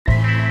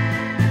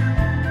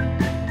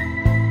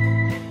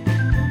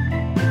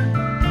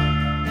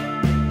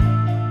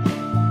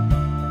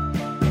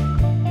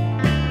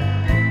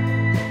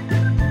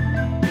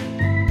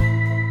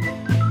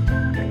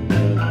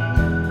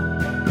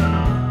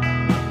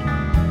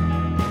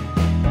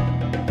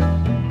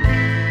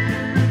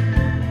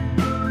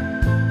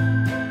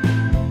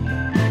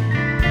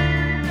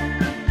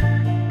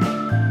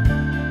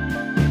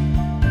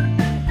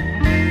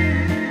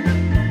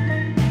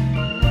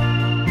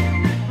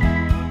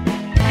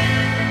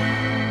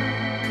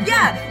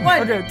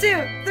1, Okay.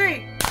 2,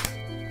 3.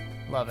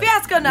 Love it.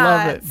 Fiasco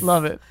Nuts.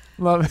 Love it.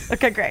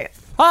 Okay, great.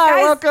 Hi,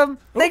 Guys, welcome.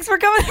 Thanks for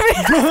coming to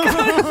Fiasco.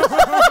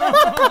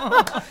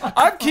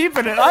 I'm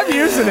keeping it. I'm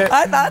using it.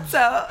 I thought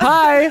so.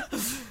 Hi.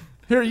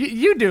 Here,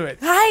 you do it.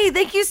 Hi,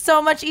 thank you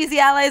so much, Easy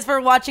Allies, for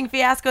watching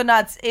Fiasco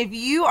Nuts. If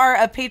you are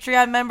a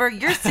Patreon member,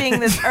 you're seeing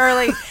this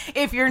early.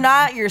 If you're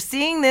not, you're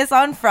seeing this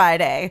on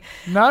Friday.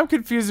 Now I'm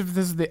confused if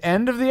this is the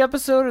end of the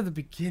episode or the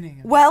beginning.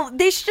 Well,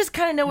 they should just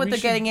kind of know what We they're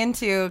should- getting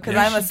into because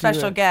Yeah, I'm a should do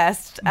special it.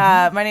 guest.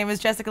 My name is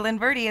Jessica Lynn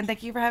Verdi, and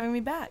thank you for having me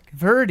back.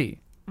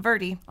 Verdi.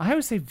 Verdi. I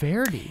always say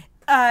Verdi.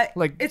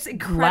 Like It's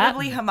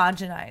incredibly Latin.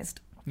 homogenized.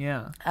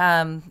 Yeah.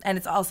 And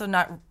it's also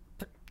not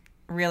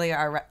really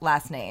our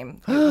last name.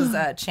 It was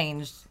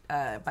changed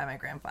by my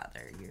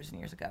grandfather years and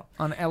years ago.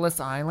 On Ellis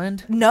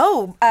Island.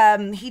 No,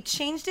 he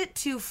changed it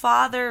to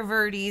Father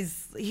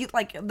Verdi's. He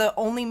the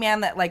only man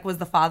that was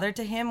the father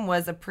to him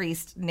was a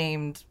priest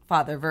named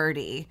Father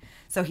Verdi.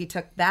 So he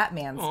took that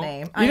man's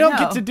name. You don't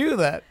get to do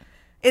that.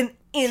 in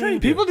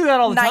People do that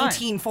all the time.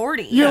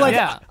 1940. You're like,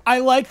 Yeah. I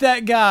like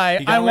that guy.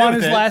 You got I away want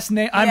with his it. last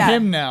name. I'm Yeah.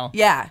 him now.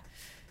 Yeah.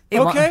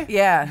 Okay.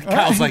 Yeah.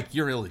 Kyle's like,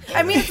 you're illegitimate.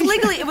 I mean,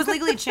 it was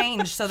legally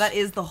changed, so that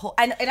is the whole.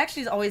 And it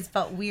actually has always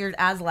felt weird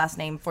as a last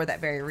name for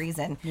that very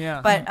reason. Yeah.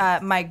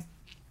 But my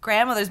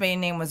grandmother's maiden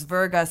name was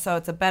Verga, so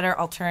it's a better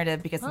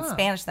alternative because in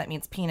Spanish that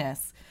means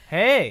penis.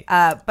 Hey.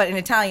 But in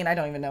Italian, I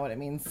don't even know what it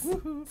means.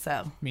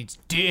 So means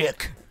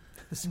dick.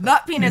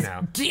 not penis,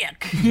 know.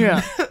 dick.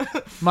 Yeah.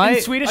 My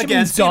In Swedish, it Again,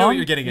 means so you know dong. what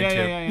you're getting into.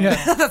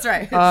 Yeah. That's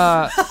right.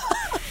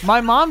 My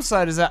mom's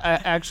side is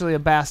actually a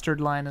bastard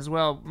line as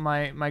well.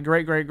 My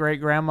great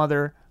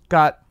grandmother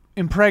got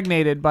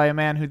impregnated by a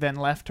man who then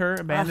left her,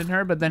 abandoned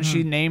her, but then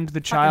she named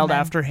the child men.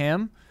 after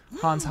him,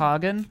 Hans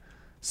Hagen.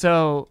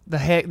 So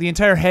the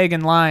entire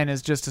Hagen line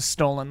is just a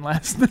stolen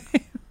last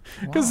name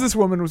because this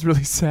woman was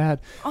really sad.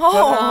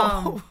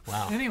 oh,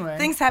 Wow. Anyway,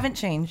 things haven't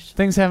changed.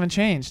 things haven't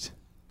changed.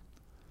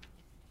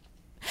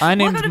 I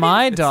named Welcome to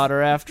my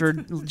daughter after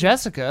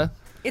Jessica.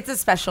 It's a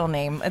special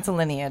name. It's a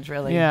lineage,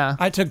 really. Yeah.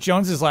 I took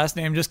Jones's last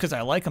name just because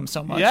I like him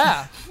so much.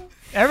 Yeah.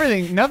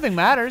 Nothing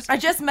matters. I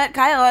just met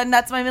Kyle, and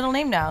that's my middle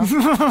name now.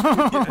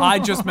 I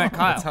just met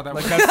Kyle. That's how that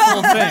like works.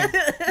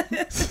 that's the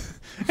whole thing.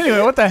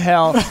 Anyway, what the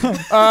hell?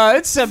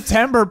 It's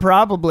September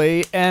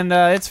probably, and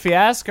it's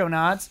Fiasco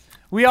Knots.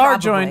 We are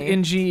joined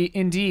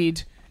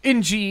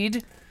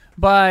indeed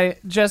by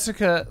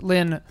Jessica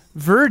Lynn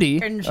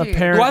Verdi, Indeed.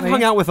 apparently. Who I've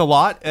hung out with a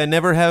lot and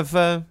never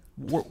have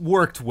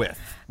worked with,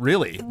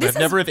 really. I've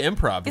never have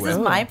improv This with. is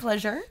my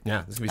pleasure.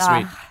 Yeah, this is going to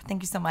be sweet.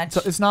 Thank you so much.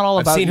 So it's not all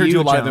I've about seen her you,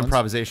 do a lot of Jones.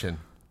 improvisation.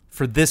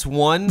 For this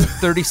one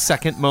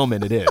 30-second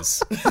moment, it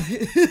is.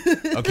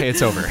 Okay,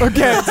 it's over.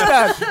 Okay, it's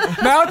done.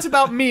 Now it's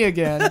about me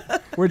again,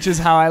 which is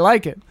how I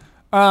like it.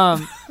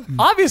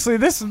 Obviously,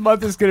 this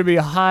month is going to be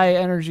a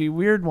high-energy,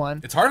 weird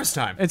one. It's harvest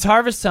time. It's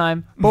harvest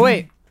time. But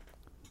wait,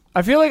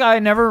 I feel like I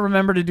never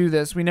remember to do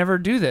this. We never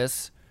do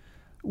this.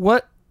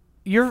 What?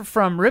 You're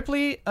from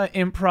Ripley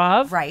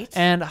Improv, Right.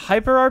 And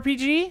Hyper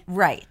RPG.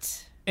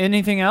 right.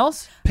 Anything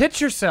else? Pitch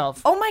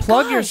yourself. Oh my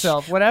Plug gosh.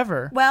 yourself.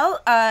 Whatever. Well,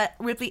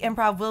 Ripley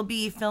Improv will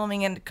be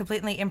filming a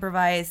completely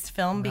improvised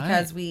film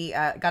because we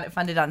got it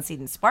funded on Seed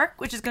and Spark,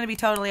 which is going to be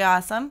totally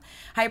awesome.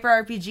 Hyper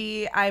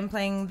RPG, I'm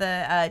playing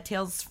the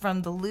Tales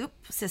from the Loop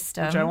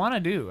system. Which I want to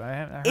do. I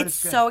heard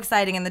It's good. so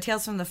exciting, and the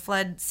Tales from the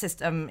Flood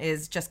system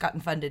is just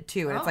gotten funded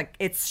too, and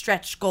it's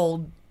stretch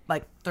gold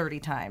like 30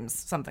 times,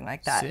 something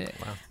like that. Sick.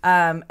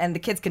 And the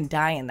kids can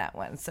die in that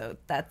one, so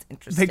that's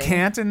interesting. They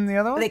can't in the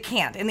other one. They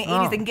can't. In the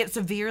 80s, they can get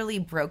severely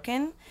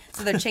broken,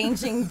 so they're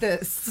changing the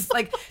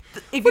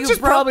if Which you is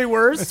probably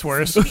worse. It's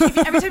worse.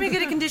 every time you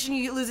get a condition,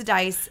 you lose a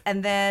dice,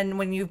 and then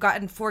when you've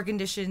gotten 4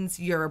 conditions,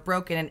 you're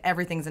broken, and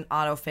everything's an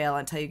auto fail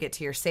until you get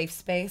to your safe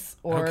space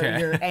or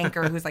Okay. your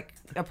anchor, who's like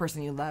a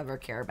person you love or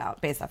care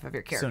about, based off of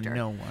your So character.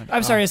 no one.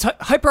 I'm sorry. It's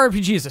Hyper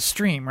RPG is a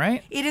stream,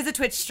 right? It is a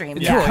Twitch stream.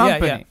 It's Yeah. a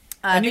company. yeah.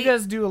 And you they-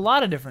 guys do a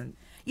lot of different.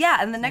 Yeah,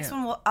 and the next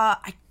one will.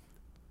 I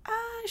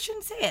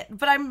shouldn't say it,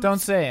 but I'm. Don't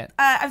say it.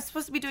 I'm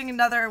supposed to be doing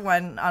another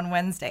one on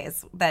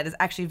Wednesdays. That is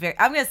actually very.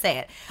 I'm gonna say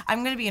it.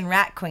 I'm gonna be in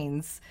Rat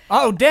Queens.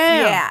 Oh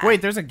damn! Yeah.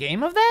 Wait, there's a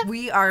game of that?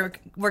 We are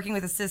working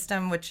with a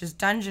system which is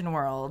Dungeon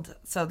World.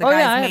 So the Oh, yeah, I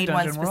guys have made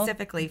one Dungeon World.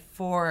 specifically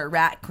for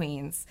Rat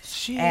Queens,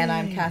 and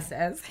I'm cast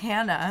as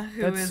Hannah,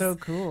 who is That's so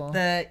cool.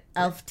 the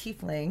elf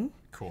tiefling.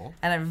 Cool.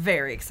 And I'm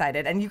very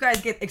excited. And you guys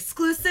get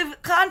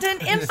exclusive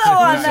content info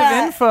on Exclusive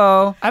that.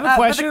 info. I have a but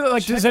question.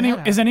 Like,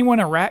 that is anyone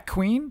a rat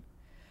queen?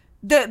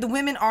 The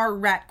women are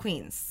Rat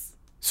Queens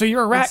So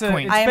you're a rat It's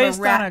queen. It's I am a based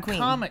rat on a queen.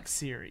 comic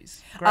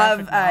series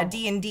of graphic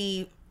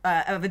D&D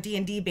of a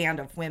D&D band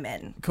of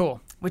women, Cool.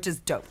 which is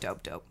dope.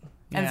 And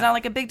Yeah. it's not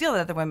like a big deal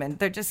that they're women.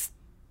 They're just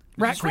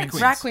Rat Just rat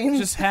queens. Rat Queens.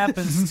 Just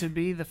happens to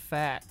be the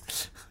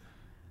fact.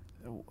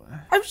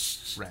 I'm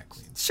Rat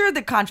Queen. sure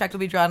the contract will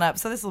be drawn up,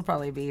 so this will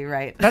probably be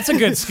right. That's a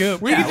good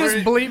scoop. We could just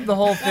bleep the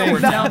whole thing.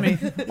 Tell me.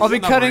 I'll be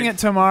Not cutting worried. it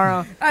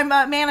tomorrow. I'm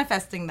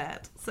manifesting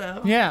that,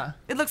 so Yeah.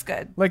 it looks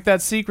good. Like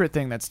that secret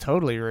thing that's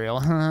totally real.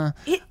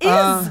 It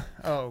is.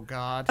 Oh,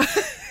 God.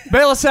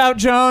 Bail us out,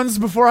 Jones,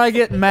 before I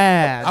get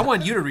mad. I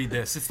want you to read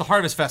this. It's the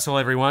Harvest Festival,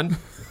 everyone.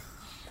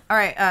 All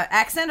right,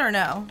 accent or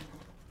no?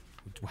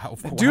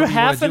 do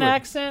half an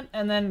accent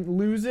and then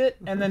lose it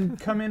and then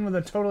come in with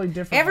a totally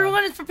different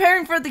Everyone is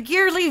preparing for the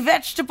yearly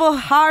vegetable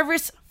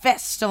harvest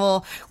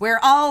festival,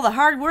 where all the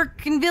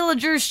hard-working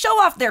villagers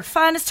show off their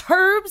finest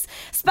herbs,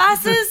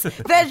 spices,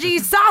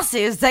 veggies,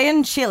 sauces,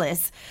 and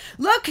chilies.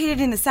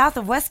 Located in the south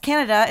of West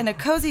Canada in a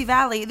cozy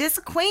valley, this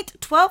quaint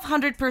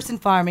 1,200-person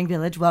farming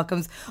village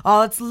welcomes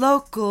all its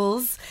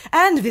locals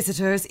and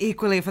visitors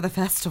equally for the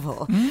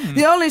festival.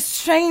 The only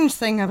strange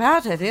thing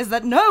about it is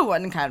that no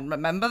one can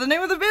remember the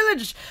name of the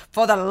village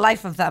for the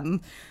life of them.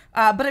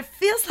 But it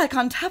feels like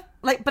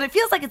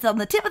it's on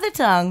the tip of their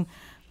tongue.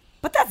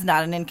 But that's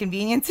not an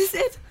inconvenience, is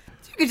it?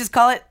 You could just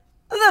call it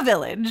the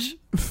village.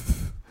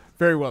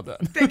 Very well done.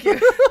 Thank you.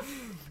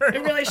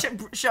 It really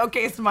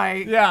showcased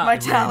my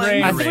talent.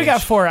 Great. I think we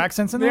got 4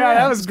 accents in there. Yeah,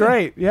 that was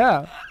great.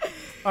 Yeah.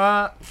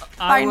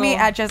 Find me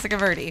at Jessica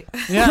Verdi.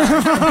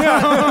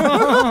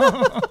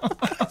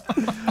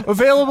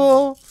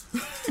 Available.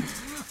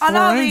 On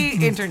all the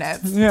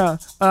internets. Yeah.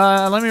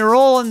 Let me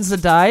roll in the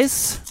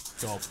dice.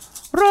 Roll.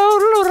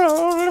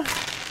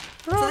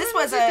 So this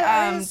was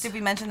a, did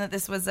we mention that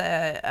this was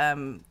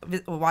a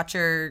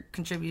watcher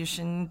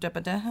contribution?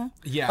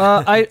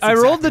 Yeah. I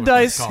rolled the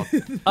dice.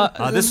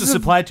 This was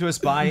supplied to us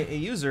by a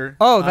user.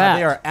 Oh, that.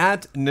 They are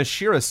at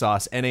Nashira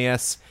Sauce,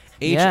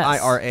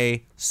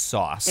 Nashira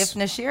sauce. If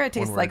Nashira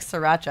tastes word. like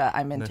sriracha,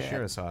 I'm into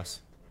Nashira it. sauce.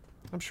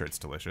 I'm sure it's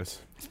delicious.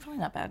 It's probably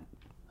not bad.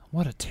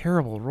 What a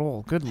terrible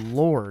roll. Good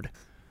Lord.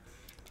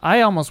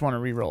 I almost want to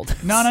re-roll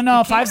this. No.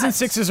 5s and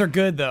 6s are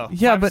good, though.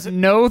 Yeah, but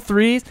no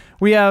 3s.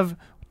 We have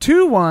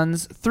 2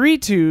 1s, 3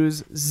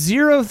 2s,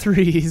 0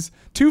 3s,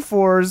 2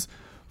 4s,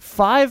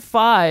 5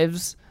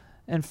 5s,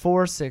 and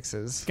 4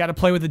 6s. Got to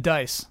play with the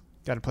dice.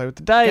 Got to play with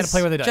the dice. Got to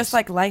play with the dice. Just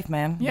like life,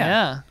 man.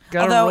 Yeah.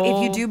 Gotta Although, roll.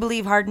 if you do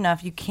believe hard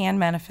enough, you can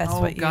manifest Oh,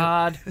 what you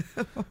God.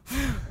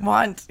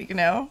 want, you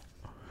know?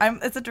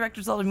 It's a direct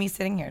result of me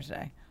sitting here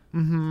today.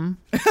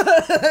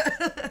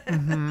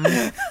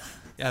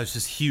 Yeah, it's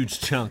just huge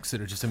chunks that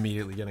are just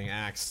immediately getting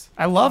axed.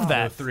 I love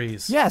that. The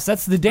 3s. Yes,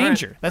 that's the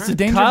danger. That's the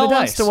danger Kyle of the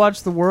wants dice. to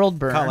watch the world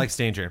burn. Kyle likes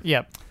danger.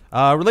 Yep.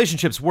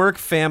 Relationships, work,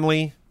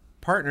 family,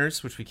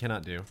 partners, which we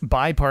cannot do.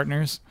 Bye,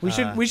 partners. We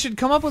should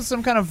come up with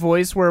some kind of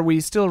voice where we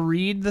still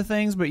read the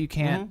things, but you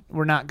can't.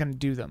 We're not going to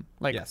do them.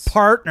 Like Yes.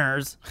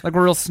 partners. Like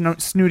we're real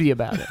snooty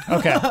about it.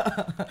 Okay.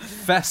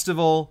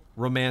 Festival,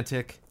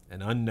 romantic,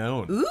 and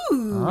unknown. Ooh.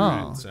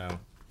 Oh. So,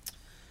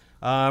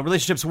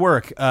 relationships,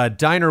 work,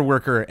 diner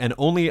worker, and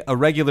only a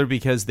regular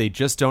because they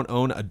just don't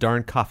own a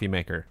darn coffee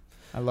maker.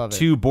 I love it.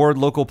 2 bored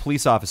local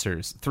police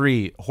officers.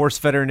 3 horse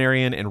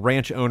veterinarian and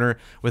ranch owner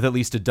with at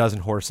least a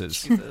dozen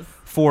horses.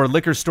 4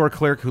 liquor store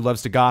clerk who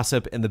loves to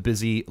gossip and the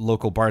busy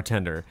local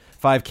bartender.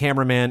 5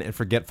 cameraman and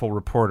forgetful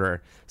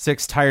reporter.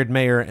 6 tired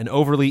mayor and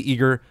overly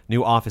eager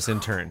new office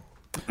intern.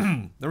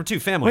 Number 2,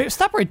 family. Wait,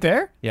 stop right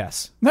there.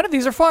 Yes. None of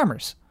these are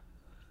farmers.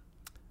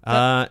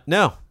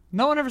 No.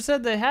 No one ever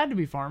said they had to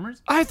be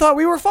farmers. I thought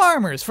we were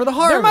farmers for the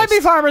harvest. There might be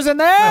farmers in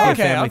there.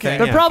 Okay, family okay. thing,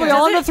 They're yeah. probably Does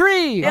all it- under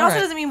 3. It also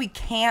doesn't mean we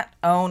can't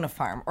own a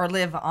farm or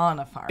live on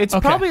a farm. It's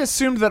Okay. probably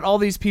assumed that all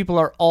these people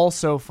are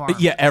also farmers.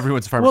 Yeah,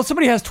 everyone's a farmer. Well,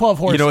 somebody has 12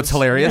 horses. You know what's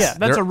hilarious? Yeah,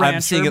 that's a I'm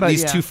rancher, seeing at but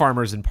least yeah. 2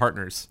 farmers and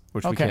partners,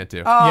 which we Okay. can't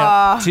do.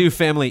 Yeah. 2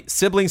 family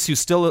siblings who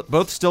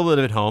both still live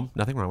at home.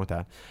 Nothing wrong with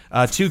that.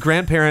 2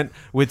 grandparent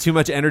with too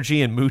much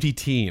energy and moody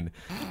teen.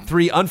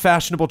 3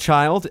 unfashionable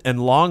child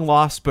and long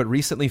lost but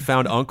recently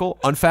found uncle.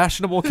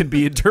 Unfashionable can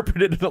be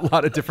interpreted in a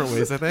lot of different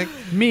ways, I think.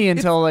 Me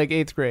until like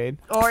 8th grade.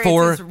 or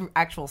 4 it's his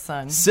actual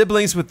son.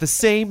 siblings with the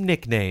same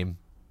nickname.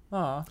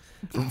 Aw.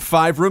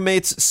 5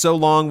 roommates so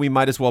long we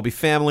might as well be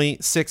family.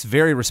 6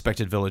 very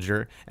respected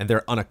villager and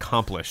their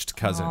unaccomplished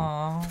cousin.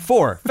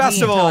 4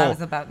 festival. Until I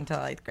was until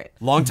 8th grade.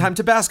 Longtime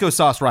Tabasco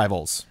sauce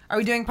rivals. Are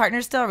we doing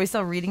partners still? Are we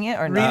still reading it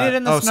or Read not? it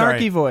in the snarky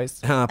sorry.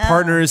 voice.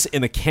 Partners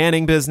in the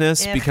canning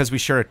business Ugh. because we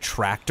share a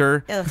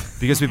tractor. Ugh.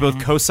 Because we both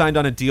co-signed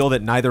on a deal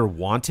that neither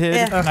wanted.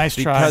 Ugh. Nice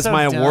try. Because So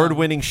my dumb.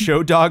 award-winning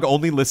show dog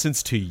only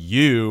listens to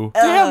you.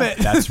 Damn it.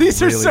 That's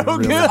These really, are so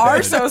really good.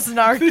 Are so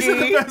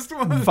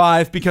snarky.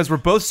 5 because we're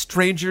both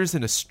strangers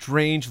in a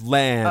strange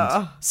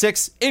land.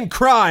 6 in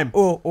crime.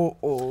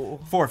 4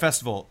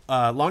 festival.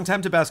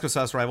 Longtime Tabasco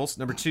sauce rivals.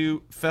 Number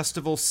 2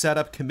 festival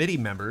setup committee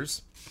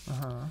members.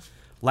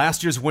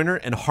 Last year's winner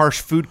and harsh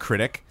food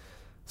critic.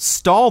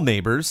 Stall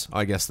neighbors.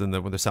 I guess then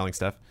when they're selling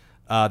stuff.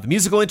 The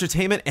musical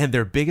entertainment and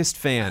their biggest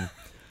fan.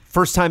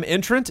 First time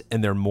entrant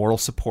and their moral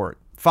support.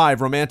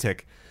 5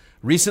 romantic.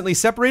 Recently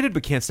separated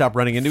but can't stop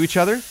running into each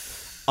other.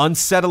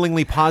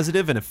 Unsettlingly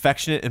positive and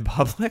affectionate in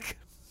public.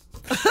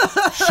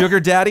 Sugar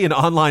daddy and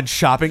online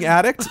shopping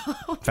addict.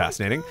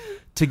 Fascinating.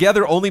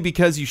 Together only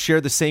because you share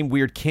the same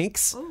weird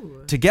kinks.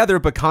 Ooh. Together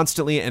but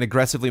constantly and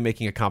aggressively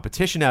making a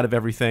competition out of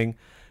everything.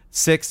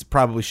 6,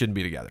 probably shouldn't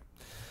be together.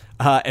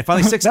 And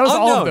finally 6, That was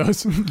unknown. all of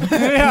those.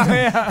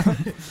 yeah.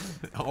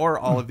 Or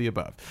all of the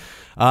above.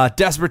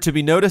 Desperate to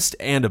be noticed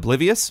and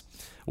oblivious.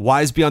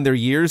 Wise beyond their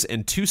years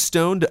and too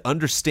stoned to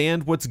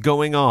understand what's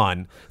going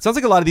on. Sounds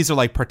like a lot of these are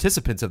like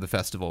participants of the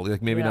festival.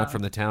 Like maybe not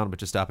from the town, but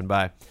just stopping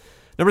by.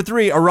 Number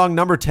 3, a wrong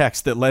number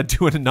text that led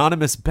to an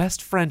anonymous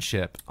best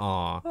friendship.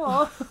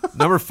 Aw.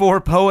 Number 4,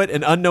 poet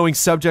and unknowing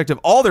subject of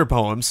all their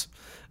poems.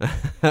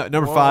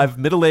 Number 5,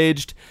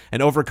 middle-aged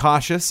and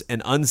overcautious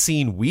and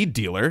unseen weed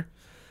dealer.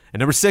 And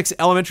number 6,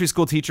 elementary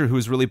school teacher who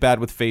is really bad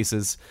with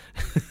faces.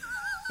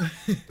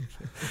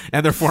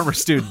 And their former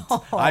student.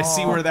 I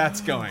see where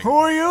that's going. Who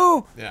are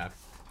you? Yeah.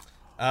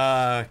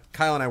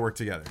 Kyle and I work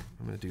together.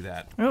 I'm going to do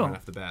that Oh. right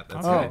off the bat.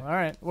 That's Oh, it. all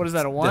right. What is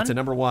that, a 1? That's a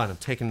number 1. I'm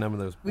taking number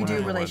those. We one do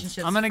number ones.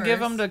 relationships. I'm going to give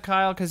them first. to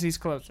Kyle because he's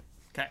closer.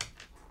 Okay.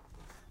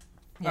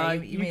 Yeah,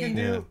 You may- can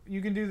do Yeah.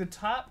 you can do the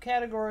top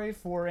category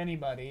for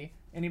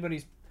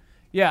anybody's.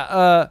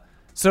 Yeah.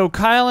 So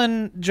Kyle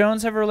and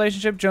Jones have a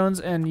relationship. Jones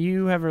and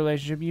you have a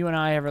relationship. You and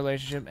I have a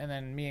relationship, and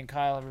then me and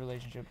Kyle have a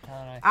relationship.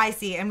 Kyle and I. I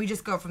see, and we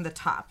just go from the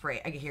top,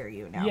 right? I can hear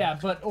you now. Yeah,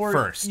 but or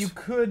First. you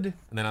could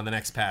And then on the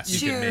next pass, you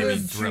Choose- can maybe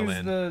choose drill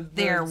in. the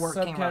Their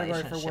working subcategory for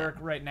relationship. work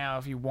right now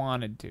if you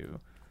wanted to.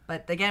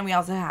 But again, we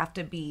also have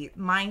to be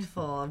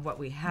mindful of what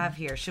we have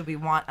here. Should we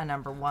want a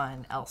number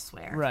 1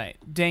 elsewhere? Right.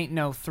 Dain't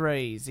no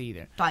threes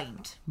either.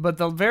 Don't. But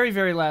the very,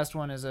 very last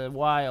one is a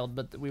wild,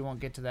 but we won't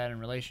get to that in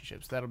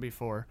relationships. That'll be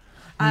for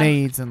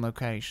needs and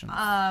locations.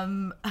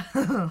 And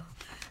I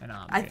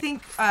objects.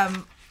 think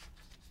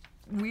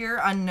we're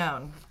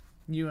unknown.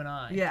 You and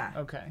I. Yeah.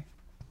 Okay.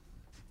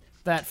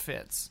 That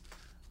fits.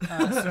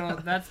 So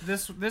that's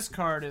this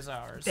card is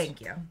ours. Thank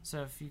you.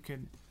 So if you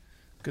could,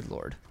 good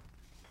lord,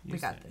 We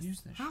got that- this.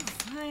 Use this. Oh,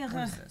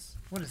 What is this?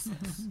 What is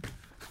this?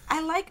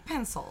 I like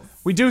pencils.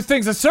 We do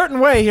things a certain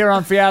way here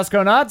on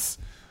Fiasco Nuts.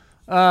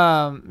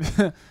 Kyle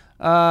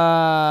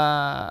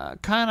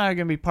and I are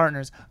gonna be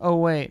partners. Oh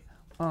wait.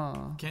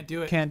 Oh, Can't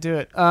do it. can't do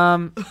it.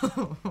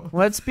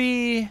 Let's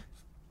be.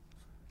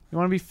 You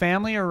want to be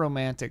family or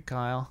romantic,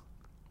 Kyle?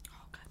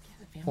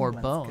 Family Or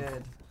one's both.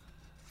 Good.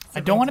 I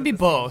don't want to be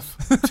both.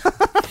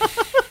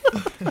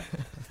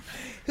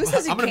 Who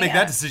says you I'm going to make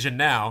that decision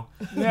now.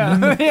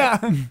 Yeah.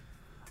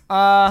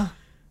 yeah.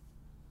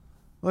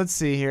 Let's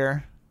see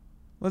here.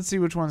 Let's see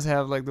which ones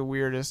have like the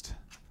weirdest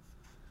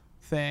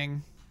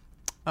thing.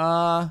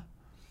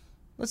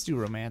 Let's do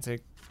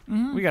romantic.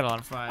 We got a lot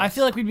of fives. I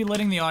feel like we'd be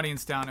letting the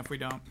audience down if we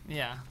don't.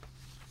 yeah.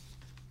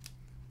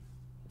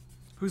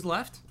 Who's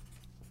left?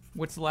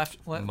 What's left?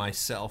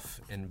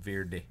 Myself and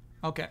Verdi.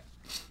 Okay.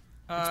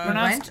 We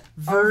Pronounced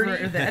went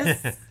over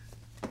this.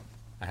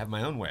 I have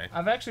my own way.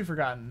 I've actually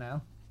forgotten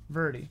now.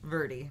 Verdi.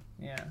 Verdi.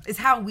 Yeah. Is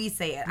how we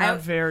say it.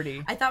 Not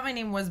Verdi. I thought my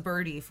name was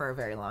Birdie for a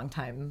very long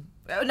time.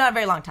 Not a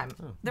very long time.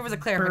 There was a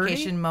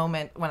clarification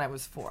moment when I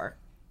was 4.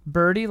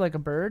 Birdie like a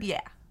bird?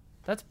 Yeah.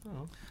 That's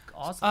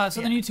awesome.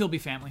 So then you two will be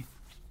family.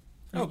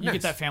 Oh, You nice.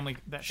 get that family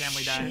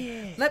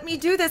die. Let me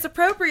do this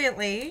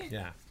appropriately.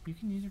 Yeah. You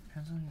can use your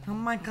pencil. Oh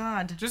my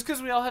god. Just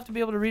because we all have to be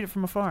able to read it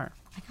from afar.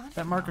 I got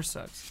That it marker now.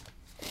 sucks.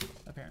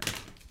 Apparently.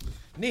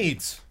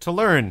 Needs to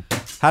learn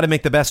how to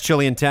make the best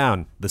chili in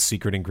town. The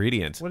secret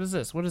ingredient. What is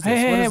this? What is Hey, this?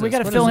 hey, What hey, is we this? got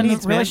to What fill is in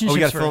it? the relationships Oh, we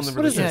gotta fill in first. the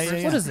What is this?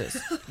 Yeah. What is this?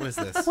 What is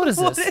this? What is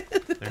this?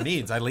 Their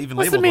needs. I even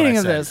What's the labeled meaning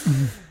what of I this?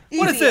 said.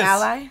 What is this?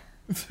 Ally?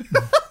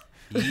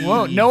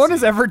 Whoa, no one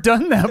has ever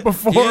done that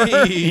before.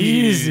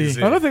 Easy.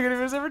 I don't think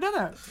anyone's ever done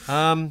that.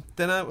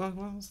 Well,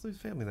 let's lose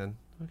family then.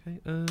 Okay.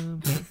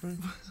 Can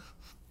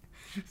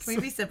we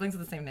be siblings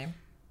with the same name?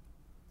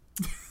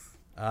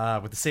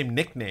 With the same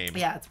nickname.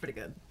 Yeah, it's pretty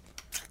good.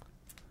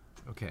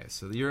 Okay,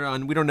 so you're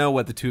on. We don't know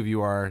what the two of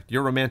you are.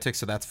 You're romantic,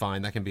 so that's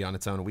fine. That can be on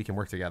its own, and we can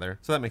work together.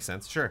 So that makes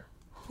sense. Sure.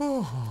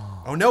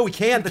 Oh no, we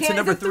can't. That's a can't.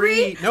 number It's a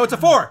 3. 3. No, it's a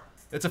 4.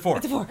 It's a 4.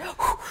 It's a 4.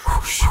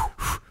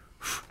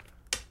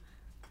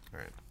 All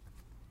right.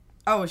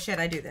 Oh shit,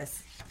 I do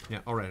this. Yeah,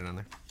 I'll write it on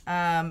there.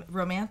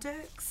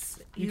 Romantics.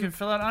 You can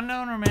fill out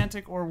unknown,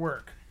 romantic, or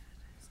work.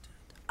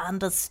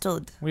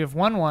 Understood. We have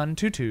 1 1,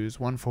 2 2s,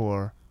 1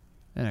 4,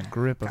 and a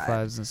grip of God.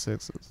 5s and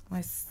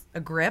 6s. A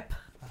grip.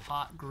 A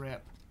hot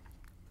grip.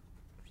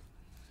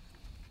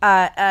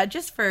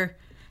 Just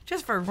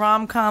for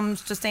rom-com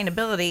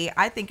sustainability,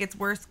 I think it's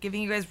worth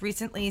giving you guys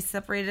recently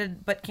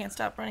separated but can't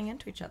stop running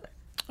into each other.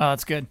 Oh,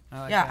 that's good.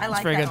 I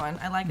like very that good. one.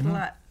 I like it a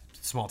lot.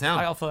 Small town.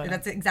 I'll fill that in.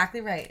 That's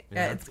exactly right.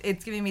 Yeah.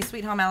 It's giving me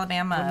Sweet Home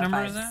Alabama. What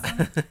number is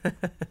vibes.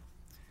 that?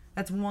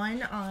 That's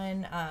 1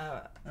 on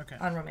Okay.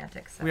 on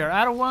romantics. So. We are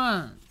out of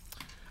 1.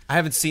 I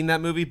haven't seen that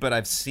movie, but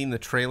I've seen the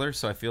trailer,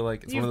 so I feel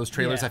like it's one of those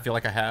trailers yeah. I feel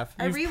like I have.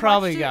 I You've rewatched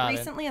probably it got it.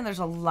 recently, and there's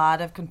a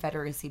lot of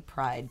Confederacy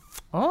pride.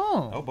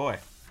 Oh. Oh boy.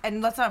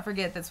 And let's not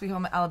forget that Sweet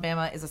Home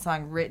Alabama is a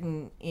song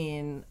written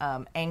in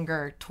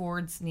anger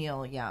towards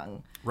Neil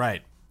Young.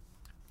 Right.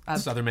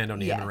 Southern man don't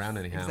need him Yes, around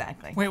anyhow.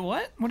 Exactly. Wait,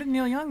 what? What did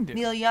Neil Young do?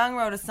 Neil Young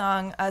wrote a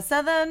song,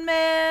 Southern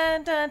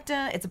Man. Dun,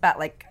 dun. It's about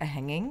like a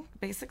hanging,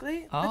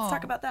 basically. Oh. Let's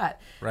talk about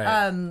that. Right.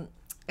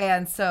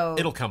 And so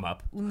It'll come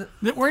up.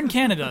 We're in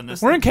Canada in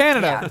this. We're in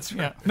Canada. Yeah. That's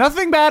right.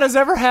 Nothing bad has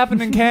ever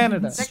happened in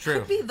Canada. It's true.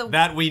 could be the-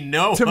 That we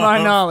know To my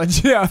of.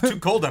 knowledge, yeah. Too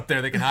cold up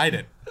there. They can hide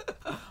it.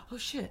 oh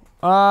shit.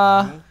 It'll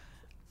come out.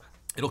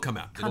 It'll come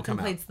out.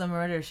 Contemplates the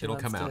murder she It'll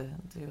wants come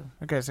to do.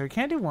 Okay, so we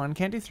can't do 1,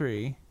 can't do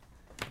 3.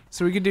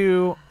 So we could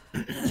do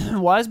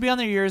wise beyond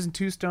their years and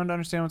too stoned to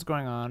understand what's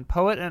going on.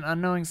 Poet and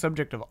unknowing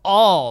subject of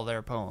all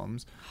their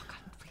poems.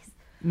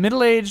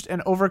 Middle-aged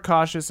and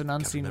overcautious and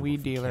unseen Remember weed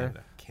from dealer.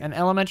 Canada. An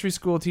elementary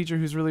school teacher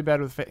who's really bad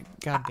with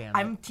God damn it.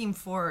 I'm team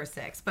 4 or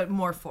 6, but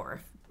more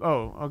 4.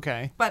 Oh,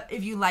 okay. But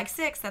if you like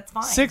 6, that's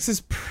fine. 6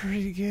 is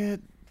pretty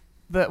good.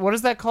 What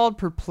is that called?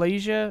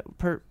 Perplasia?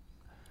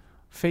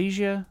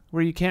 Phasia?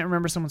 Where you can't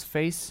remember someone's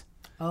face?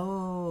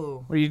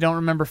 Oh. Where you don't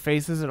remember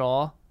faces at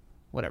all?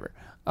 Whatever.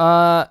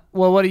 Well,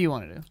 what do you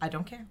want to do? I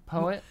don't care.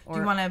 Poet? Do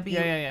you want to be?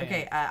 Yeah.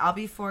 Okay, I'll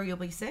be 4. You'll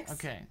be 6.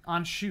 Okay.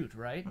 On shoot,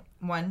 right?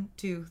 1,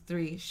 2,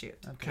 3, shoot.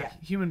 Okay. Yeah.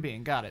 Human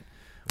being. Got it.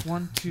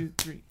 1, 2,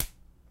 3.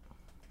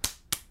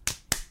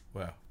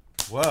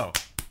 Whoa.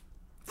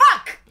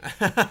 Fuck!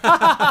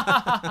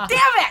 Damn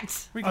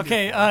it!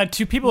 Okay,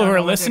 to people who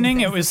are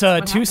listening, it was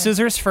 2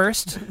 scissors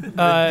first,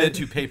 Then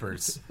 2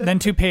 papers. then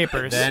 2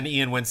 papers. Then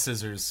Ian went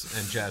scissors,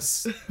 and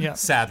Jess Yeah.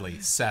 sadly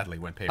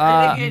went paper.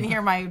 I think you didn't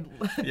hear my.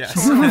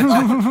 yes.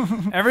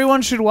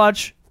 Everyone should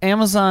watch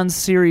Amazon's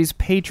series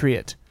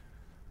Patriot.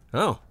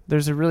 Oh.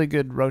 There's a really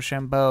good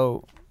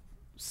Rochambeau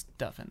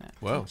stuff in that.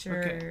 Whoa.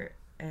 Teacher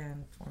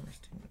and former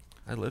student.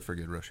 I live for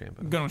good Rochambeau.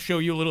 I'm gonna show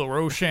you a little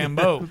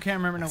Rochambeau. Who can't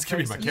remember no It's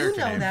gonna be face. my You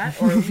character know name.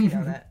 that, or we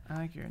know that. I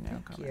like your nail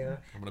Thank color. you.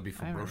 I'm gonna be I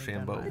from haven't really done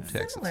Rochambeau, mine. It's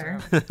Texas. similar.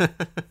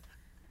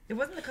 It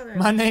wasn't the color.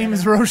 My of the name's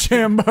shadow.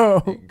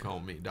 Rochambeau. You can call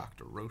me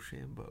Dr.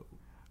 Rochambeau.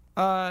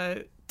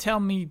 Tell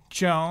me,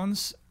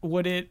 Jones,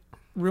 would it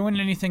ruin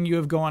anything you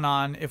have going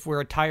on if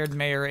we're a tired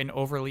mayor and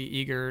overly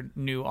eager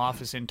new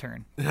office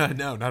intern?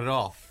 No, not at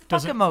all.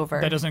 Fuck him over.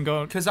 That doesn't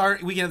go. Because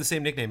we can have the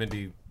same nickname and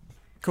be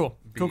Cool.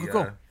 Cool. fairly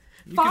apart.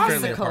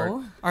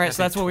 Farcical. All right,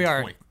 so that's what we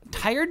are. 20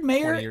 Tired 20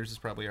 mayor years is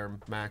probably our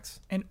max.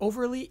 and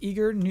overly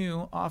eager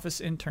new office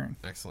intern.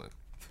 Excellent.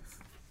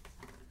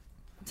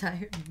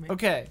 Tired.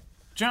 Okay,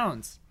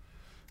 Jones.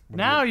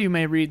 Now you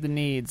may read the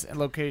needs and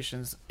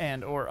locations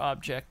and or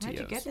objectives.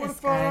 How'd you get this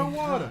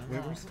guy?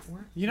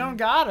 You don't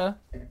gotta.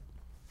 Tired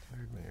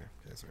mayor.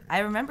 Okay, sorry. I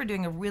remember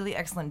doing a really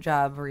excellent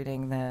job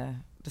reading the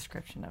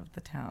description of the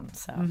town.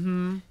 So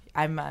I'm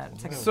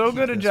taking So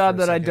good a this job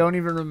for a that I second. don't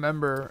even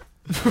remember.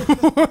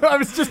 I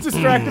was just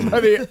distracted by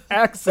the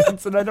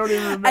accents, and I don't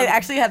even remember. I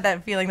actually had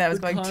that feeling that I was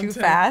going too content.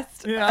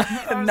 fast. Yeah,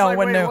 I was No like,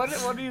 one wait, knew.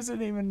 What is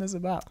it even this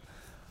about?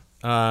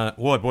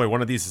 Boy,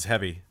 one of these is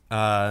heavy.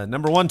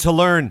 Number 1, to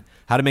learn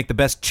how to make the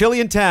best chili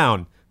in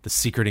town. The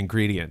secret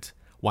ingredient.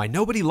 Why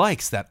nobody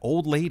likes that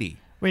old lady.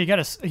 Wait, you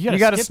gotta You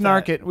gotta skip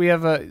snark that. it. We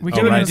have a We do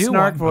can it in a do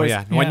snark one. Oh voice.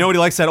 yeah. Why nobody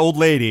likes that old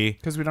lady.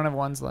 Because we don't have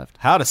ones left.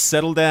 How to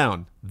settle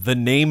down. The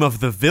name of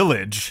the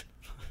village.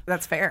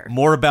 That's fair.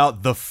 More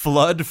about the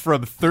flood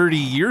from 30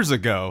 years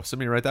ago.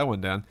 Somebody write that one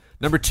down.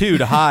 Number 2,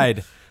 to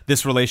hide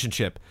this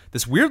relationship.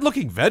 This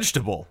weird-looking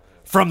vegetable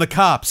from the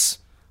cops.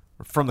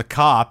 From the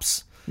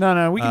cops.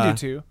 No, we can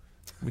do 2.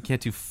 We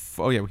can't do.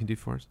 Oh yeah, we can do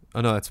 4s.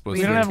 Oh no, that's supposed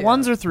We to. don't do have two.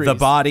 ones or 3s. The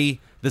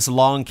body. This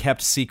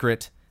long-kept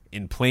secret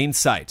in plain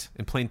sight.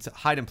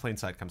 Hide in plain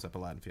sight comes up a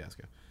lot in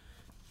Fiasco.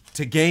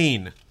 To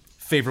gain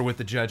favor with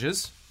the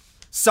judges,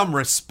 some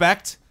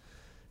respect.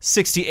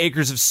 60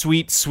 acres of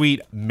sweet, sweet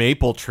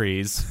maple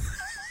trees.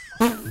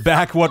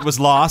 Back what was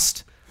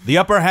lost. The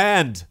upper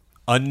hand.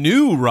 A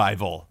new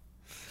rival.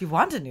 You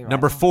want a new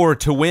Number rival. 4,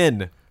 to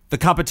win the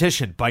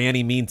competition by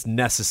any means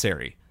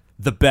necessary.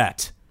 The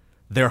bet.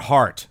 Their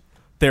heart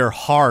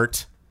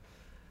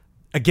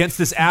against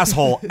this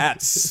asshole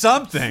at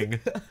something.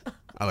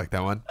 I like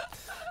that one.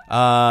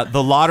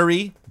 The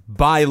lottery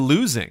by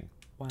losing.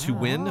 To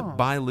win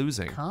by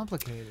losing.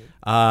 Complicated.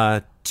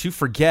 To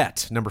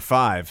forget. Number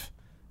 5.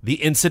 The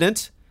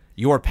incident,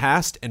 your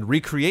past, and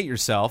recreate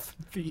yourself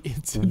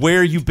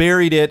where you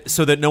buried it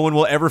so that no one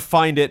will ever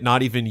find it,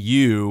 not even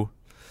you,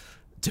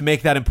 to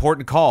make that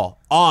important call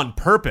on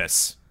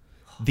purpose.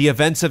 The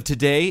events of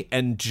today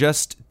and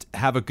just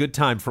have a good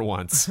time for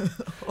once.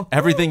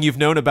 Everything you've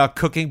known about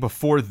cooking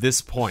before this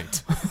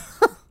point.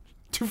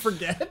 To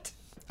forget?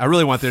 I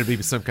really want there to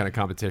be some kind of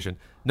competition.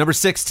 Number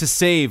 6, to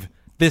save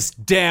this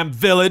damn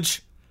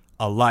village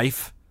a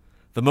life.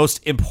 The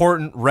most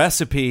important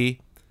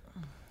recipe,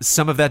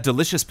 some of that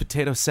delicious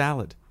potato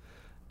salad.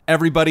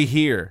 Everybody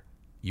here,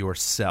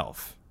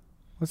 yourself.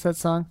 What's that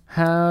song?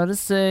 How to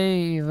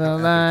save a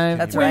life.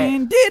 That's right.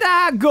 When did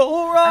I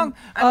go wrong?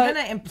 I'm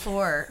gonna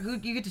implore. Who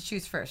you get to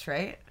choose first,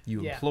 right?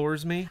 You Yeah.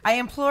 implores me? I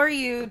implore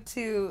you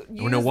to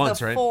use no ones,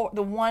 the right?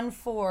 the 1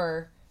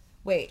 4.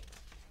 Wait,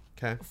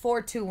 Okay.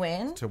 4 to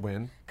win. To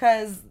win.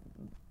 Because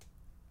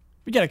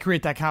We gotta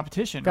create that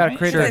competition. Gotta right?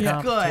 create Sure. that it's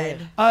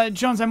competition. good.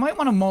 Jones, I might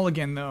want to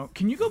mulligan though.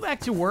 Can you go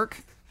back to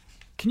work?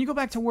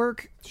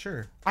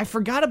 Sure. I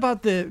forgot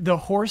about the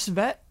horse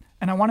vet,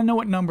 and I want to know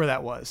what number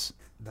that was.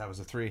 That was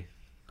a 3.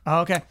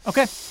 Oh, okay.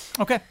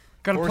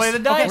 Gotta play the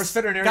dice. Horse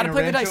veterinarian, Gotta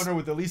play the ranch dice. owner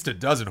with at least a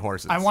dozen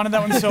horses. I wanted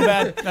that one so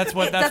bad. That's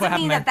what It doesn't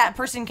happened mean there. that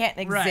person can't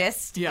Right.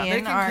 exist Yeah. They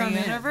in can our come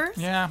in. universe.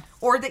 Yeah.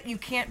 Or that you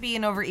can't be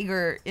an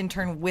overeager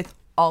intern with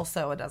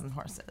also a dozen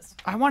horses.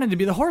 I wanted to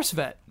be the horse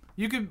vet.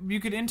 You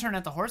could intern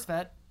at the horse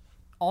vet.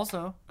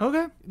 Also,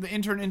 Okay. the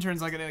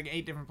interns like at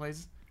 8 different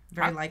places.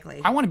 Very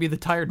likely. I want to be the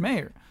tired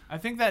mayor. I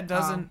think that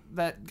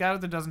that guy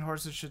with the dozen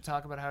horses should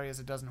talk about how he has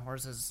a dozen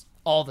horses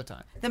all the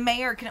time. The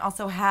mayor can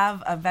also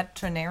have a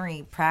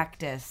veterinary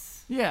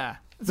practice. Yeah.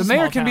 It's The a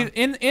mayor small can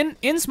town. be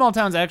in small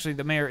towns. Actually,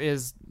 the mayor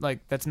is like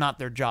that's not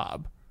their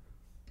job.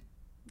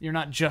 You're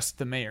not just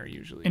the mayor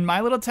usually. In my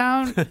little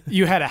town,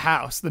 you had a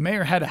house. The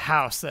mayor had a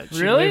house that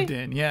she Really? lived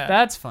in. Yeah.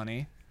 That's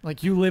funny.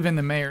 like you live in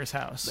the mayor's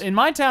house. In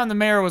my town, the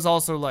mayor was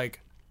also like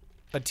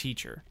a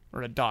teacher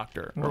or a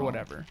doctor or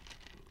whatever.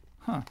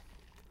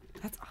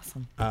 That's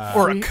awesome.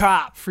 Or a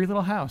cop. Free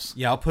little house.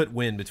 Yeah, I'll put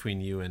win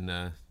between you and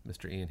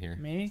Mr. Ian here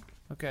Me?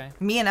 Okay.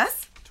 Me and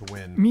us? to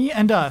win. Me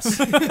and us.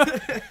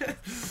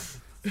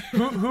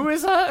 Who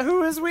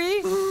is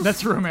we?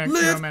 That's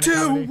romantic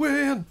comedy.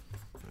 win.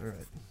 All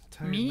right.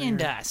 Me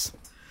and us.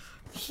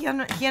 Him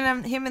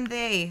and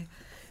they.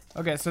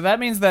 Okay, so that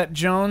means that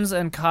Jones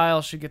and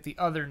Kyle should get the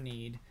other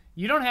need.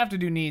 You don't have to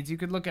do needs. You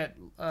could look at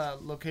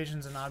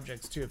locations and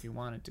objects too if you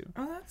wanted to.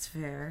 Oh, that's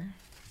fair.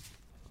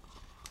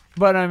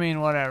 But I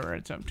mean, whatever.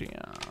 It's up to you.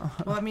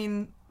 Well, I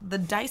mean, the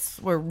dice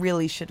were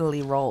really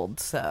shittily rolled,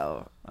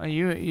 so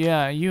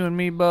You and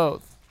me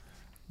both.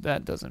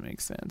 That doesn't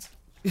make sense.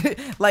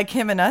 like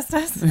him and us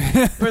does.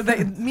 Or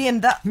me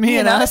and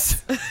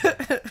us.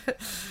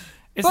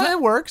 It's But not,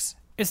 it works.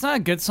 it's not a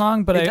good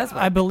song, but It does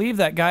work. I believe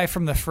that guy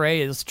from The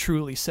Fray is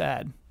truly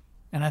sad.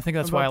 And I think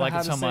that's why I About like the it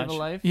How so to Save much. a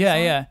Life Yeah,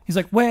 song? yeah. He's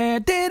like, where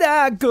did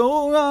I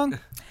go wrong?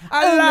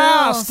 I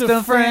lost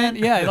a friend.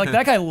 Yeah, like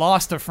that guy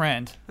lost a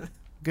friend.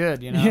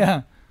 Good, you know.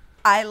 Yeah.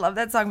 I love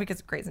that song because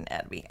of Grey's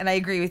Anatomy, and I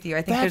agree with you.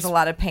 I think there's a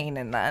lot of pain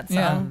in that song.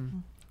 Yeah.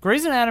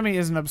 Grey's Anatomy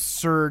is an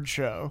absurd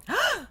show.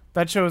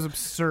 That show is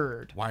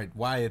absurd.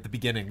 Why at the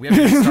beginning? We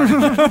haven't even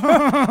started yet.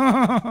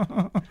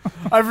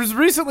 I was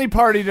recently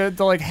partied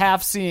to like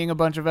half seeing a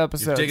bunch of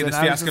episodes. Digging and this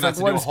I was fiasco just nuts like,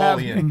 into a what is hole,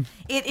 happening? Ian.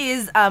 It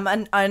is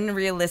an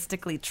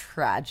unrealistically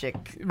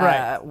tragic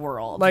Right.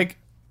 world. Like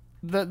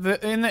the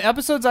in the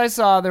episodes I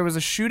saw, there was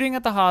a shooting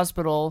at the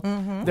hospital.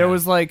 There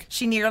was like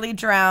she nearly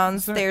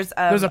drowns. There's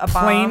a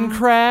plane bomb.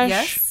 crash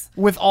Yes.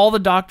 with all the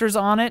doctors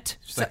on it.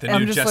 Just like the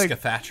I'm new just Jessica like-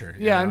 Thatcher.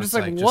 yeah, I'm It's just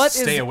like, just what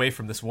stay is- away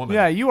from this woman.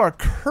 Yeah, you are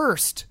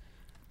cursed.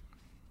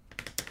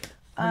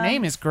 Her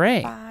name is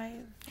Grey.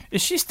 Is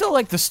she still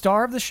like the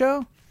star of the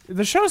show?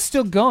 The show's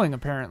still going,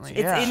 apparently. It's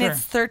yeah. in its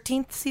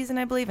 13th season,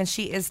 I believe, and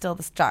she is still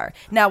the star.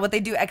 Now, what they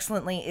do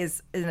excellently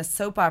is, in a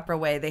soap opera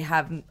way, they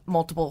have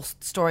multiple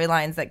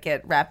storylines that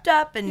get wrapped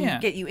up and Yeah.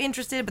 get you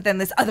interested, but then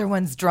this other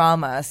one's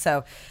drama.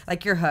 So,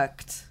 like, you're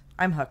hooked.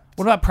 I'm hooked.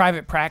 What about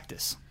Private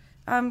Practice?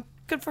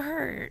 Good for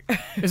her.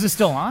 Is it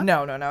still on?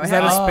 no. Is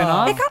that a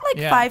spin-off? It got like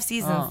Yeah. 5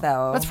 seasons,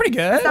 though. That's pretty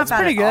good. not bad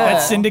pretty at good. all.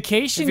 That's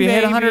syndication. If you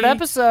hit 100 baby.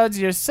 episodes,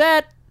 you're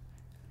set.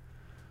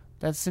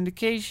 That's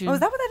syndication. Oh, is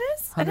that what that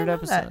is? I 100 didn't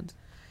know that. episodes.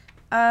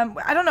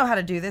 I don't know how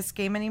to do this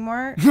game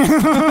anymore.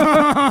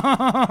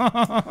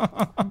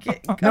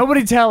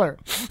 Nobody tell her.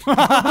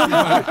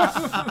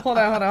 Hold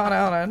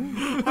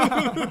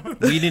on.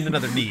 We need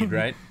another need,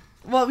 right?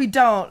 Well, we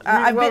don't.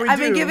 I've well, we been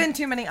do. given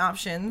too many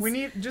options. We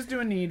need just do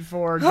a need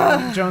for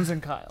Jones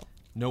and Kyle.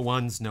 No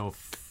ones, no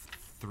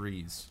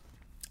threes.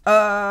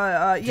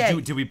 yeah.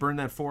 Did we burn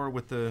that 4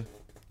 with the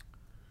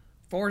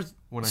Four's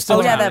when I Still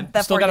Oh, said yeah, got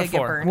that Still 4 got a did get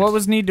 4. burned. What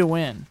was need to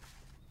win?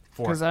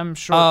 4? Because I'm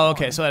sure. Oh,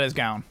 okay. So that is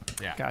Gown.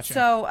 Yeah. Gotcha.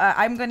 So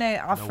I'm going to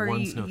offer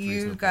ones, no threes,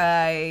 you no fours.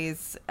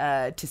 guys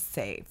to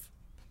save.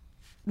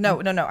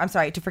 No. I'm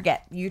sorry, to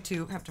forget. You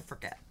two have to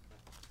forget.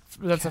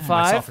 That's a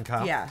Myself 5. and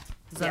Kyle. Yeah.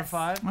 Is that a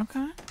 5?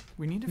 Okay.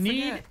 We need to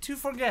Need forget. to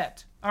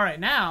forget. All right,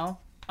 now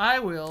I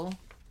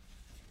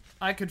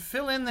could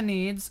fill in the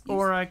needs,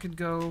 or I could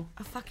go.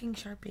 A fucking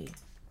Sharpie,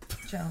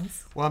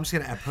 Jones. Well, I'm just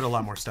gonna put a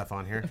lot more stuff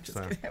on here.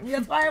 So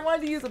That's why I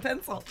wanted to use a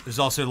pencil. there's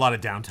also a lot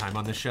of downtime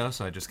on this show,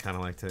 so I just kind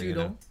of like to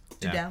Doodle.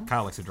 yeah. Down.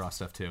 Kyle likes to draw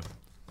stuff too.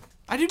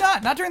 I do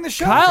not during the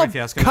show.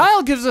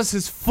 Kyle gives us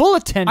his full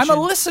attention. I'm a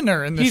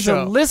listener in the He's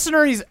show. a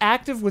listener. He's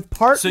active with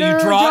partner. So you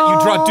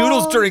draw Jones.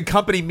 doodles during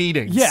company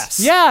meetings. Yes.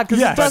 Yeah, because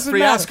Yes. it But doesn't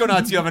matter.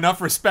 Friasconauts you have enough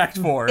respect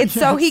for. It's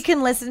so he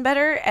can listen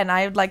better, and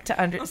I would like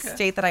to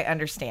state that I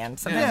understand.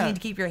 Sometimes Yeah. you need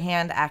to keep your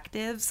hand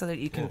active so that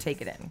you can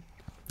take it in.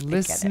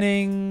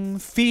 Listening,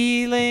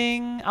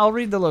 feeling. I'll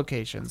read the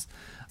locations.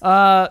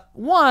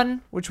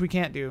 One, which we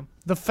can't do,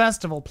 the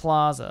Festival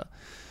Plaza.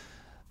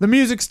 The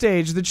music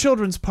stage, the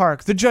children's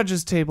park, the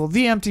judges' table,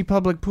 the empty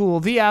public pool,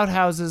 the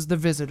outhouses, the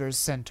visitors'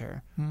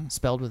 center.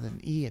 Spelled with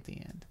an E at the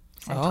end.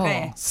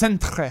 Oh.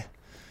 Centre.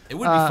 It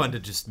would be fun to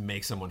just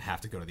make someone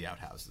have to go to the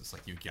outhouses.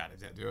 Like, you gotta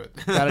do it.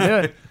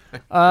 Gotta do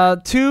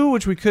it. 2,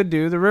 which we could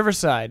do, the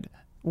Riverside.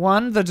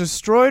 1, the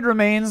destroyed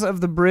remains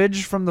of the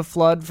bridge from the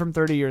flood from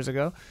 30 years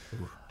ago.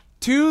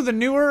 2, the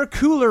newer,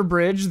 cooler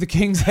bridge the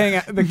kids hang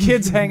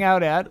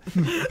out at.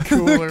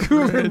 Cooler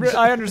Cooler bridge.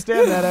 I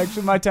understand that,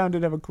 actually. My town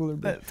did have a cooler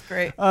bridge. That's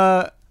great.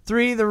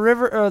 3,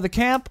 the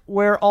camp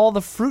where all the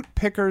fruit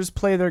pickers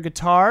play their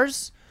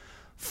guitars.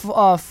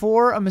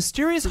 4, a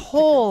mysterious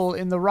hole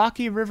in the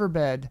rocky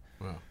riverbed.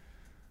 Wow.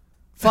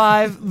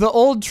 5, the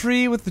old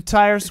tree with the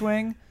tire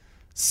swing.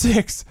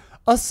 6,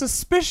 a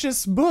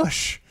suspicious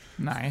bush.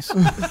 Nice.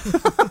 3,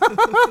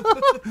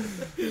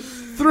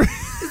 Is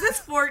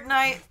this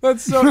Fortnite?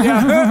 that's so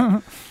yeah.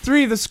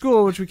 3, the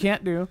school, which we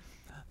can't do.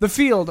 The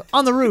field,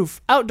 on the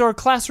roof, outdoor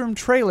classroom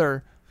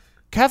trailer,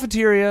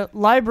 cafeteria,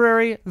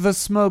 library, the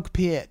smoke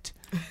pit.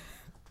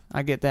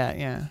 I get that,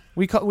 yeah.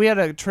 We had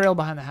a trail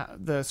behind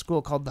the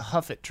school called the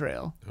Huffit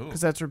Trail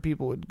because that's where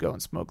people would go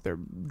and smoke their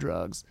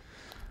drugs.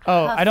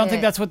 Oh, I don't Huff think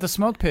it. that's what the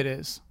smoke pit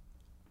is.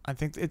 I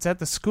think it's at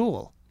the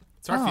school.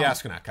 It's our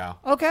fiasco now, Kyle.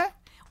 Okay.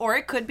 Or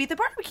it could be the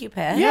barbecue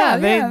pit. Yeah,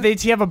 yeah. they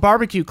have a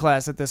barbecue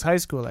class at this high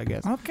school, I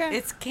guess. Okay.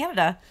 It's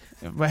Canada.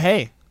 But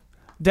hey,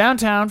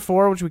 downtown,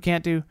 4, which we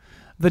can't do.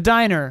 The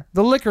diner,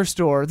 the liquor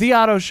store, the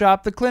auto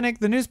shop, the clinic,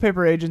 the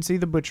newspaper agency,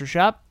 the butcher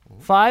shop.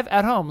 5,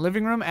 at home,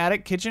 living room,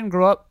 attic, kitchen,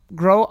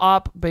 grow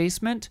up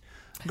basement,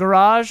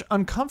 garage,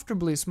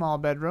 uncomfortably small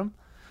bedroom.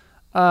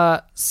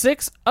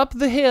 6, up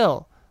the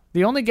hill,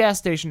 the only gas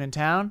station in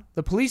town,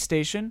 the police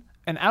station,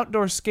 an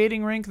outdoor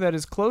skating rink that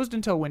is closed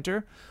until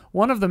winter,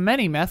 one of the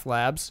many meth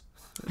labs.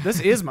 This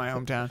is my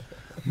hometown.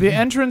 The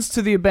entrance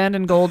to the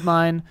abandoned gold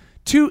mine,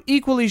 2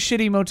 equally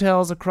shitty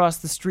motels across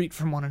the street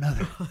from one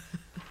another.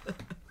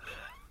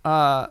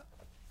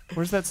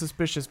 Where's that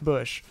suspicious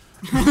bush?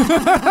 It's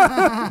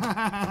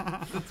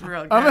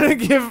real good. I'm gonna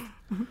give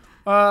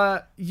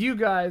you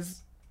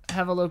guys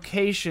have a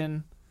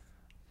location,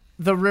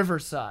 the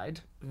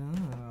Riverside.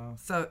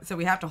 So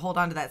we have to hold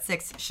on to that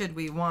 6 should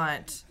we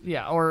want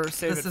Yeah, or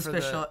save the it for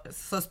the.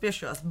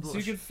 suspicious bush. So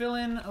you could fill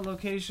in a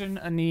location,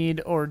 a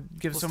need, or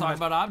give Let's someone talk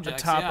about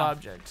objects, a top yeah.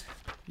 object.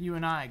 You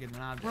and I get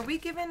an object. Were we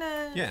given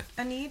a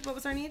need? What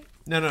was our need?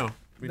 No.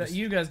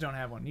 You guys don't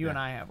have one. You and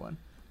I have one.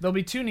 There'll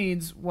be 2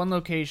 needs, 1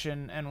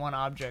 location, and 1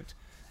 object,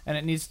 and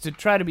it needs to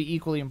try to be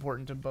equally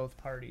important to both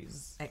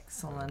parties.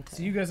 Excellent.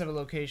 So you guys have a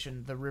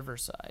location, the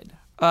Riverside.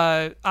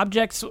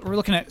 Objects, we're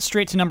looking at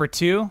straight to number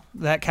 2.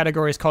 That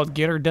category is called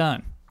Get or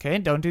Done. Okay,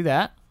 don't do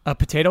that. A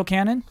potato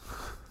cannon,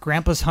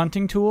 Grandpa's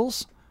hunting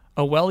tools,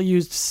 a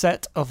well-used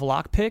set of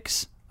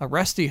lockpicks, a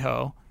rusty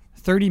hoe,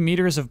 30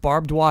 meters of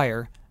barbed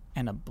wire,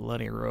 and a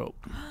bloody rope.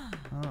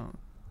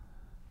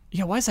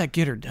 Yeah, why is that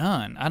Get or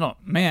Done?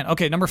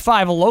 Okay, number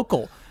 5, a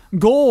local.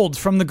 Gold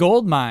from the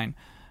gold mine.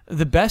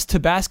 The best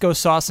Tabasco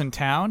sauce in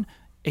town.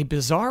 A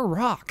bizarre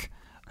rock.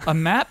 A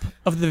map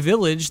of the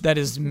village that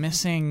is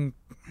missing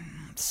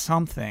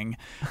something.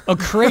 A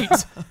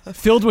crate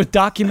filled with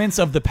documents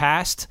of the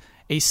past.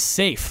 A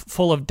safe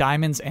full of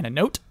diamonds and a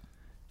note.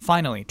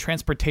 Finally,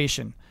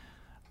 transportation.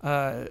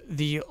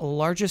 The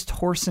largest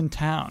horse in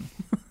town.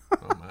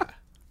 Oh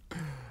my.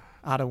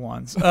 Out of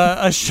ones.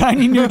 A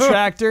shiny new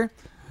tractor.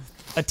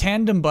 A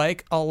tandem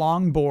bike, a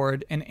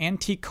longboard, an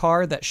antique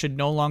car that should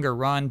no longer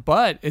run,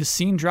 but is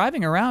seen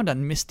driving around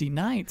on misty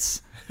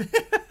nights,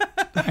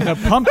 and a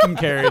pumpkin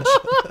carriage.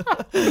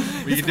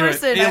 We can do it.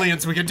 person-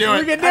 Aliens, we can do it.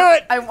 We can do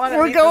it. I want to.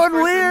 We're going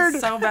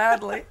weird. so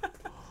badly.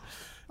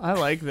 I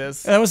like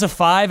this. That was a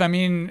 5. I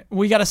mean,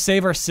 we got to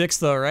save our 6,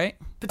 though, right?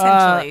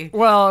 Potentially.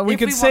 Well, we If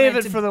could we save wanted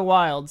it to- for the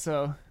wild,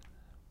 so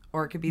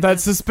Or it could be that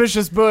this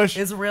suspicious bush.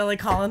 is really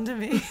calling to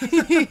me.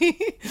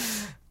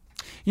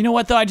 You know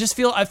what, though? I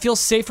feel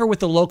safer with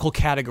the local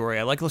category.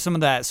 I like some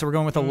of that, so we're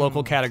going with the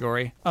local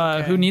category.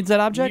 Who needs that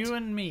object? You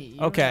and me.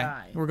 You Okay, and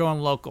I. we're going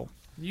local.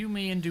 You,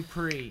 me, and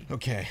Dupree.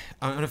 Okay,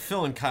 I'm gonna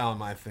fill in Kyle on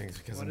my things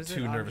because What I'm is it,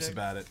 too nervous object?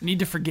 about it. Need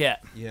to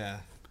forget. Yeah.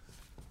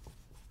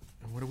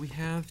 And what do we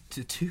have?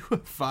 To 2, a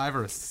 5,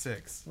 or a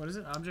 6? What is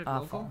it? Object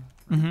Awful.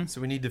 local?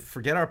 So we need to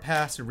forget our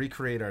past and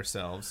recreate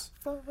ourselves.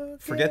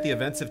 Forget the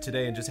events of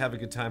today and just have a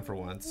good time for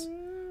once.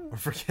 Or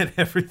forget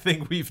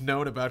everything we've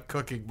known about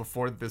cooking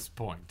before this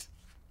point.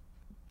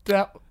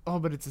 But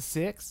it's a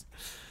 6.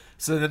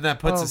 So then that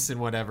puts Oh. us in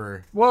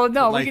whatever. Well,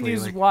 no, we Likely, can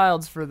use like-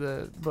 wilds for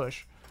the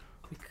bush.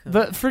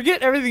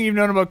 Forget everything you've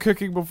known about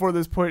cooking before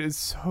this point is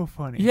so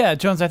funny. Yeah,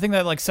 Jones, I think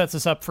that sets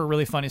us up for a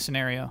really funny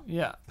scenario.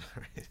 Yeah.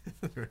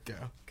 There we go.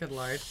 Good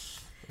lord.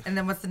 And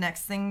then what's the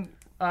next thing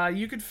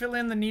You could fill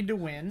in the need to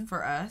win.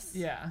 for us?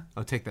 Yeah.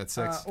 I'll take that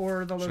 6.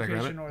 Or the Should I grab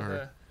location it, or or-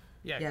 the.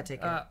 Yeah,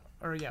 take it.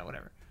 Or yeah,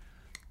 whatever.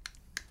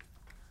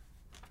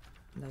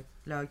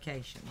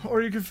 Location.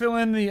 Or you could fill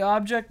in the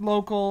object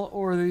local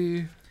or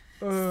the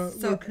So-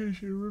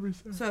 location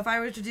Riverside. So if I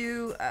were to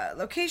do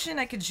location,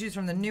 I could choose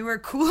from the newer,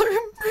 cooler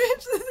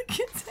bridge that the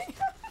kids hang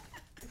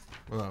out.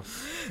 Well,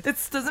 It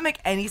doesn't make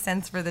any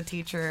sense for the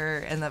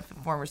teacher and the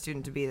former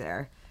student to be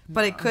there,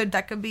 but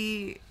that could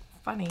be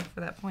funny for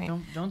that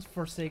point. Don't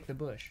forsake the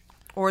bush.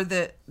 Or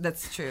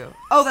that's true.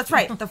 Oh, that's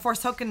right, the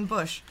Forsaken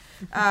bush.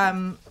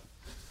 And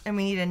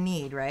we need a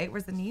need, right?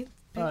 Where's the need?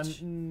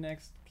 Page?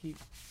 Next, keep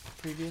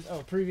previous.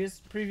 Oh, previous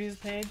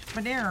page.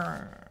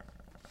 There.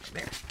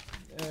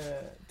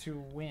 To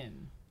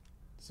win.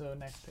 So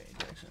next page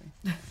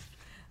actually.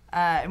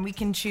 And we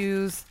can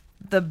choose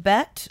the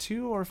bet,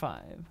 2 or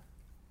 5.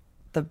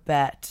 the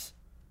bet,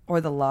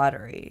 or the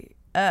lottery.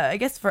 I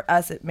guess for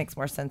us it makes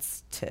more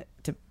sense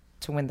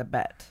to win the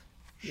bet.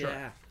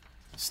 Yeah.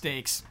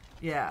 Stakes.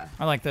 Yeah.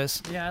 I like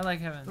this. Yeah, I like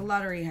The having.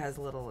 lottery has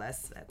a little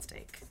less at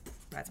stake.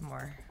 That's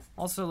more.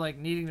 Also, like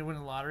needing to win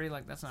the lottery,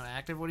 like that's not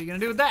active. What are you gonna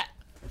do with that?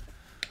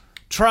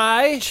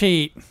 Try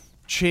Cheat.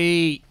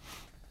 cheat.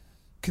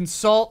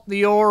 Consult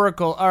the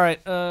oracle. All right.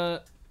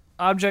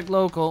 Object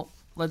local.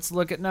 Let's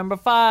look at number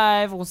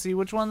 5. We'll see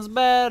which one's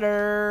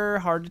better.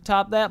 Hard to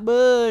top that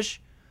bush.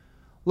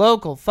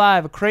 Local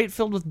 5. A crate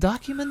filled with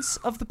documents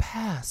of the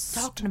past.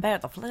 Talking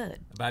about the flood.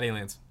 About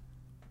aliens.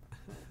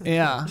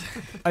 Yeah.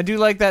 I do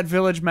like that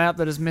village map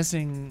that is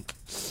missing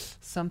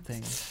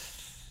something.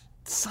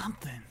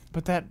 Something.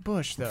 But that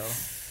bush, though.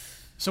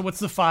 So what's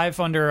the 5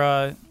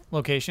 under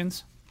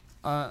locations?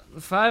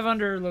 5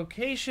 under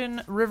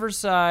location,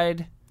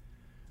 Riverside,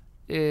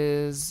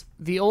 is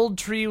the old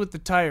tree with the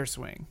tire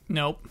swing.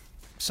 Nope.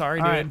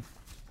 Sorry, All dude.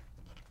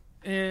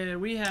 right.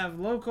 We have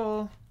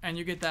local, And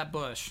you get that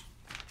bush.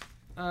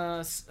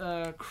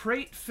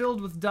 crate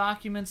filled with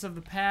documents of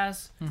the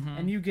past,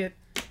 and you get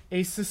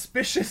a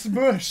suspicious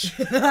bush.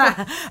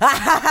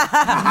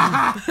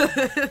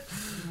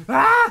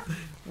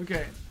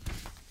 Okay.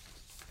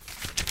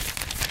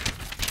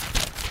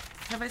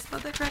 Have I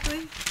spelled that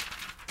correctly?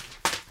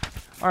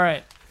 All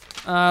right.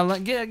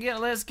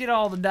 Let's get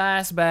all the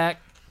dice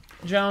back.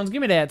 Jones,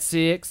 give me that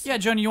 6. Yeah,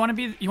 Joan, you want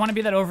to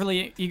be that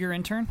overly eager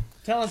intern?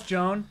 Tell us,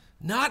 Joan.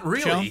 Not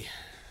really. Joan?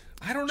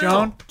 I don't know.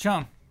 Joan?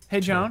 Joan. Hey,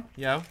 Joan.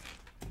 Yeah.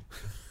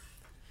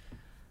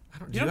 I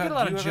don't, You don't get a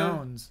lot of do you have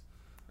Jones.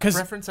 a 'Cause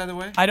preference either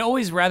way? I'd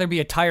always rather be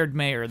a tired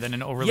mayor than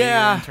an overly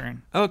Yeah. eager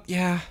intern. Oh,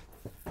 yeah.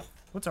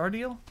 What's our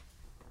deal?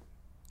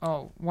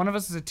 Oh, one of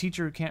us is a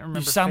teacher who can't remember.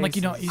 You sound like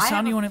you don't. faces. You I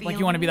sound have a like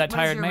you want to be that feeling-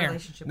 what is tired your mayor.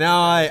 relationship No, with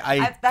I them? I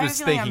was have a feeling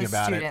thinking I'm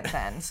about a it. student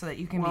then, so that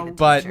you can Well, be the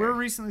but- teacher. We're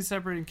recently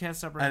separated and can't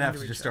separate. I'd have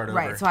into to just each other. start over.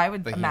 Right, so I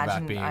would thinking about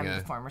imagine being I'm a-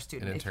 the former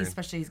student. an If intern.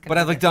 especially he's gonna But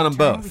I've be like done them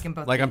intern, both. We can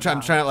both Like be I'm trying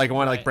involved. to like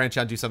want to like Right. branch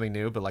out and do something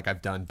new, but like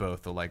I've done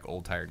both the like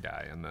old tired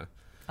guy and the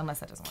Unless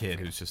that doesn't kid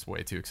work. who's just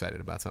way too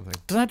excited about something.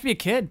 Doesn't have to be a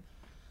kid.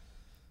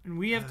 And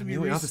we have to be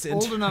New office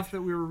old intern. enough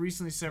that we were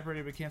recently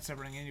separated but can't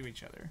separate into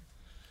each other.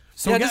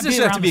 So Yeah, we it gotta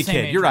doesn't have around to be a the same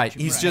kid. age You're right.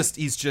 range.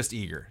 He's just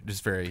eager.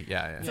 Just very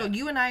yeah. So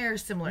you and I are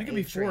similar. You could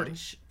be age 40.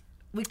 range.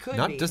 We could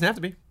Not be. doesn't have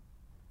to be.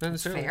 Not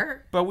necessarily.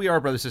 fair. But we are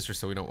brother sisters,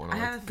 so we don't want I to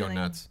have a like go feeling.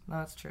 nuts. No,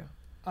 that's true.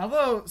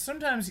 Although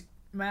sometimes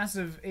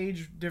massive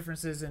age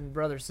differences in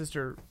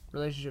brother-sister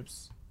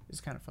relationships is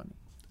kind of funny.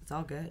 It's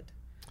all good.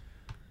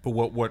 But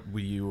what were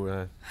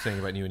you saying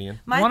about you and Ian?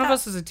 One of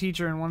us is a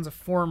teacher and one's a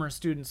former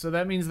student, so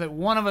that means that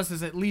one of us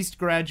is at least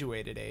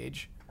graduated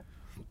age,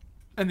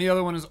 and the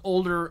other one is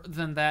older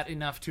than that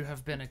enough to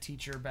have been a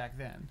teacher back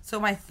then. So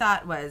my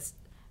thought was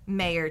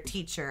mayor,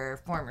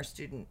 teacher, former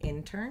student,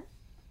 intern.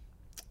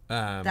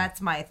 That's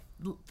my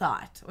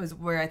thought. Was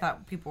where I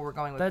thought people were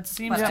going with. That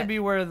seems but to be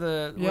where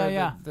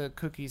Yeah. the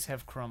cookies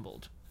have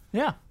crumbled.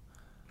 Yeah.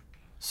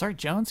 Sorry,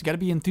 Jones. You got to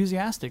be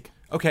enthusiastic.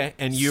 Okay,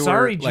 and you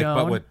Sorry, were like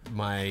Joan. what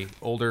my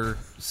older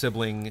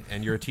sibling,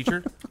 and you're a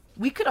teacher.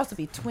 We could also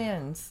be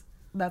twins.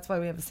 That's why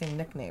we have the same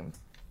nickname.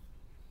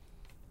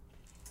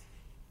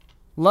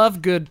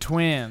 Love good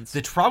twins.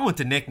 The problem with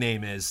the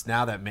nickname is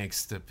now that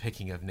makes the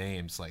picking of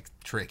names like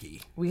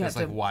tricky. We have 'Cause,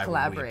 like, to why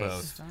collaborate. Would we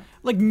both?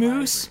 Like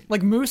Moose.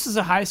 Like Moose is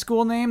a high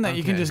school name that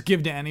you can Okay. just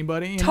give to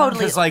anybody. You know? Totally.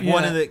 Because like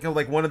one Yeah. of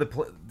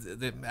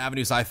the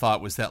avenues I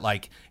thought was that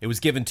like it was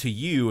given to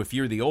you if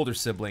you're the older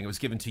sibling, it was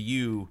given to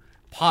you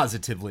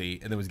positively,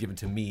 and then it was given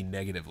to me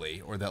negatively,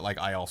 or that like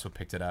I also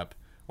picked it up,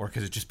 or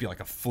could it just be like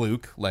a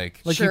fluke?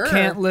 Like Sure. You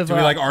can't live do up.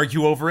 we like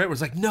argue over it? It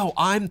was like no,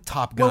 I'm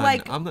Top Gun. Well,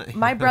 like I'm not.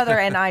 my brother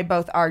and I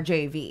both are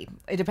JV,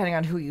 depending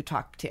on who you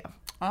talk to.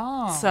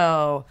 Oh.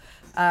 So.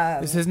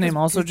 Is his name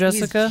also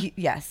Jessica?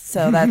 Yes.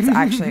 So that's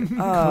actually.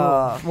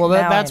 Oh, Well,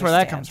 now I that's where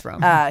that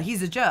understand. comes from.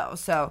 He's a Joe.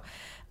 So,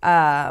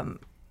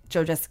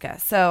 Joe Jessica.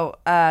 So,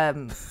 I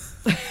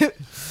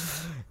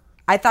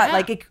thought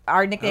like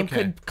our nickname Okay.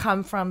 could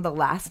come from the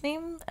last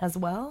name as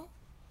well.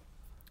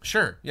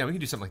 Sure, yeah, we can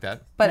do something like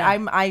that. But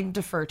I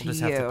defer to We'll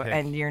just you have to pick.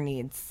 and your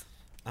needs.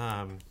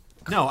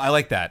 No, I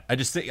like that. I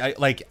just think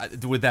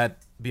would that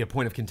be a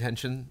point of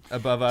contention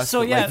above us? So,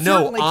 But, yeah, like, no,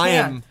 certainly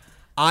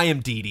I am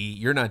Dee Dee.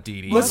 You're not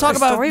Dee Dee. Let's Let talk the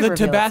about story the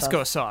reveal Tabasco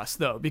itself. sauce,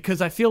 though,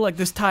 because I feel like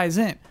this ties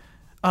in.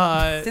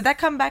 Did that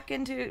come back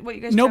into what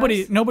you guys?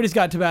 chose? Nobody's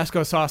got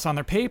Tabasco sauce on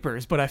their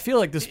papers, but I feel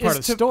like this is part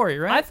of the story,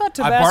 right? I thought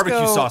Tabasco.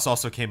 barbecue sauce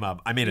also came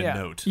up. I made a Yeah.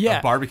 note. Yeah.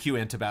 Of barbecue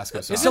and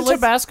Tabasco sauce. Isn't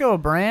Tabasco a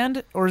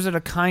brand or is it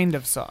a kind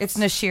of sauce? It's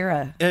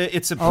Nashira.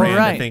 It's a brand, I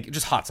right. think.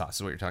 Just hot sauce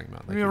is what you're talking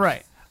about. Like, You're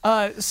right.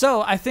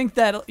 So I think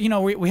that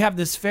we have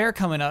this fair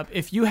coming up.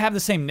 If you have the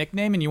same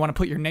nickname and you want to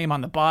put your name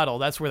on the bottle,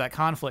 that's where that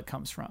conflict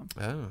comes from.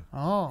 Oh.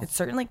 Oh. It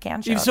certainly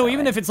can show. So that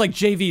even way. if it's like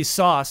JV's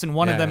sauce and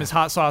one of them Yeah. is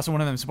hot sauce and one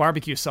of them is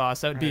barbecue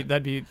sauce, that'd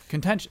be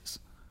contentious.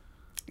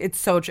 it's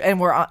so true, and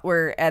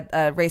we're at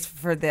a race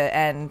for the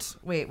end.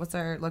 Wait, what's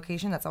our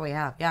location? That's all we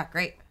have. Yeah,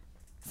 great.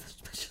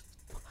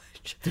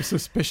 The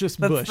suspicious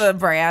That's bush. the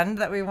brand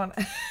that we want.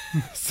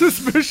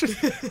 Suspicious.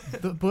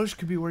 The bush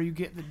could be where you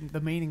get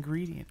the main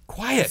ingredient.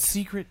 Quiet.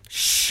 Secret.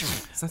 Shh.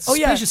 It's not Oh,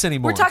 yeah. suspicious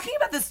anymore. We're talking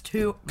about this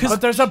too.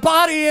 But there's a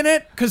body in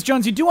it. Because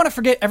Jones, you do want to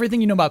forget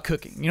everything you know about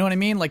cooking. You know what I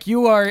mean? Like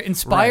you are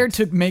inspired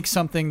Right. to make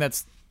something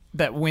that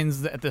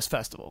wins at this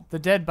festival. The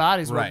dead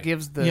body's what Right.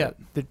 gives Yeah.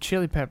 the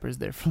chili peppers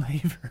their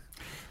flavor.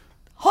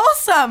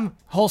 Wholesome.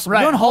 Wholesome. Right.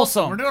 We're doing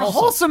wholesome. We're doing a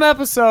wholesome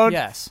episode.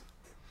 Yes.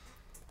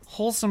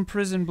 Wholesome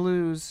prison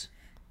blues.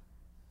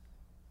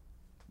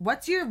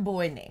 What's your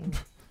boy name?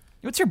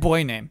 What's your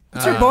boy name?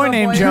 What's your boy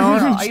name, Boy or Joan?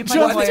 girl? Are you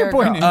playing Joan, boy what's your or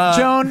boy girl? name?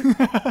 Joan.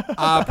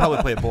 I'll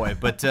probably play a boy,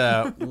 but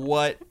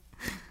what?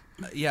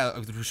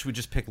 Yeah, should we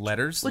just pick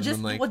letters?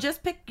 We'll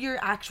just pick your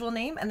actual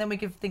name, and then we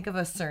can think of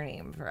a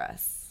surname for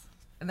us,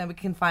 and then we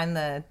can find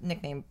the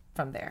nickname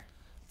from there.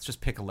 let's just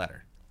pick a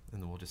letter,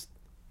 and then we'll just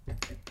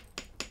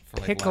for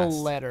like Pick a last.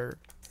 letter.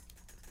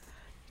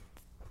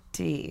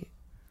 D.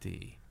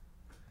 D.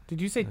 Did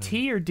you say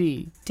T or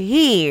D?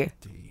 D.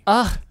 D.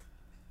 Ugh.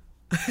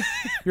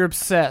 You're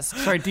obsessed.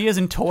 Sorry, D as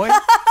in toy?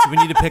 So we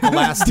need to pick a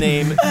last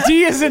name.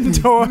 D is in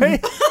toy.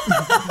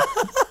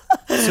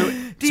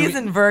 D is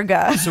in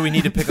Virga. So we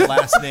need to pick a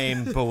last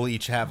name, but we'll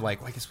each have I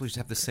guess we'll each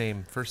have the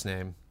same first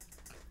name,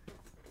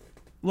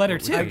 Letter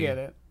 2. I get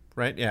it.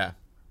 right? Yeah.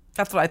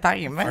 That's what I thought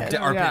you meant.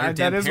 Our Yeah,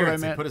 damn that is what I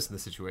parents, they meant. put us in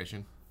this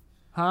situation.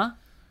 Huh?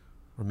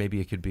 Or maybe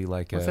it could be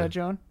like What's that,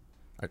 Joan?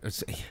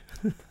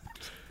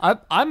 I-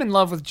 I'm in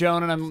love with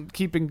Joan, and I'm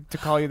keeping to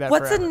call you that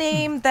What's forever. a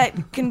name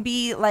that can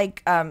be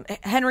like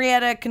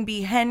Henrietta can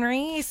be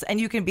Henry,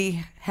 and you can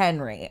be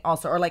Henry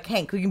also, or like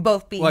Hank. We can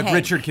both be like Hank.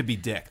 Richard could be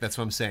Dick. That's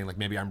what I'm saying. Like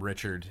maybe I'm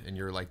Richard and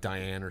you're like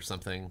Diane or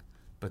something.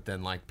 But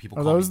then like people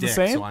Are call me those the Dick,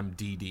 same? so I'm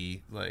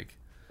DD. Like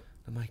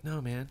I'm like,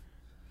 no man.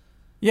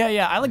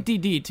 Yeah, I like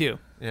DD too.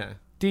 Yeah.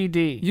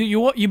 DD.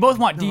 You both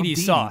want No, I'm DD DD.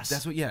 sauce.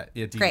 That's what. Yeah.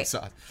 DD Great.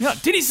 sauce. You know,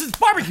 DD's is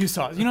barbecue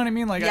sauce. You know what I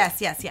mean? Like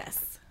Yes.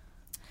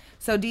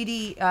 So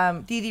DD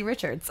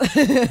Richards,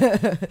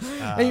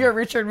 and you're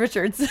Richard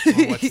Richards. Well,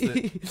 what's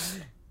the?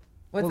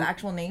 What's the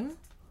actual name?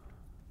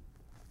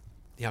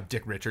 Yeah, I'm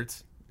Dick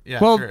Richards. Yeah.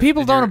 Well, sure.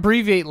 people And don't you're-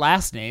 abbreviate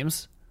last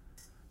names.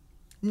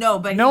 No,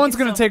 but No he one's could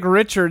going to still- take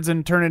Richards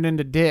and turn it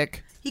into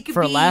Dick He could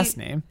for a be- last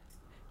name.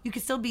 You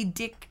could still be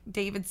Dick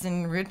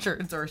Davidson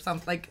Richards or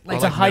something like. Or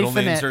It's a like middle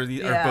names hyphenate. are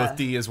Yeah. both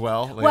D as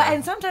well. Like, Well,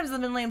 and sometimes the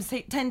middle names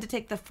tend to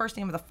take the first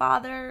name of the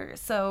father,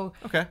 so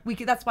Okay.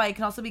 That's why it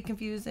can also be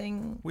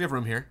confusing. we have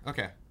room here.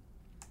 Okay.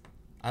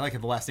 I like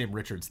the last name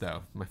Richards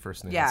though. My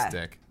first name Yeah. is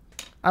Dick.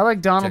 I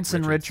like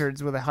Donaldson Richards.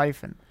 Richards with a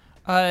hyphen.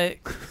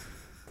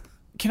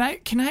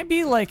 Can I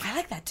be like I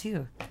like that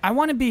too. I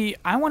want to be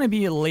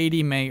a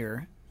lady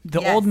mayor.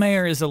 The Yes. old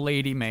mayor is a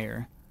lady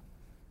mayor.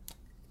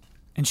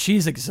 And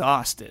she's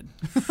exhausted.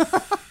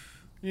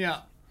 Yeah.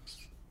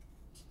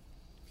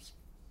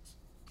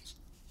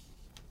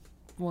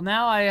 Well,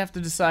 now I have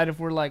to decide if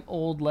we're like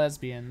old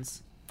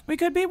lesbians. We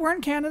could be. We're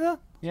in Canada.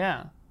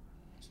 Yeah.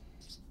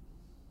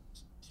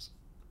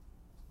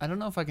 I don't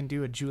know if I can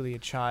do a Julia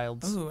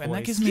Childs. Ooh, and that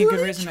voice. gives me a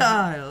good reason to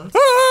Child.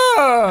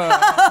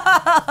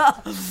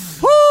 Ah!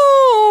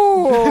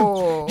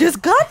 Oh!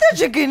 Just cut the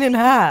chicken in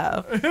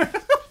half. can't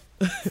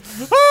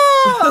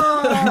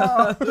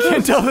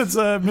tell if it's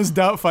Miss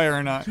Doubtfire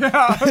or not.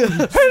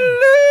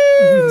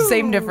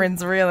 Same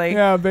difference, really.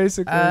 Yeah,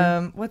 basically.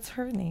 What's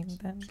her name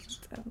then?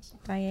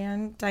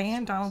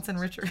 Diane Donaldson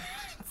Richards.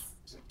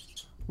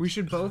 we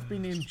should both be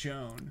named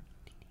Joan.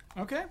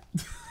 Okay.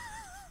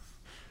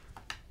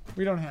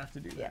 We don't have to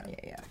do that.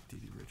 Yeah.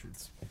 DD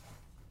Richards.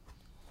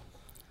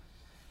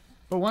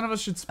 But one of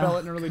us should spell it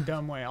in a really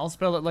dumb way. I'll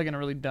spell it like in a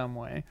really dumb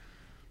way.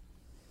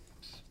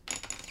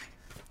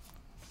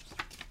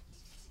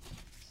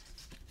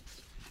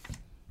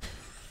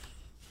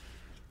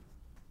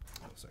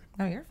 Oh, sorry.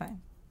 No, you're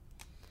fine.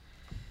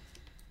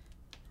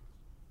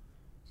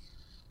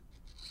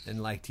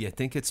 And like, do you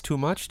think it's too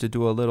much to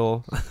do a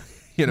little,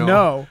 you know?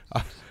 No.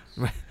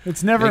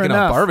 It's never Making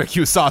enough. a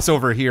barbecue sauce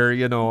over here,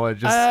 you know,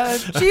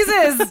 just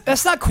Jesus.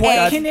 That's not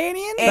quite Hey.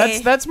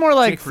 Canadian. That's more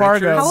like Jake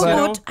Fargo.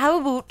 Richards. But, How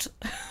about?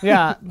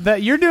 yeah,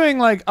 that you're doing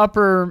like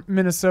upper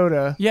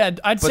Minnesota. Yeah,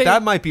 I'd but say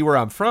that might be where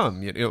I'm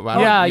from. I don't-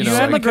 Yeah, you you know, emigrated.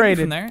 like, emigrated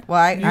from there.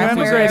 Why? You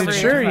emigrated,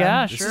 sure,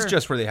 yeah, this sure. is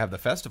just where they have the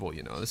festival,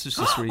 you know. This is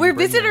just where you We're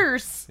bring your-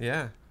 visitors.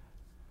 Yeah.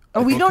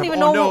 Oh, we Well, don't come-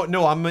 even oh, know.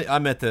 No, I'm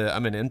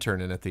an intern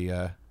and at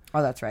the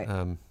Oh, that's right.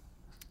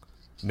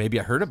 maybe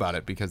I heard about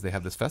it because they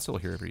have this festival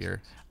here every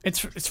year.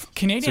 It's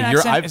Canadian So you're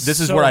accent is this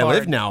is so where I hard.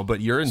 live now,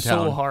 but you're in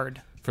town So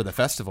hard. for the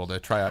festival to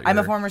try out. I'm a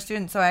your- former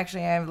student, so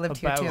actually I've lived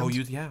here About- too. Oh,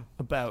 yeah.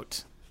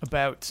 About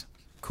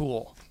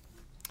cool.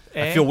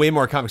 I feel way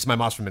more confident because my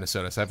mom's from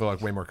Minnesota, so I feel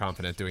like way more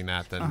confident doing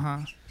that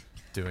than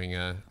doing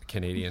a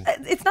Canadian.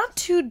 It's not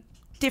too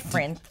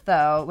different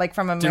though, like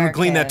from American. Didn't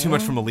glean that too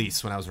much from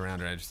Elise when I was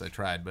around her. I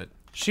tried, but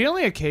She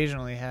only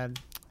occasionally had.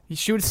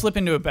 She would slip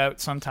into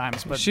about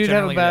sometimes, but She'd have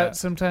generally about that.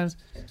 sometimes.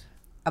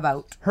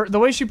 About. The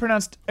way she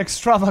pronounced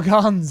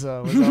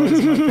extravaganza was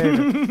always my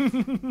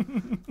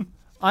favorite.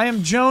 I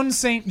am Joan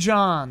St.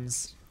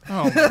 John's.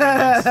 Oh,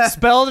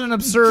 Spelled in an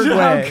absurd way.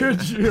 how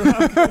could you?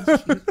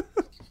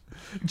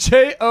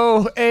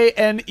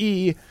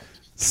 Joane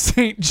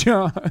St.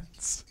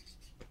 John's.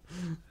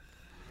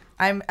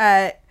 I'm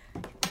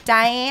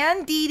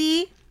Diane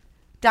Dee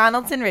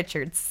Donaldson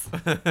Richards.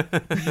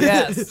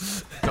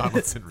 Yes.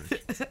 Donaldson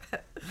Richards.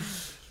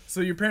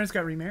 So your parents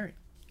got remarried?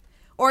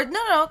 Or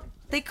no,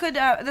 they could.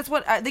 That's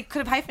what they could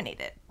have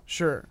hyphenated.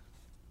 Sure.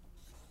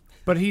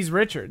 But he's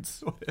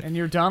Richards, and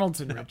you're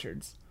Donaldson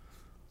Richards.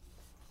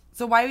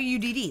 So why are you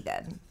DD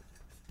then?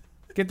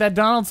 Get that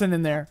Donaldson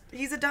in there.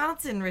 He's a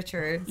Donaldson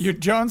Richards. You're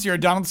Jones, you're a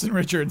Donaldson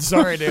Richards.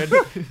 Sorry, dude.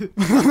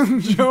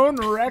 Joan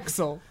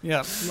Rexel.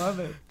 Yep. Love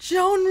it.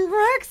 Joan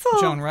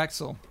Rexel. Joan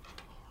Rexel.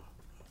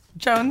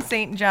 Joan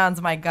St.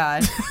 John's. My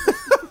God.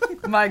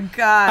 My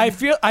God. I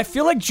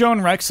feel like Joan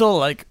Rexel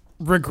like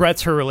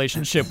regrets her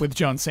relationship with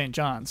Joan St.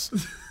 John's.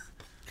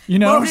 You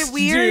know, Was it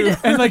weird?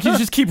 And like you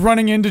just keep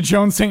running into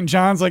Joan St.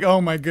 John's, like,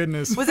 oh my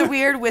goodness. Was it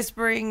weird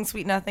whispering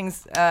sweet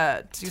nothings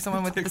to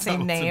someone with the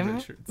same name?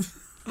 Richards.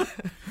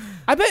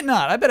 I bet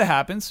not. I bet it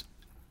happens.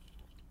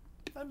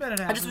 I bet it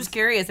I happens. just was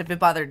curious if it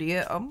bothered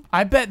you.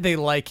 I bet they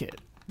like it.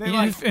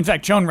 In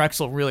fact, Joan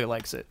Rexel really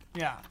likes it.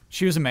 Yeah.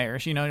 She was a mayor.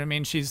 You know what I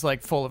mean? She's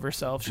like full of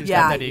herself. She's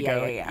Yeah, got that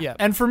ego. yeah.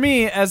 And for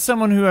me, as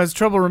someone who has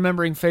trouble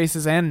remembering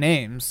faces and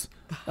names,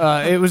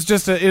 it was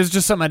just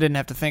something I didn't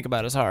have to think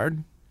about as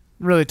hard.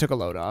 Really took a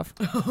load off.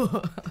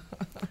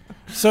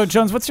 So,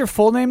 Jones, what's your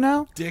full name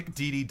now? Dick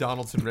Dee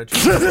Donaldson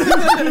Richards.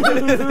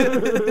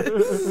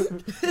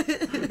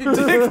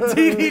 Dick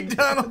Dee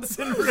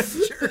Donaldson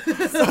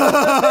Richards.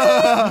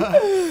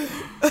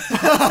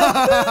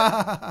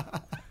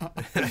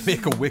 I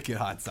make a wicked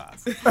hot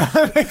sauce.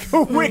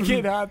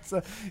 Wicked hot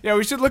sauce. Yeah,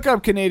 we should look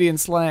up Canadian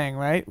slang,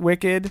 right?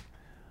 Wicked.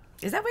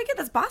 Is that wicked?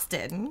 That's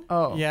Boston.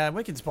 Oh. Yeah,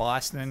 Wicked's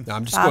Boston. No,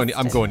 I'm just Boston. going.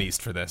 I'm going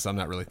east for this. I'm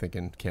not really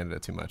thinking Canada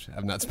too much.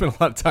 I've not spent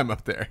a lot of time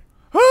up there.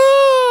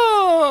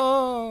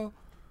 Oh,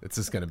 It's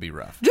just going to be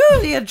rough.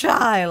 Julia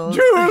Child.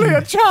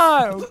 Julia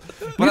Child.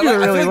 But I do it feel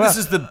really like well. this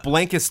is the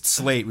blankest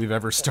slate we've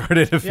ever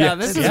started. Of Yeah, Yes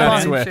this to is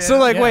John's fun. Way. So,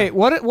 like, Yeah. wait,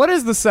 what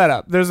is the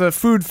setup? There's a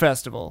food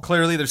festival,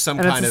 Clearly, there's some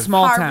and it's kind a of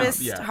small Harvest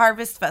town. Yeah.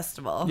 Harvest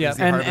Festival. Yeah, It's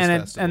the and Harvest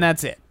and, Festival. and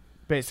that's it,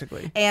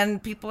 basically.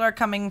 And people are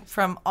coming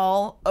from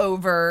all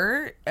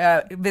over,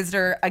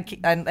 visitor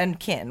and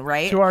kin,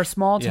 right? To our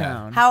small Yeah.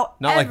 town. However,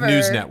 not like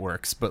news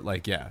networks, but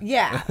like yeah.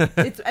 Yeah,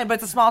 but it's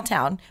a small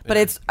town. But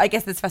it's I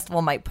guess this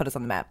festival might put us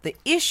on the map. The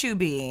issue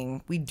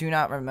being we do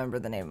not remember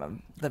the name of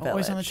the village.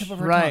 Always on the tip of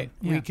our Right.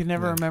 tongue. We can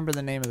never remember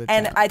the name of the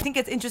And town. I think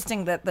it's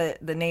interesting that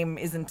the name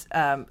isn't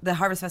the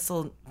Harvest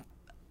Festival.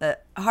 The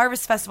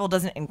Harvest Festival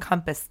doesn't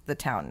encompass the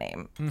town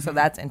name, so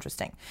that's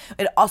interesting.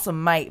 It also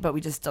might, but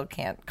we just still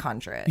can't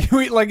conjure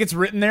it. Like it's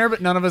written there, but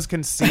none of us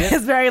can see it.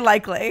 It's very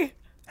likely.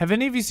 Have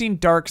any of you seen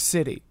Dark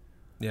City?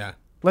 Yeah.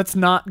 Let's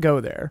not go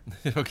there.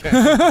 Okay.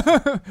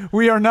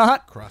 We are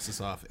not. Cross this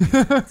off.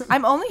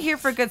 I'm only here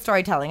for good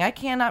storytelling. I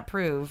cannot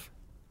promise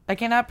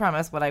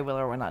what I will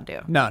or will not do.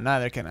 No,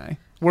 neither can I.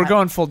 We're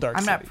going full Dark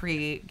I'm City. not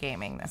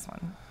pre-gaming this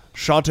one.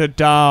 Shut it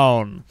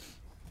down.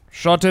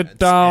 Shut it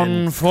down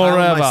and forever.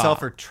 Kyle and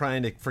myself are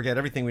trying to forget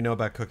everything we know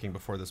about cooking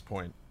before this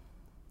point.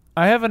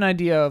 I have an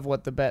idea of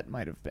what the bet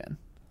might have been.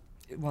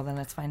 Well, then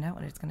let's find out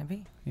what it's going to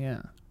be. Yeah.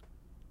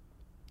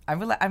 I'm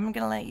going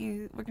to let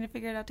you. We're going to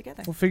figure it out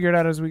together. We'll figure it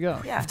out as we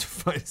go. Yeah. To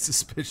find a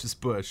suspicious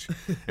bush,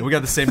 and we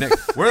got the same name.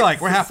 We're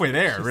halfway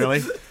there,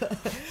 really.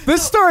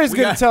 This story is We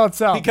going got- to tell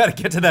itself. We got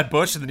to get to that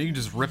bush, and then you can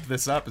just rip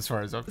this up. As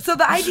far as I'm So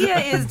the idea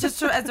is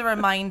just as a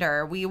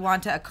reminder, we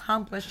want to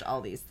accomplish all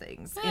these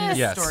things in this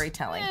Yes.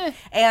 storytelling.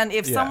 And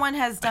if Yeah. someone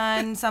has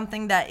done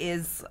something that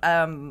is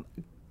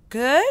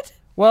good,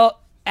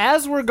 Well,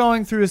 as we're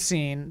going through a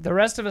scene, the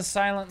rest of us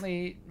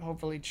silently,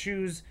 hopefully,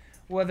 choose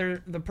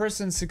whether the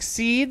person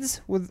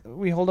succeeds with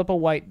we hold up a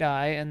white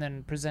die and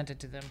then present it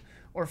to them,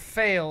 or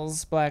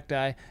fails, black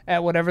die,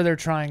 at whatever they're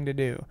trying to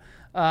do.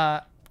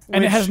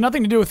 And it has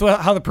nothing to do with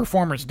how the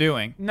performer's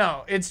doing.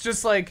 No, it's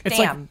just like It's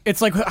Damn.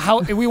 like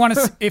how we want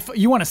to. If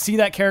you want to see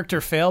that character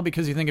fail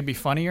because you think it'd be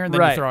funnier, then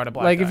you throw out a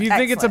black like die. if you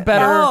think it's a excellent.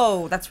 better.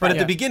 No, that's But right. at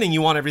the beginning,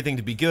 you want everything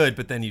to be good,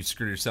 but then you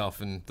screw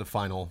yourself in the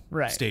final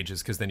Right.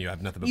 stages because then you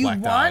have nothing but you black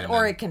die. want, and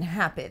or then, it can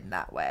happen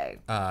that way.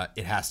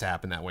 it has to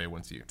happen that way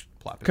once you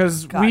plop it.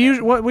 Because Got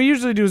it. what we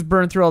usually do is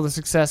burn through all the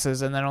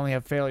successes and then only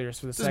have failures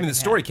for the doesn't second mean the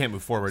story half. can't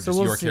move forward. So Just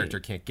we'll your see. character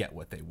can't get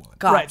what they want.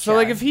 Gotcha. Right. So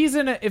like if he's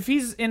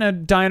in a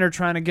diner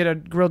trying to get a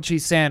grilled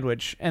cheese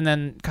sandwich and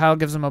then Kyle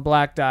gives him a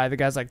black die, the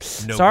guy's like,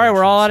 No "Sorry, grilled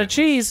we're all cheese out of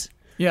cheese."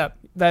 yeah.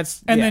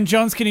 That's And yeah. then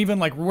Jones can even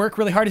like work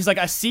really hard. He's like,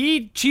 I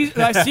see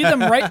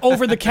them right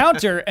over the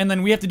counter, and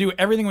then we have to do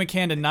everything we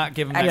can to not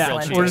give him that grilled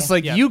Excellent. cheese. we're just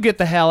like, Yeah. "You get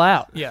the hell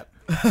out. Yeah.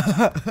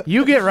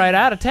 You get right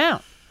out of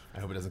town." I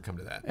hope it doesn't come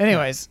to that.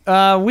 Anyways,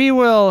 we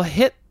will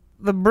hit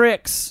the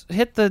bricks,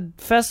 hit the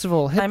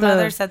festival, hit My the.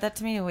 mother said that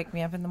to me to wake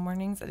me up in the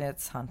mornings, and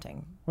it's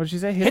haunting. What did she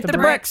say? Hit the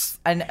bricks.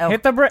 I know.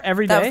 Hit the brick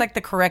every day. That was like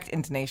the correct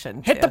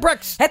intonation. Hit too. the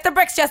bricks. Hit the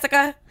bricks,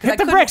 Jessica. 'Cause Hit I the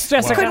couldn't- bricks,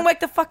 Jessica. I couldn't wake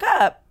the fuck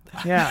up.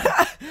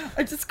 Yeah.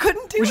 I just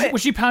couldn't do it.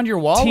 Would she pound your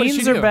wall? What did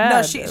Teens she are do? bad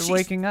No, at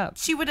waking up.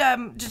 She would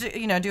just,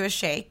 do a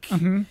shake.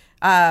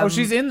 Oh,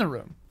 she's in the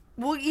room.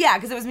 Well, yeah,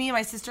 because it was me and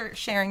my sister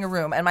sharing a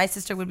room, and my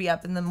sister would be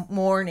up in the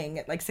morning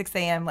at like 6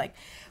 a.m. like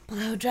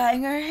blow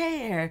drying her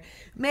hair,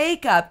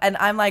 makeup, and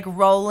I'm like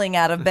rolling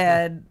out of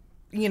bed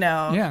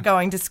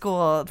going to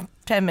school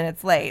 10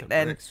 minutes late.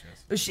 And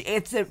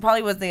it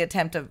probably was the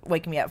attempt of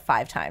waking me up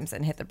 5 times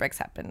and hit the bricks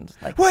happened.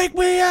 Like, wake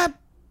me up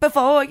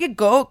before you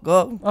go.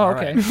 Oh,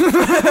 okay.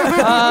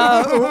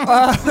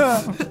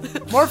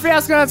 More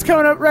Fiasco Nuts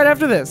coming up right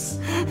after this.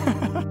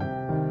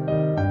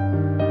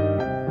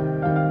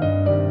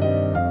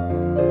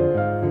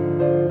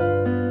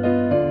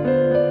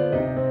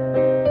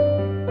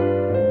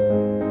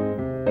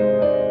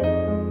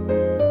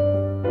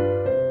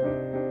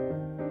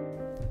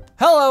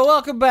 Hello,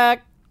 welcome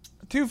back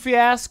to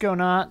Fiasco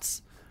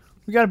Nuts.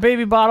 We got a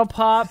baby bottle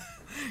pop.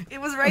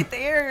 It was right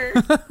there.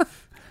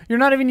 You're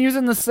not even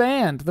using the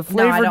sand, the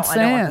flavored I don't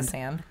sand. want the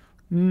sand.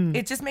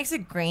 It just makes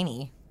it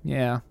grainy.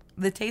 Yeah.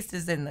 The taste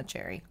is in the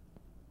cherry.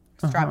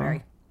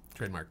 Strawberry.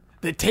 Trademark.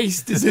 The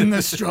taste is in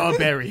the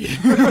strawberry.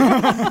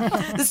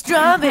 The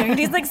strawberry. It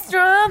tastes like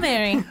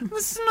strawberry.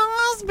 The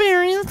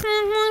snowberries.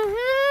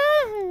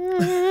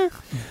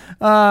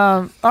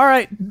 All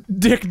right,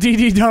 Dick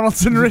Dee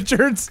Donaldson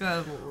Richards.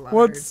 Good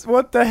Lord.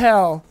 What the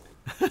hell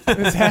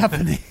is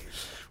happening?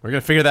 We're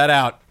going to figure that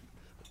out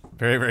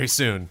very, very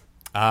soon.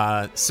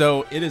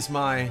 So it is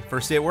my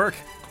first day at work.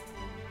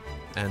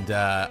 And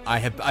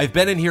I've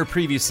been in here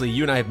previously.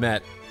 You and I have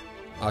met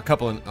a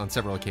couple on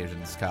several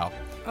occasions, Kyle.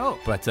 Oh.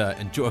 But, so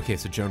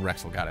Joan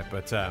Rexel got it.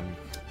 But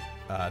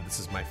this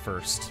is my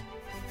first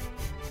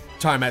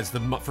time as the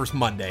first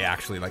Monday,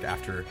 actually, like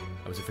after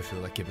I was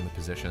officially like given the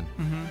position.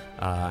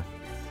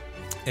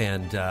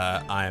 And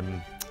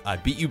I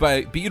beat you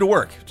to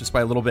work just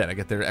by a little bit. I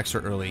get there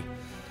extra early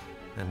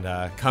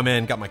and come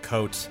in, got my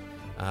coat,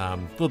 a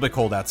little bit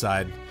cold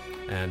outside,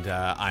 and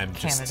I'm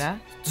just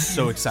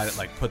so excited.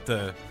 Like put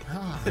the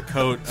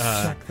coat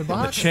in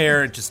the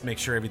chair and just make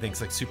sure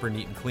everything's like super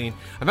neat and clean.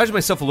 I imagine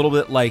myself a little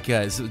bit like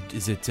is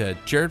it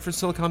Jared from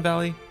Silicon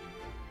Valley?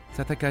 Is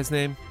that guy's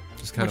name?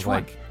 Just kind Which of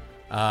like.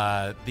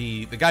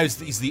 The guy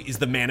is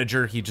the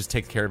manager. He just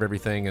takes care of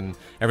everything, and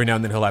every now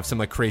and then he'll have some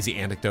like crazy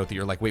anecdote that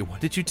you're like, wait,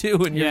 what did you do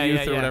in your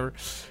youth or whatever?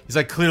 He's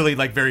like clearly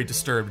like very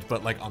disturbed,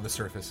 but like on the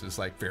surface is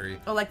like very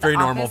very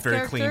normal,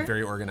 very clean,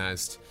 very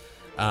organized.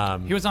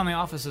 He was on The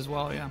Office as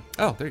well, yeah.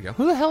 Oh, there you go.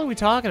 Who the hell are we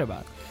talking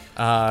about?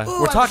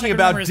 We're talking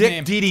about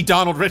Dick Dee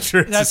Donald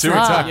Richards. That's who we're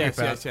talking yes,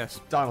 about.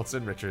 yes.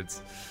 Donaldson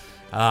Richards.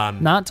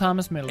 Not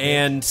Thomas Middleditch.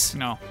 And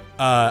No.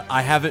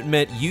 I haven't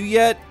met you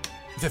yet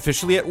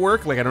officially at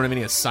work. Like I don't have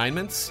any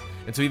assignments.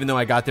 And so even though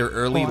I got there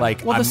early,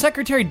 the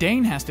secretary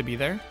Dane has to be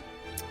there.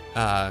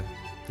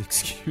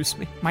 Excuse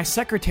me? My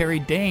secretary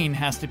Dane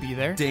has to be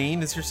there.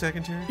 Dane is your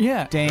secretary?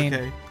 Yeah. Dane.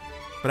 Okay.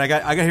 But I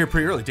got here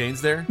pretty early.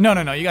 Dane's there? No.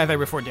 You got there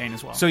before Dane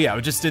as well. So yeah,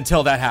 just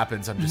until that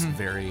happens, I'm just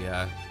very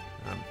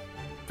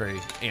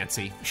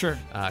antsy. Sure.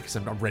 Because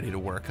I'm ready to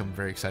work. I'm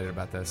very excited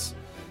about this.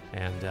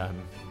 And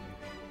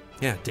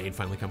yeah, Dane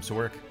finally comes to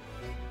work.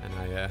 And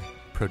I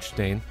approached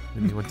Dane.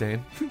 And you want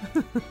Dane?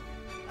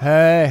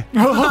 Hey.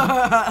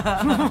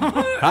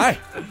 Hi.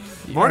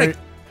 Morning.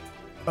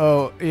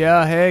 Oh,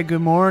 yeah. Hey, good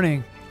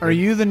morning. Are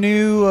you the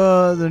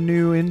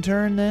new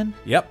intern then?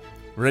 Yep.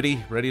 Ready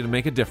to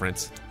make a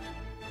difference.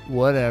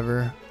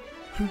 Whatever.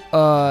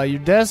 Your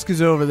desk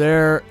is over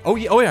there. Oh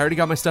yeah, I already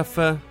got my stuff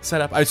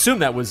set up. I assume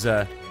that was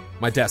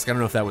my desk. I don't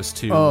know if that was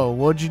too. Oh,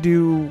 what'd you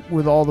do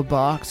with all the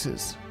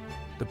boxes?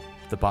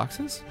 The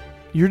boxes?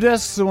 Your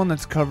desk's the one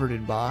that's covered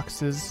in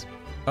boxes.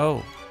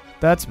 Oh.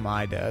 That's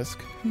my desk.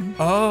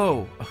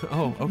 Oh,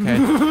 okay.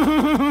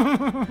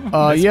 Yeah.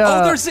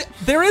 Oh,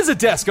 there is a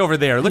desk over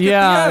there. Look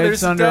there's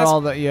it's under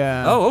all the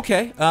Oh,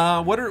 okay.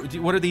 What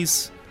are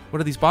these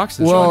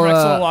boxes? Well, Joan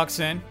Rexel walks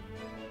in.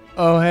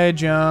 Oh, hey,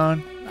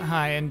 Joan.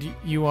 Hi, and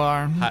you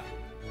are? Hi.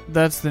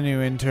 That's the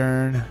new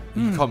intern.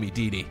 You can call me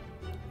Dee Dee.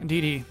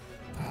 Dee Dee.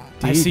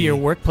 I see your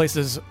workplace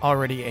is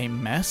already a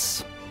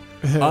mess.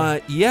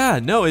 Yeah,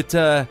 no,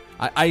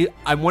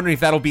 I'm wondering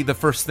if that'll be the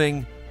first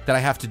thing that I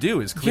have to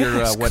do is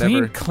clear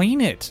whatever.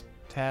 Clean it.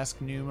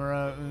 Task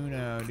numero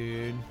uno,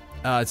 dude.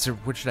 So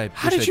what should I?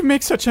 How did you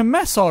make such a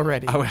mess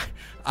already? I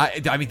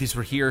mean, these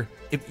were here.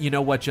 You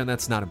know what, Jen?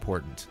 That's not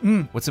important.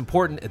 What's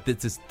important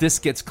is this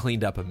gets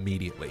cleaned up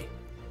immediately.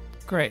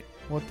 Great.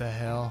 What the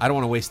hell? I don't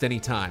want to waste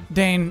any time.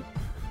 Dane,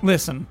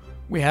 listen.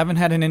 We haven't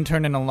had an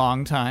intern in a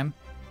long time.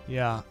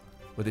 Yeah.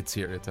 But it's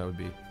here. That would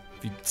be.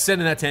 If you're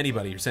sending that to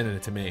anybody, you're sending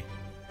it to me.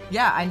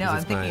 Yeah, I know. I'm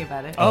It's thinking mine.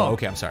 about it. Oh,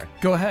 okay. I'm sorry.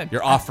 Go ahead.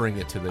 You're offering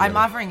it to the. I'm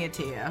offering it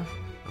to you.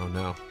 Oh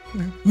no.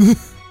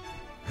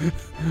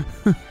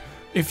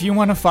 If you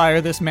want to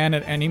fire this man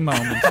at any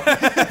moment.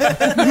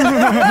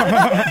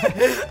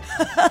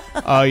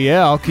 Oh,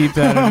 yeah, I'll keep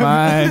that in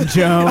mind,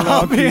 Joan.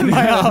 I'll be in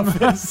my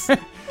office.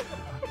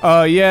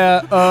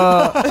 Yeah.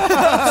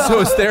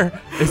 So is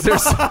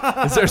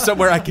there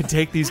somewhere I can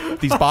take these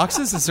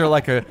boxes? Is there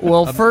like a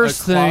Well, a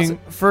first closet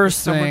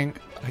thing,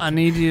 I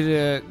need you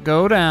to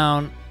go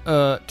down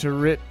to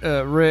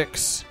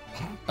Rick's,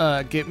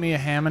 get me a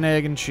ham and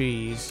egg and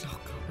cheese,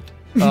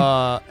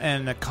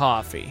 and a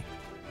coffee.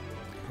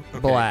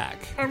 black.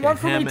 And one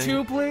for me Hammond.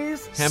 too,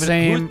 please. Hammond,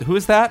 Same. who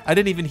is that? I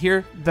didn't even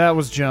hear. That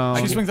was Joan.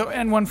 She swings up,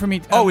 and one for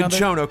me. Oh, and another.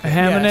 Joan. Okay.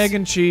 Ham and Yes. egg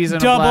and cheese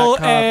and Double a black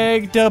cup.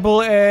 egg,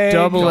 double egg.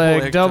 Double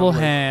egg, egg, double double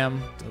egg.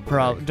 ham.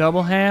 Double egg.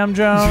 Double ham,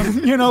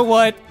 Joan. You know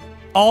what?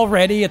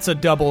 Already, it's a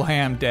double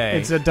ham day.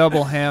 It's a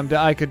double ham.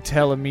 I could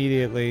tell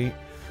immediately.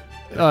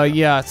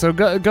 Yeah. So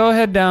go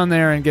ahead down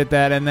there and get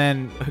that, and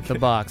then the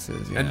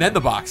boxes. Yeah. And then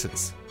the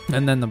boxes.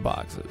 and then the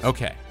boxes.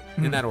 Okay.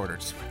 In that order.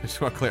 Just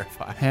want to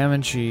clarify. Ham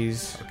and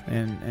cheese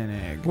and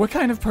egg. What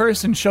kind of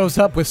person shows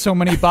up with so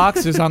many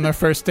boxes on their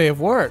first day of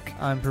work?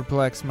 I'm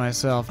perplexed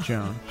myself,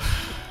 Joan.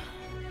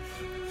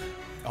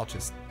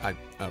 Okay.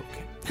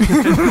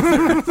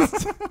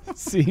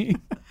 See.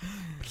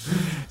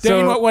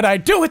 Dane, what would I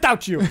do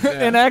without you?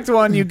 In Act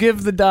 1, you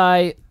give the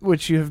die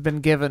which you have been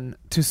given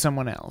to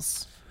someone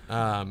else.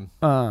 Yeah,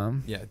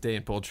 day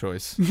and bold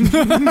choice.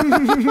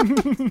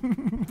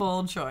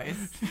 Bold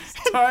choice.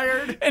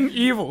 Tired and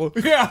evil.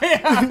 Yeah.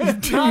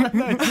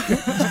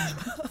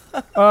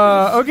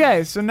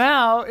 Okay, so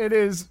now it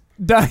is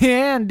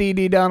Diane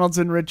D.D.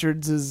 Donaldson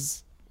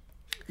Richards'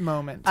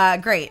 moment.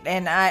 Great.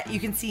 And you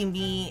can see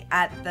me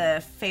at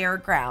the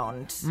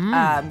fairground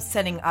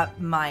setting up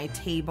my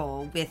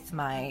table with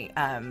my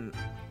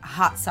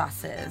hot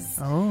sauces.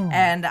 Oh.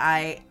 And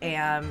I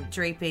am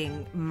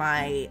draping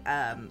my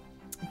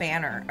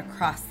banner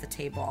across the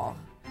table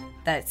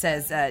that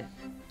says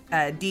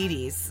Dee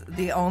Dee's,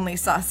 the only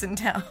sauce in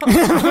town.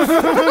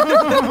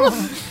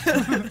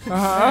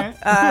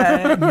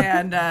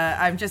 And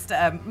I'm just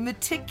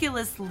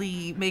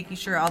meticulously making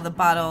sure all the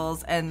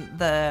bottles and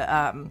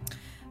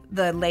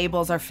the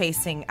labels are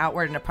facing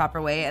outward in a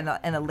proper way, and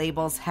the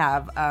labels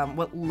have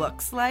what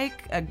looks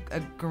like a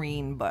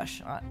green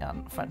bush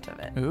on front of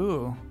it.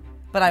 Ooh.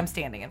 But I'm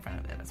standing in front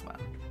of it as well.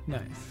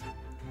 Nice.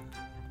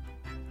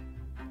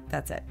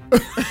 That's it.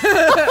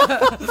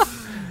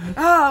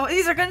 Oh,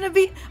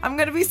 I'm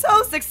going to be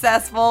so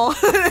successful.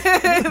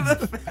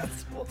 The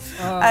festival.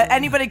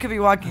 Anybody could be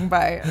walking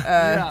by.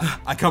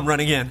 I come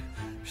running in.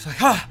 She's like,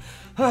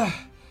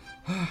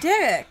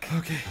 Dick.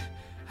 Okay.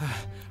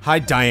 Hi,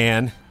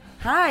 Diane.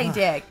 Hi,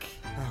 Dick.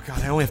 Oh,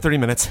 God, I only have 30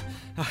 minutes.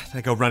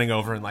 I go running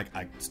over and,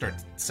 I start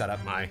to set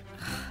up my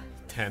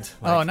tent.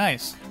 Oh,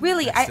 nice.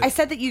 Really, I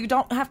said that you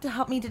don't have to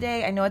help me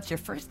today. I know it's your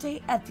first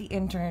day at the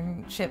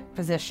internship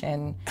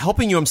position.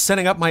 Helping you, I'm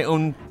setting up my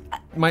own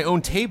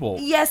table.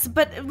 Yes,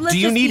 but let's Do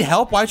you just need be-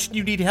 help? Why should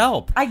you need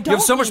help? I You have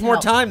don't so much need more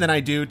help. time than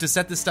I do to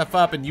set this stuff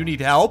up, and you need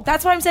help?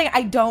 That's why I'm saying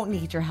I don't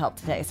need your help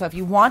today. So if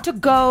you want to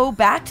go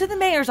back to the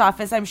mayor's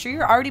office, I'm sure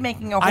you're already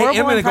making a I horrible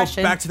am going to go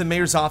impression. back to the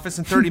mayor's office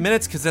in 30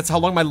 minutes because that's how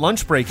long my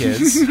lunch break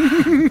is.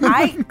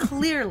 I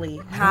clearly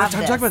I don't have have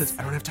time to talk about this.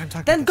 I don't have time to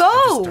talk Then about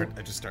this. go!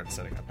 I just started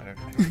setting up. I don't have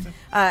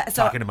time.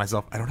 So Talking to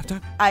myself. I don't have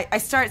time. I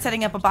start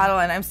setting up a bottle,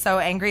 and I'm so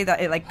angry that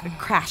it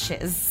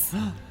crashes.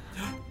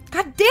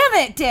 God damn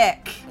it,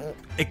 Dick!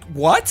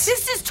 What?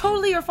 This is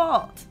totally your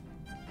fault.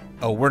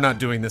 Oh, we're not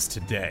doing this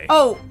today.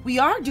 Oh, we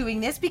are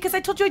doing this because I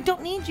told you I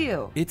don't need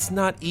you. It's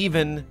not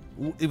even.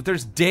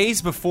 There's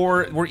days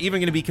before we're even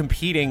going to be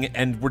competing,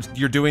 and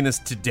you're doing this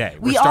today.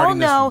 We're We all starting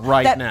know this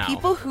right that now.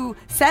 people who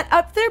set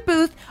up their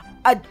booth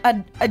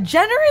a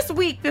generous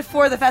week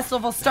before the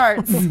festival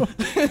starts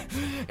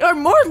are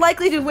more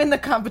likely to win the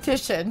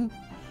competition.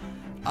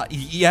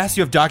 Yes,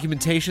 you have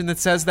documentation that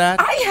says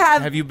that. I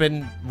have. Have you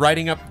been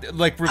writing up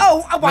why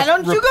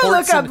don't you go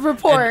look up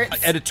reports?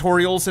 and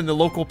editorials in the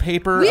local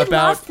paper We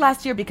about? lost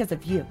last year because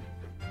of you.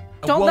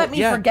 Don't Well, let me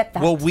yeah. forget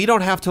that. Well, we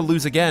don't have to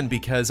lose again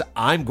because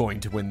I'm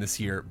going to win this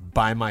year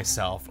by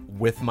myself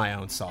with my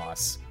own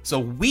sauce. So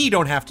we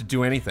don't have to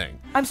do anything.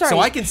 I'm sorry. So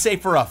I can say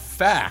for a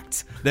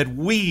fact that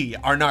we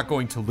are not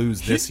going to lose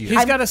this year.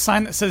 He's got a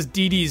sign that says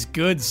Dee Dee's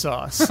good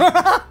sauce.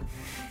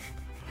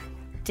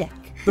 Dick.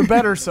 The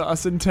better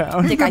sauce in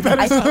town. Dick, I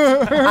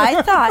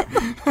thought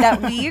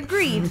that we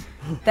agreed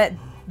that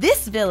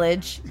this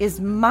village is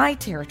my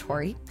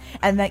territory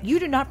and that you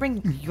do not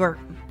bring your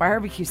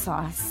barbecue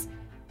sauce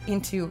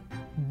into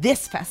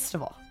this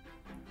festival.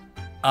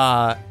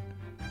 What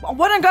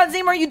on God's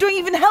name are you doing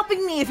even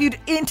helping me if you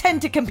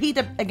intend to compete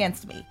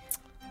against me?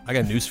 I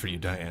got news for you,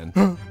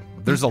 Diane.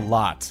 There's a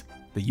lot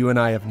that you and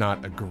I have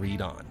not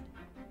agreed on.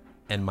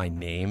 And my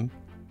name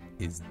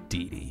is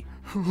Dee Dee.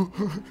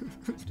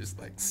 Just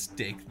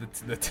stake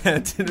the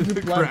tent into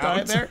the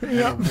ground. there.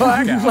 Yeah.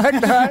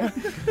 Black dye.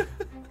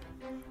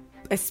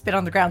 I spit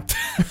on the ground.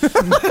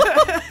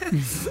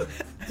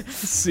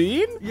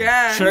 Scene?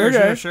 Yeah.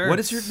 Sure. What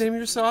is your name of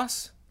your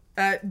sauce?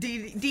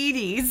 Dee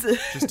Dee's.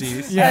 Just Dee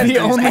Dee's? Yeah, the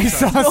only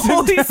sauce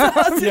in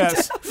town.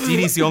 Yes. Dee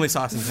Dee's the only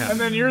sauce in town. And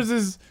then yours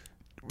is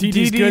Dee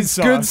Dee Dee's Dee's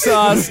good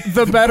sauce.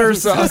 the better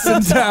sauce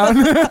in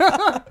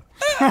town.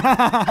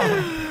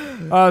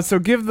 So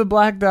give the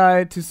black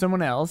dye to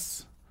someone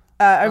else.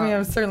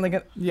 I'm certainly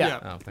gonna. Yeah.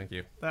 Oh, thank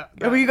you.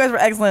 Well, you guys were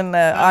excellent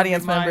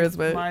audience members,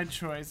 but my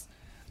choice.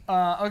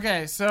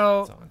 Okay,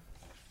 so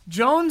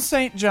Joan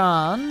St.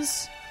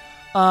 John's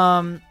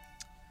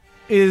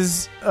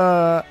is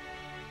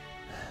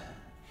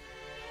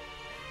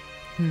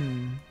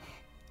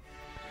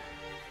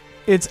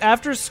It's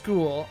after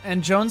school,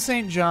 and Joan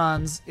St.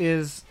 John's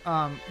is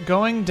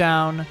going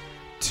down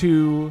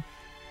to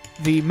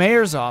the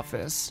mayor's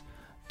office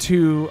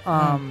to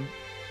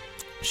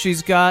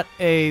she's got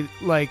a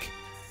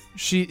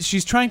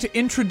she's trying to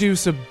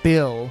introduce a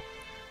bill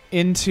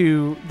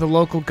into the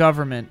local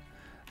government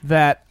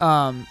that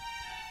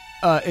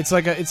it's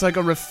like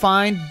a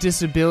refined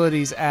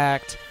disabilities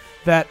act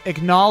that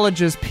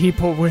acknowledges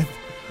people with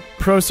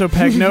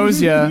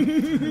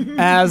prosopagnosia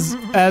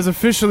as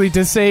officially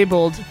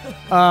disabled.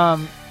 So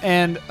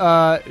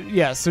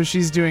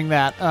she's doing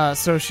that.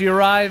 So she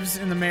arrives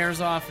in the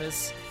mayor's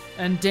office,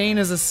 and Dane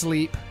is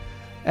asleep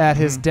at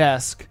his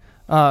desk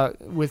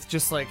with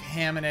just like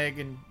ham and egg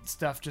and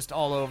stuff just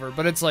all over.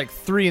 But it's like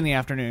 3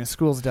 p.m.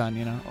 School's done,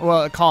 you know.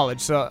 Well, at college,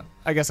 so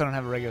I guess I don't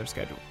have a regular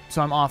schedule.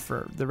 So I'm off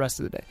for the rest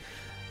of the day.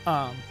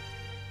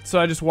 So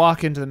I just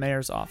walk into the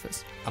mayor's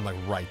office. I'm like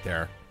right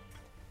there.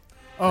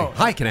 Oh, Like,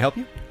 hi, can I help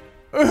you?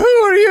 who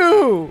are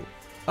you?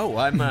 Oh,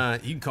 I'm.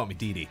 You can call me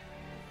Dee Dee.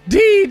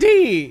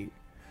 D.D.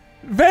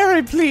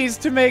 Very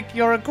pleased to make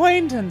your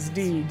acquaintance,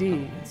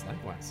 D.D. Yes,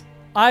 likewise.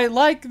 I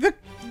like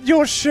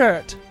your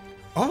shirt.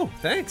 Oh,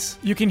 thanks.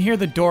 You can hear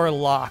the door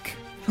lock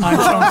on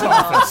Joan's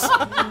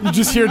office. You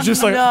just hear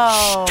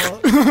No.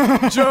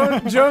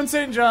 Joan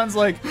St. John's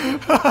like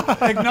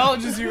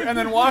acknowledges you and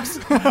then walks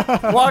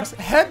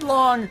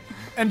headlong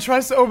and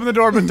tries to open the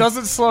door but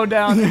doesn't slow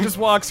down and just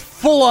walks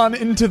full on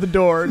into the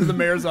door into the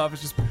mayor's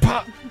office. Just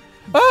pop.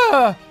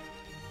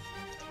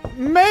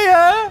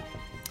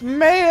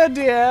 Mayor,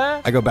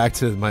 dear. I go back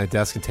to my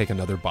desk and take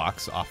another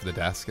box off the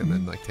desk and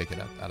then like take it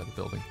out of the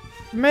building.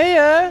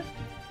 Mayor,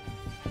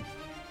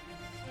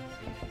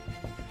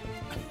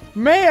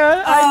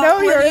 I know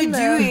what you're are in you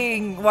there.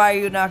 doing? Why are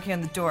you knocking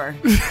on the door?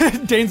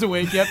 Dane's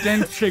awake. Yep,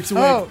 Dane shakes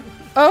awake.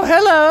 Oh,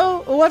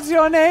 hello. What's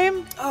your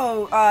name?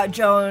 Oh,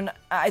 Joan,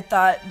 I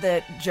thought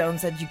that Joan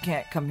said you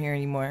can't come here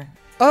anymore.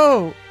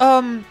 Oh,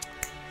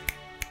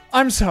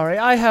 I'm sorry.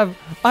 I have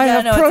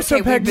it's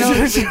okay.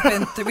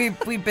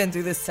 prosopagnosia. We've been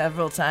through this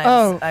several times.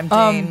 Oh, I'm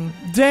Dane.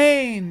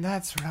 Dane,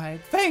 that's right.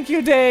 Thank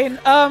you, Dane.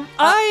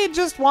 I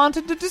just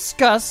wanted to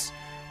discuss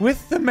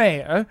with the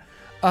mayor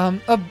a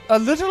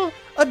little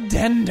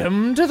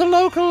addendum to the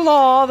local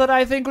law that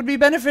I think would be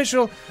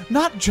beneficial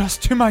not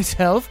just to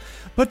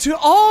myself, but to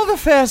all the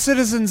fair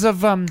citizens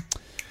of Listen,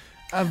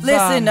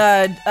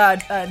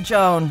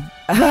 Joan.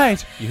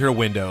 right. You hear a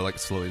window like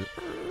slowly.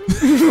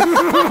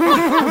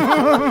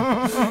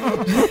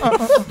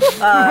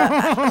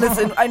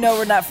 Listen, I know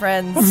we're not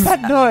friends. What's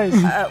that noise?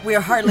 We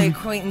are hardly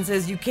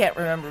acquaintances. You can't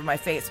remember my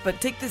face, but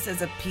take this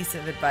as a piece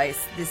of advice.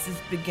 This is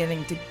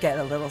beginning to get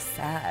a little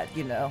sad,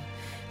 you know.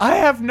 I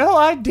have no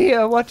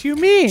idea what you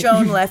mean.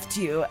 Joan left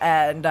you,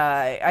 and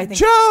I think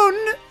Joan,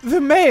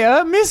 the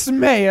mayor, Miss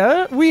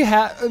Mayor, we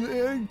have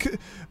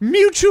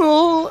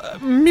mutual.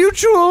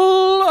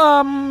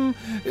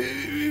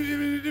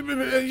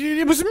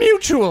 It was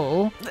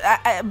mutual.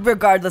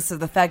 regardless of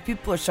the fact,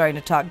 people are starting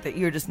to talk that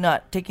you're just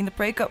not taking the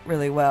breakup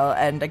really well.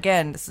 And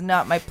again, this is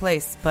not my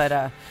place, but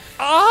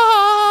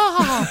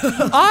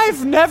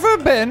I've never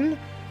been.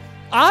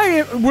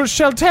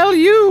 Shall tell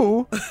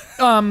you,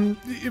 Dane,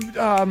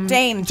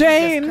 Dane,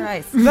 Jesus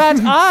Christ. that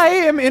I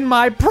am in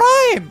my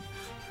prime.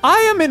 I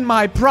am in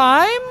my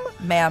prime.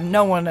 Ma'am,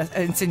 no one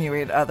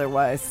insinuated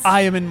otherwise.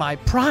 I am in my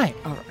prime.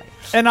 All right.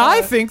 And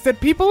I think that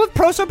people with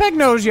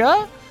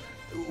prosopagnosia.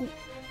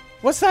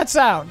 What's that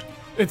sound?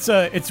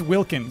 It's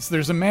Wilkins.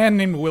 There's a man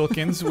named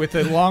Wilkins with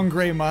a long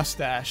gray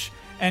mustache,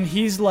 and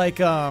he's like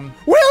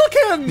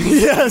Wilkins!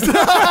 Yes.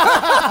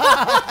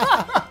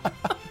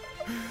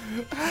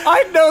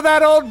 I'd know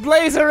that old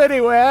blazer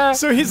anywhere.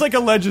 So he's like a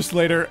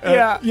legislator.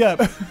 Yeah.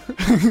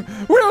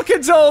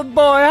 Wilkins, old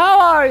boy, how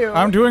are you?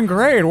 I'm doing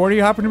great. What do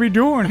you happen to be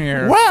doing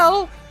here?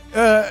 Well,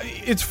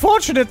 it's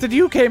fortunate that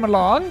you came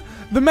along.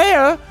 The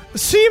mayor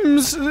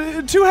seems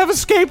to have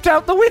escaped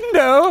out the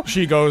window.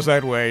 She goes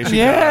that way. She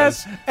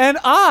Yes, does. and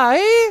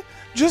I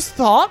just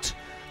thought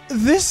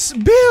this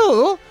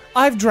bill,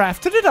 I've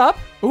drafted it up.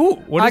 Ooh,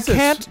 what is I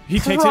this? can't He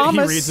takes it, he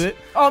promise- reads it.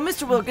 Oh,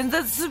 Mr. Wilkins,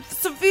 that's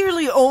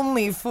severely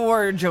only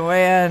for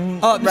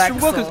Joanne Mr.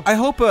 Rexel. Wilkins, I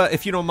hope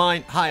if you don't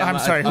mind. Hi, I'm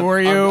sorry, who are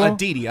you? I'm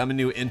Dee Dee. I'm a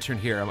new intern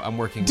here. I'm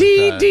working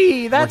Dee,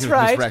 with that's working with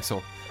right. Miss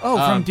Rexel. Oh,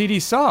 from Dee Dee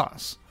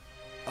Sauce.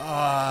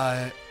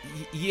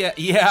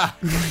 Yeah.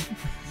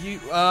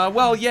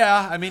 Well,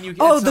 yeah. I mean, you.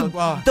 Oh,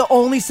 it's the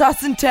only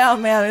sauce in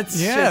town, man. It's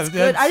Yeah, just good.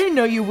 that's- I didn't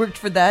know you worked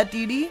for that,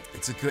 Dee Dee.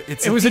 it's a good.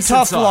 It's It was a decent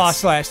tough sauce.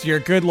 loss last year.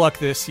 Good luck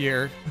this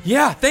year.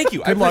 Yeah, thank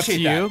you. I Good luck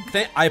appreciate to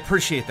that. I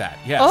appreciate that.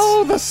 Yes.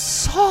 Oh, the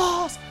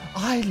sauce.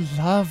 I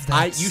love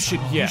that you should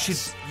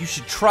sauce. you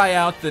should try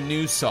out the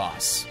new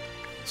sauce.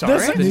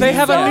 Sorry? This- they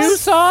have a new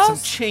Some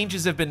sauce?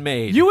 changes have been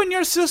made. You and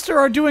your sister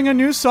are doing a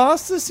new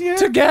sauce this year?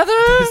 Together?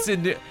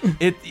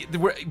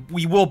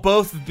 We will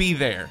both be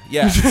there.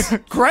 Yes.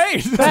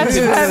 Great. That's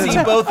See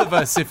fantastic. both of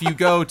us if you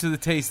go to the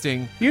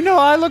tasting. You know,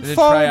 I look and then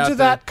try forward out to the-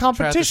 that try out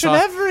the competition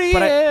sauce. every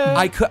But year.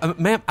 I could,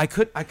 ma'am, I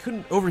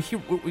couldn't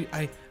overhear.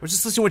 I was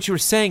just listening to what you were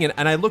saying,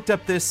 and I looked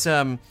up this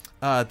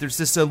there's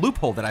this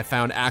loophole that I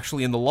found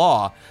actually in the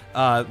law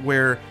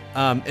where,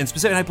 and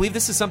specifically, I believe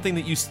this is something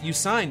that you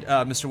signed,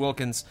 Mr.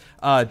 Wilkins,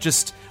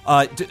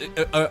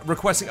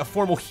 requesting a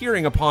formal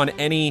hearing upon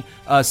any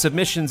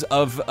submissions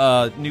of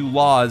new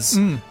laws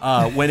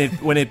when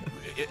it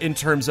in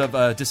terms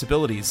of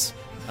disabilities.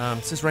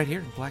 It says right here,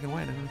 in black and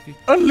white. I don't know if you...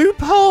 A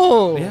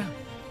loophole. Yeah.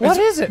 What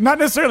is it? Not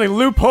necessarily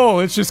loophole.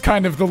 It's just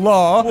kind of the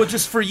law. Well,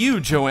 just for you,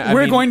 Joanne.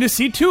 We're going to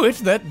see to it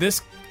that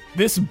this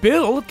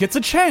bill gets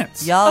a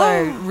chance. Y'all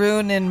are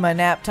ruining my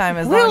nap time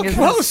as long as...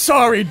 Oh,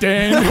 sorry,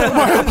 Dane.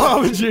 My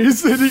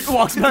apologies. And he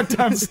walks back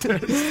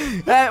downstairs.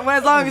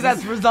 as long as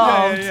that's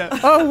resolved.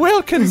 Oh,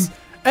 Wilkins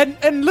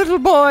and little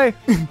boy.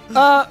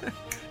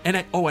 And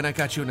I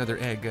got you another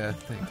egg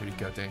thing. There you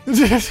go, Dane.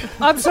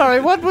 I'm sorry.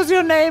 What was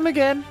your name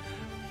again?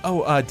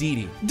 Oh, Dee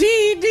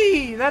Dee.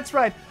 Dee. That's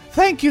right.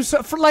 Thank you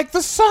for like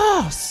the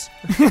sauce.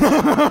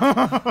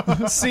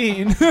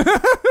 Scene.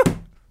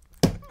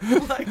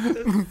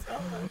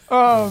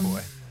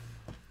 Boy.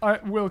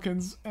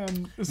 Wilkins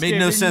and Made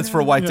no sense for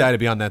a white guy to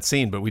be on that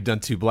scene, but we'd done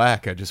two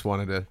black. I just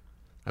wanted to.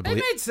 I believe.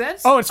 It made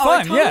sense. Oh, it's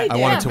fun. totally Yeah. did. I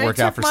wanted to they work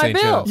out took for my St.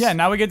 bill. Joe's. Yeah.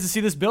 Now we get to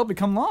see this bill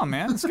become law,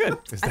 man. It's good.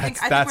 That's, I think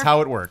that's we're-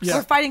 how it works.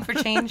 We're fighting for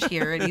change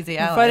here at Easy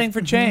Allies. Fighting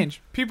for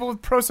change. People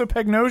with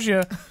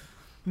prosopagnosia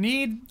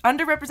need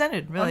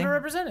Underrepresented, really.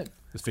 underrepresented.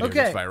 This video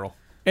Okay. goes viral.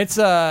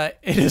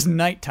 It is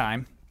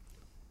nighttime.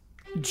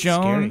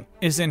 Joan Scary.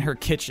 is in her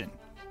kitchen,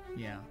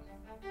 Yeah.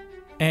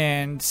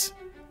 and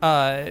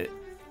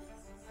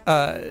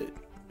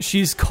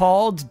she's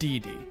called Dee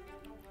Dee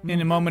in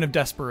a moment of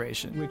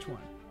desperation. Which one?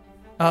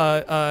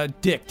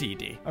 Dick Dee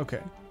Dee.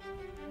 Okay.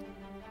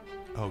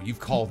 Oh, you've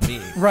called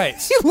me. Right.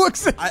 He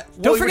looks at.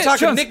 Don't We're forget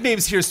talking Jones.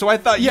 nicknames here, so I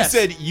thought Yes. you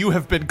said you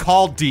have been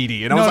called Dee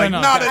Dee, and I No, was no, like,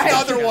 no. not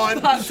another one.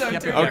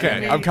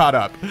 Okay, I'm caught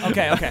up.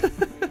 Okay.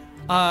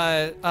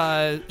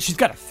 She's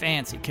got a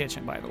fancy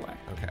kitchen, by the way.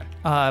 Okay.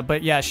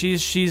 But yeah,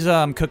 she's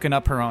cooking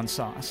up her own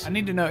sauce. I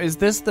need to know: is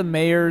this the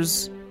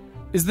mayor's?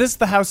 Is this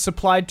the house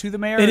supplied to the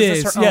mayor? It or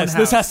is. this her own Yes,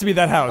 this house? has to be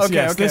that house. Okay,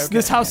 Yes, okay, this okay,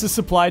 house okay. is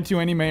supplied to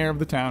any mayor of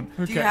the town.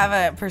 Do you have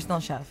a personal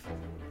chef?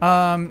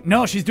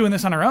 No, she's doing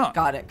this on her own.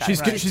 Got it, got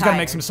She's it. she's got to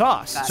make Tired. some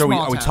sauce. Got it. So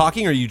Small are we town.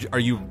 talking, or are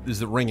you?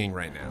 Is it ringing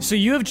right now? So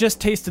you have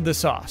just tasted the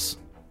sauce.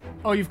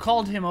 Oh, you've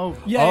called him over.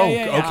 Yeah. Oh,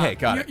 yeah, yeah. okay,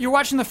 got it. You're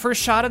watching the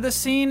first shot of this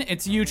scene.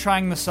 It's you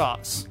trying the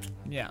sauce,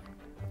 Yeah.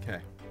 Okay.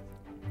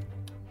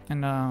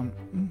 and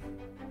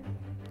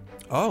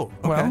Oh,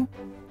 okay. well,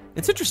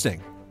 It's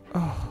interesting.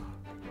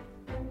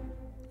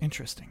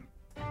 interesting.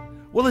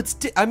 Well, it's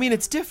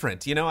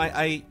different. You know,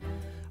 I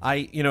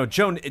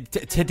Joan,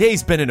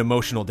 today's been an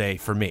emotional day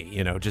for me.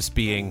 You know, just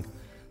being,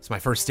 it's my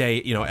first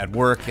day, at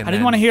work. And I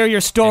didn't want to hear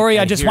your story.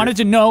 I just wanted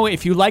to know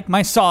if you like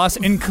my sauce,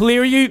 and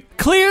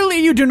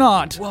clearly you do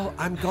not. Well,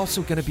 I'm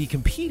also going to be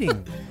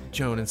competing,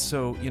 Joan, and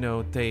so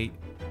I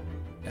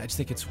just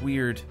think it's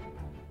weird.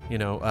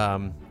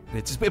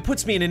 It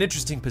puts me in an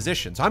interesting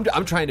position. So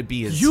I'm trying to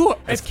be as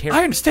If careful.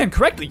 I understand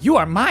correctly, you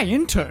are my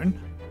intern.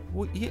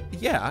 Well,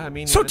 yeah, I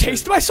mean. So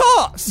taste my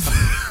sauce.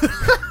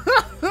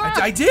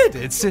 I did.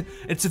 It's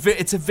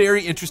a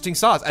very interesting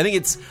sauce. I think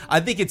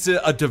it's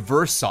a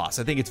diverse sauce.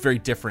 I think it's very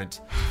different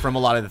from a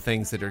lot of the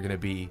things that are going to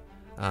be.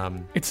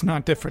 It's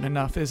not different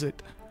enough, is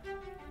it?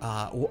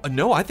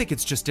 No, I think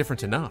it's just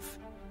different enough.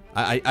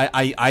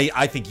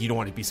 I think you don't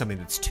want it to be something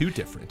that's too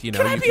different. You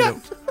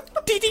know.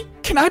 Dee Dee,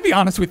 can I be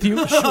honest with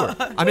you? Sure.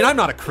 I mean, I'm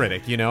not a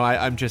critic.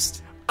 I'm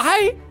just.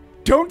 I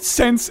don't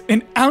sense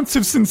an ounce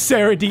of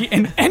sincerity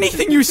in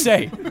anything you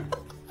say.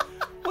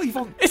 Well, you've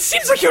only, It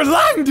seems like you're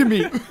lying to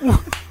me.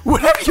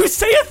 Whenever you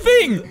say a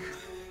thing,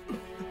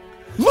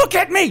 look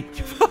at me.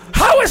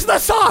 How is the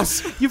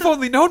sauce? you've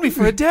only known me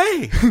for a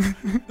day.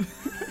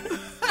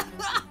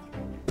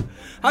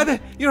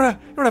 You don't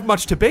have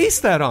much to base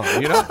that on.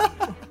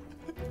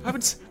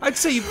 I'd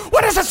say you.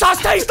 What does the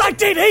sauce taste like,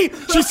 Dee Dee?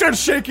 She starts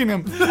shaking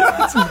him.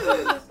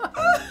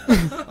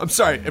 I'm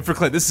sorry for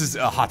Clint. This is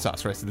hot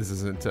sauce, right? So this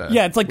isn't.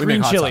 Yeah, it's like we make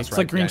green hot chili. sauce, It's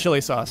like right? green Yeah.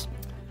 chili sauce.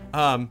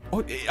 I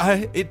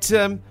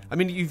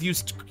mean, you've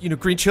used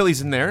green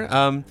chilies in there,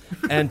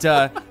 and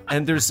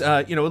there's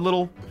a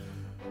little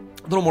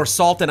more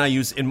salt than I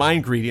use in my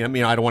ingredient. I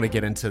mean, I don't want to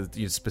get into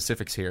the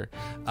specifics here,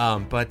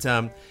 but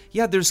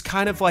there's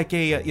kind of like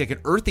an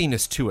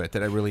earthiness to it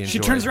that I really enjoy. She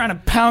turns around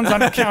and pounds on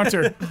the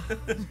counter.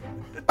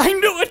 I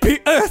knew it'd be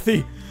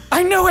earthy.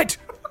 I knew it.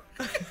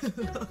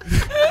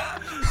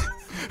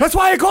 That's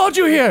why I called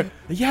you here.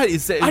 Yeah, I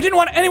didn't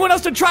want anyone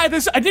else to try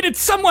this. I needed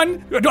someone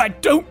who I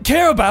don't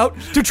care about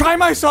to try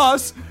my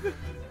sauce.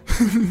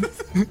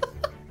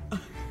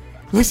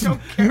 Listen.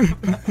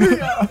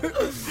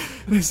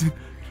 Listen.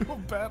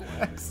 Battle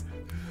axe.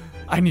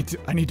 I need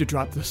to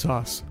drop the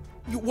sauce.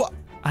 What?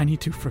 I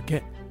need to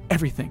forget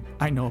everything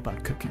I know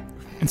about cooking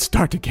and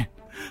start again.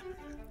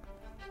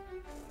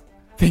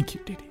 Thank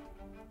you, Dee Dee.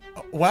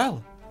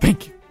 Well,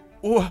 Thank you.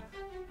 well,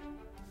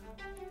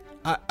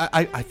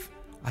 I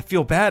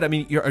feel bad. I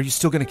mean, are you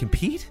still going to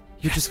compete?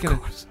 You're just going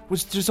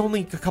to. There's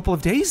only a couple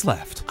of days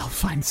left. I'll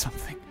find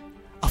something.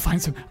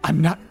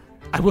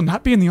 I will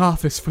not be in the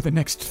office for the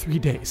next 3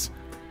 days.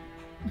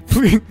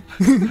 Please.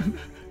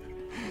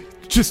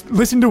 Just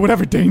listen to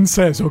whatever Dane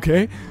says,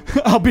 okay?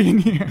 I'll be in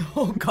here.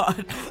 Oh,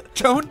 God.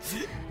 Joan,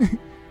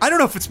 I don't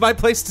know if it's my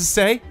place to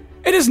say.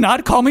 It is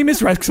not. Call me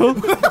Miss Rexel.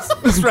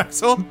 Miss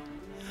Rexel,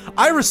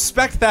 I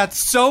respect that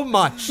so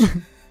much.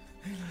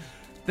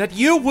 That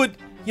you would,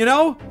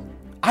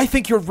 I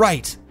think you're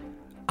right.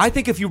 I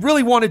think if you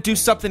really want to do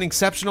something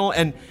exceptional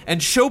and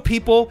show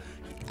people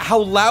how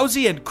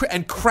lousy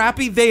and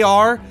crappy they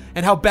are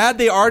and how bad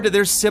they are to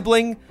their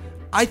sibling,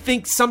 I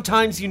think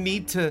sometimes you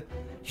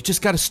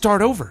just got to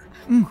start over.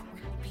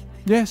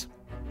 Yes.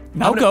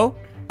 Now go.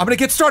 I'm going to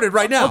get started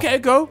right now. Okay,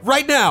 go.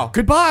 Right now.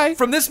 Goodbye.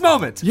 From this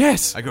moment.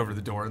 Yes. I go over to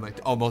the door and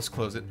almost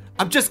close it.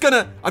 I'm just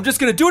gonna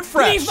do it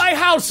fresh. Leave my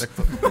house.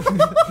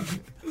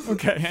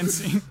 Okay, end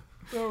scene.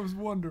 That was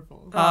wonderful.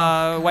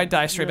 White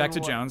die straight back to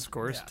Jones, of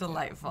course.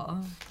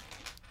 Delightful.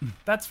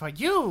 That's for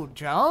you,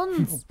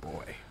 Jones. Oh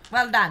boy.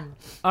 Well done.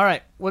 All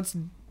right, what's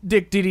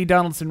Dick Diddy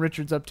Donaldson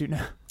Richards up to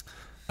now?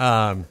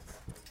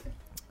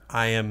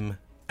 I am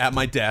at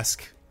my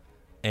desk,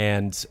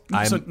 and So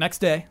next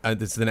day.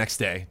 This is the next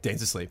day.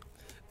 Dane's asleep.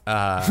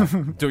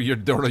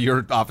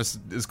 Your office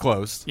is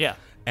closed. Yeah.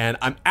 And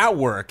I'm at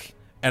work,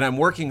 and I'm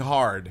working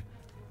hard,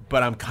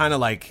 but I'm kind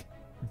of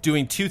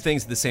doing two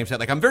things at the same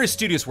time. I'm a very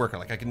studious worker.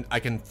 I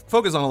can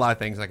focus on a lot of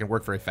things. I can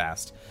work very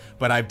fast,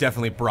 but I've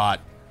definitely brought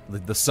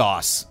the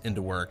sauce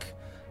into work.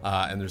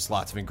 And there's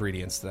lots of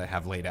ingredients that I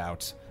have laid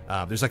out.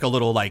 There's a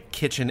little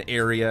kitchen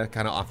area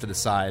kind of off to the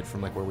side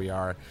from where we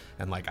are,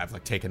 and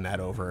I've taken that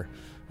over.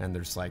 And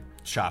there's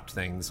chopped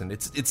things, and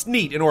it's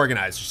neat and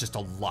organized. There's just a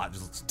lot,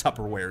 just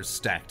Tupperwares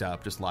stacked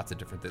up, just lots of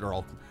different that are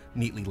all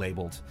neatly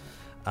labeled.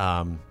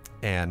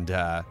 And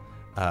I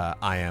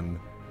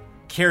am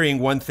carrying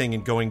one thing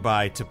and going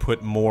by to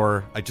put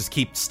more. I just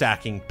keep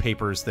stacking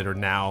papers that are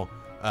now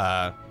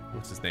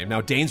what's his name?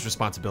 Now Dane's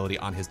responsibility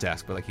on his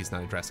desk, but he's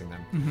not addressing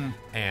them. Mm-hmm.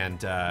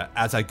 And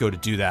as I go to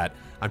do that,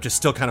 I'm just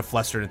still kind of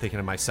flustered and thinking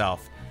to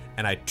myself,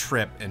 and I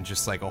trip, and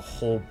just a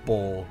whole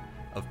bowl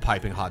of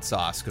piping hot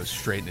sauce goes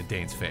straight into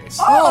Dane's face.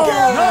 Oh,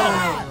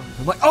 God.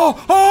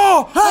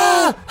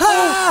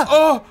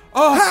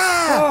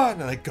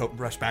 I'm and I go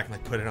rush back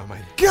and put it on my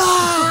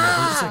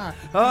God.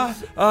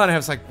 And I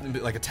have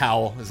a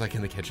towel is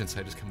in the kitchen,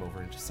 so I just come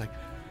over and just start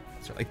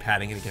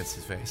patting it against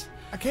his face.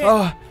 I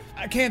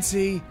can't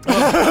see.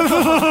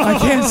 I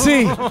can't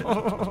see.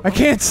 I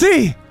can't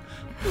see.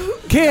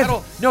 Kid.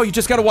 No, you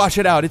just got to wash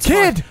it out. It's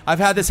Kid. Fine. I've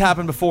had this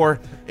happen before.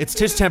 It's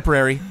just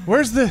temporary.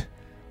 Where's the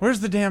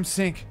damn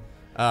sink?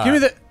 Give me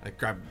the. I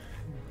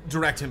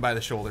direct him by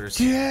the shoulders.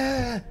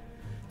 Yeah.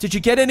 Did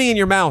you get any in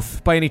your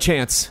mouth by any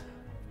chance?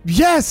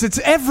 Yes, it's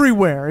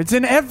everywhere. It's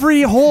in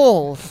every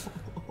hole.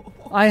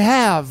 I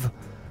have.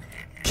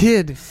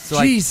 Kid.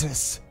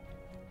 Jesus.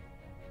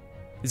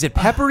 Is it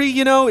peppery?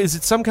 Is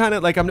it some kind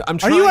of I'm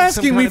trying. Are you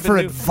asking me for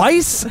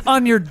advice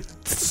on your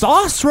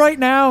sauce right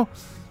now?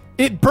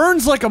 It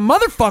burns like a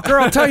motherfucker.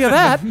 I'll tell you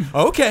that.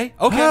 Okay.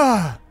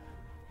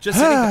 Just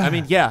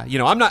anything. Yeah.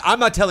 I'm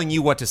not telling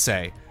you what to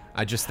say.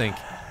 I just think,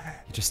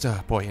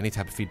 any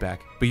type of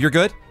feedback. But you're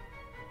good?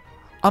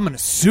 I'm gonna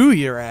sue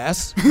your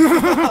ass. It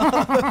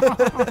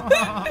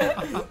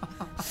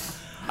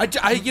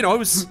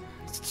was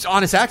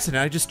honest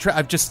accident.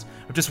 I'm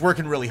just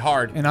working really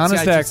hard. An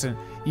honest accident.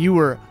 You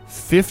were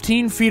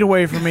 15 feet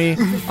away from me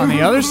on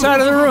the other side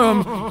of the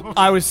room.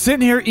 I was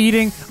sitting here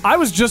eating. I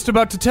was just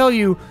about to tell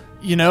you,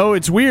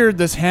 it's weird.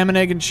 This ham and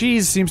egg and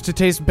cheese seems to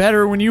taste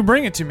better when you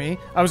bring it to me.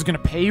 I was gonna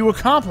pay you a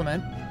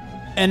compliment.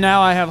 And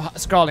now I have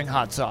scalding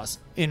hot sauce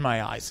in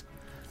my eyes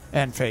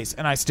and face,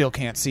 and I still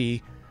can't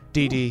see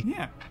DD.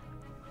 Yeah.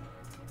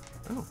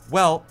 Oh.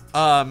 Well,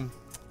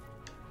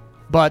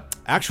 but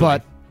it's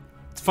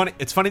funny.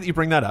 It's funny that you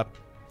bring that up,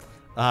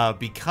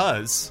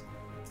 because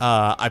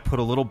I put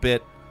a little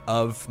bit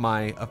of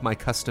my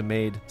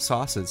custom-made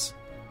sauces,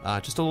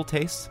 just a little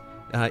taste,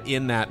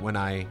 in that when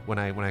I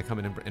come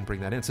in and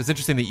bring that in. So it's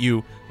interesting that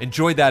you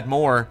enjoyed that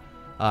more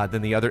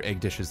than the other egg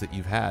dishes that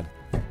you've had.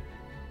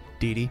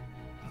 DD.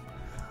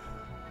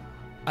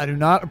 I do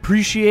not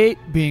appreciate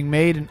being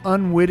made an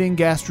unwitting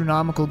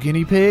gastronomical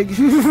guinea pig.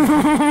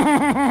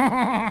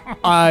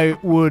 I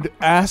would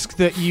ask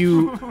that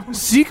you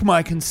seek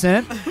my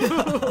consent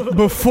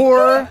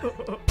before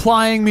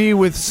plying me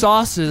with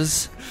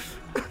sauces.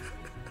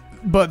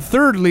 But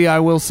thirdly, I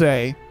will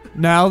say,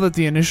 now that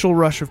the initial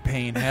rush of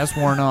pain has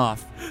worn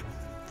off,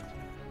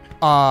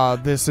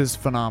 this is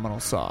phenomenal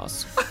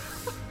sauce.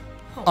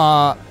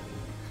 I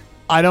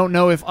don't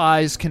know if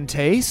eyes can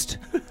taste,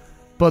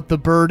 but the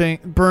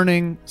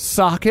burning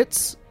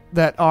sockets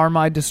that are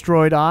my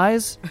destroyed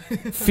eyes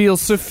feel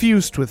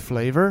suffused with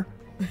flavor.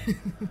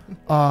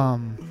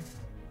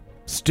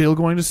 Still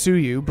going to sue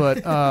you, but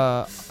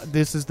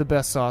this is the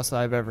best sauce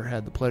I've ever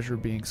had the pleasure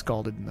of being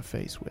scalded in the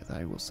face with.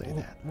 I will say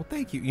that. Well,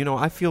 thank you.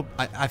 I feel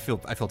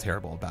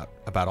terrible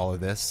about all of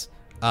this.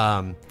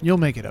 You'll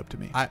make it up to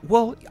me. I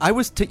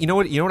was. You know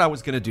what I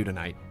was gonna do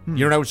tonight. You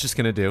know what I was just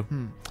gonna do.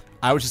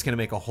 I was just gonna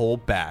make a whole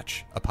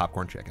batch of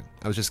popcorn chicken.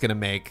 I was just gonna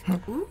make a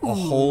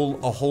whole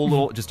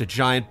little, just a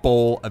giant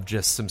bowl of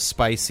just some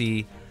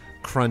spicy,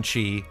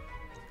 crunchy,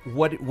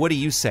 what do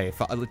you say?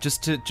 If I,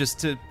 just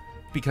to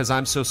because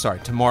I'm so sorry.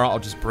 Tomorrow I'll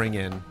just bring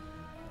in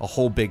a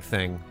whole big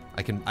thing.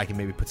 I can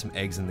maybe put some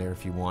eggs in there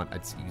if you want.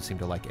 You seem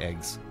to like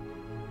eggs.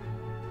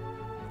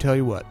 Tell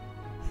you what,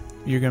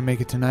 you're gonna make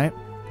it tonight?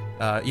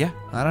 Yeah.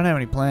 I don't have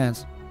any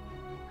plans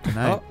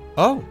tonight.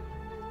 Oh.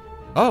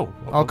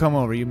 I'll come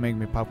over. You make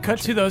me popcorn. Cut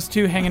to those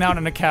two hanging out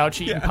on a couch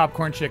eating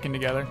popcorn chicken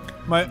together.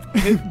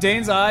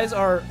 Dane's eyes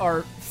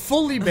are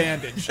fully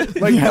bandaged.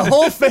 Like the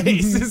whole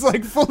face is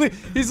like fully.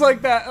 He's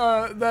like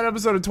that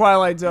episode of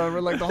Twilight Zone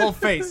where like the whole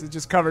face is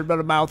just covered by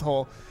a mouth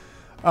hole.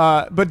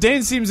 But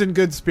Dane seems in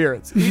good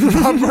spirits. Eating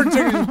popcorn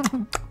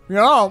chicken.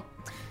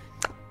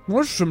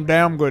 What's some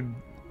damn good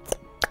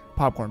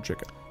popcorn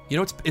chicken? You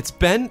know, it's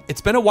been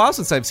a while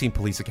since I've seen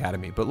Police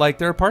Academy, but like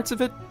there are parts of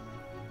it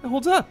that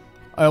holds up.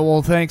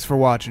 Well, thanks for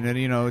watching it.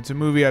 You know, it's a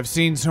movie I've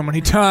seen so many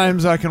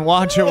times I can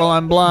watch it while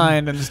I'm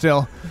blind and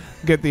still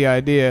get the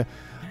idea.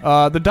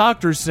 The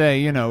doctors say,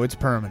 you know, it's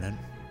permanent.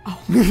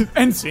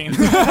 End scene.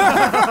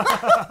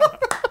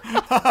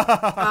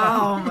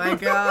 Oh my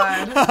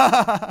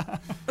god.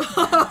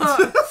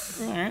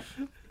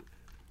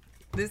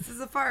 This is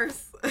a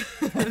farce. All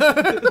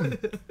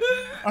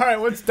right,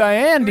 what's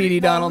Diane Dee Dee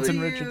What Donaldson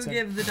will you Richardson?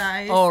 give the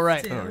dice Oh,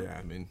 right. to? Oh yeah,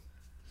 I mean.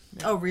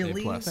 Oh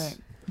really? A+.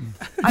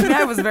 I mean,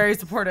 I was very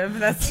supportive.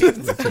 That's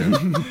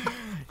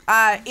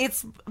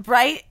it's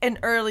bright and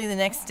early the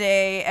next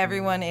day.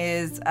 Everyone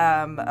is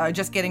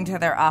just getting to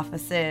their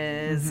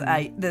offices.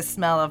 The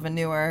smell of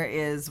manure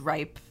is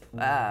ripe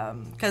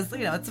because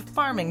it's a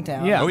farming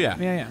town. Yeah. Oh, yeah.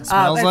 Yeah.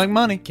 Smells like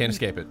money. Can't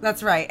escape it.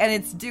 That's right, and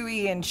it's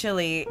dewy and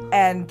chilly.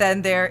 And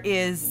then there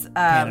is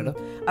Canada.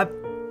 a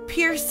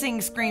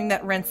piercing scream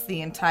that rents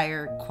the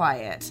entire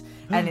quiet,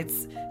 and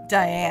it's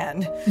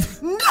Diane.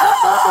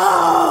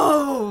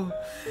 No!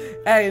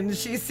 And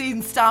she's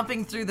seen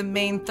stomping through the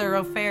main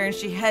thoroughfare, and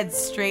she heads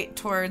straight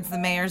towards the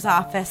mayor's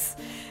office.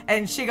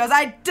 And she goes,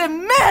 "I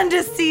demand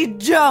to see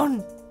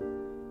Joan!"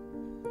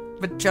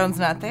 But Joan's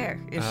not there,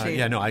 is she?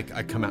 Yeah, no, I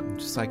come out and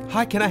just like,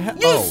 hi, can I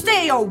have... You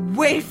stay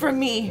away from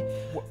me!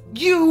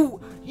 You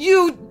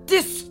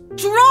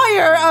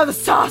destroyer of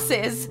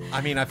sauces!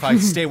 I mean, if I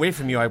stay away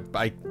from you, I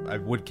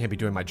can't be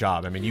doing my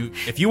job. I mean,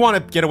 if you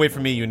want to get away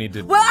from me, you need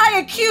to... Well, I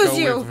accuse go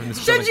away you! from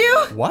this Should building. you?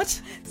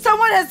 What?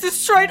 Someone has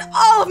destroyed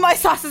all of my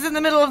sauces in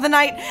the middle of the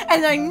night,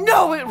 and I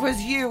know it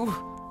was you!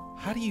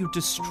 How do you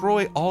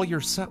destroy all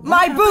your...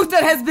 My booth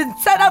that has been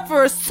set up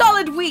for a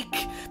solid week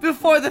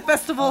before the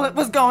festival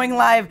was going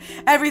live.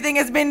 Everything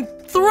has been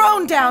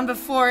thrown down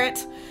before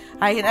it.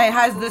 It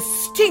has the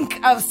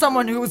stink of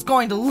someone who is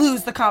going to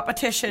lose the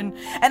competition.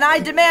 And I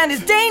demand, is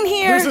Dane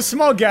here? There's a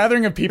small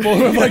gathering of people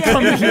who have like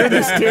come to hear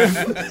this too.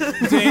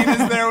 Dane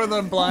is there with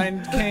a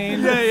blind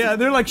cane. Yeah.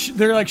 They're like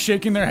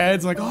shaking their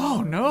heads like,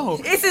 oh no.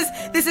 This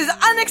is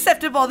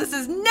unacceptable. This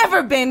has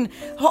never been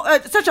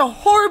such a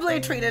horribly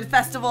treated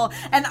festival.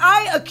 And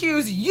I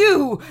accuse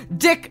you,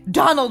 Dick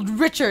Donaldson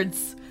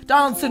Richards.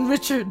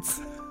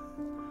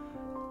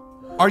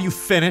 Are you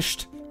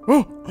finished?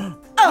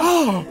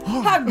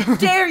 How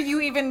dare you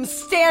even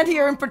stand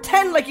here and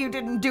pretend like you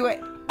didn't do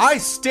it? I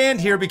stand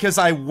here because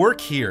I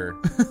work here,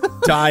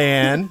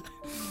 Diane.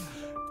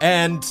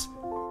 And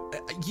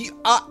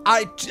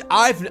I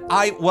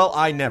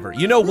never.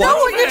 You know what?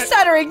 No, you're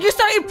stuttering. You're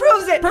stuttering. It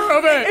proves it.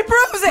 Prove it. It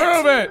proves it.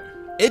 Prove it.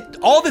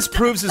 All this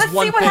proves is Let's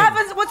one see what thing.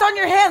 happens. What's on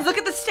your hands? Look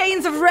at the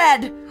stains of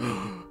red.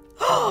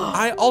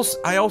 I also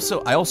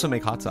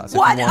make hot sauce.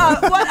 What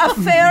a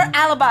fair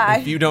alibi.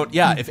 If you don't,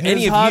 yeah. If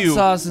any of hot you,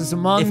 sauce is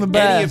among the any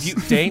best.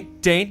 of you,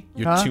 Dane,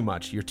 you're Huh? too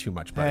much. You're too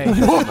much, buddy.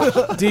 Hey,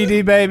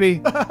 DD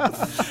baby,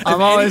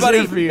 I'm always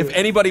here for you. If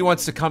anybody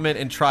wants to come in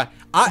and try,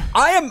 I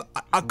am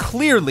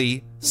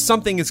clearly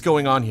something is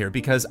going on here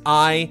because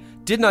I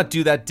did not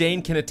do that.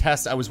 Dane can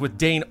attest. I was with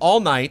Dane all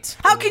night.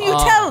 How can you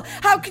tell?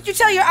 How could you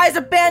tell your eyes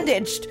are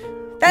bandaged?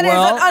 That is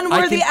Well, an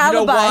unworthy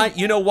alibi.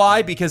 You know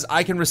why? Because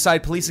I can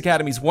recite Police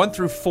Academies 1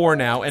 through 4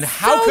 now, and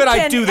how So could I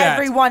can do that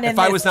everyone in if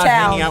I this was not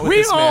town. hanging out with We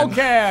this all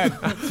man?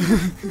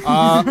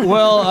 can.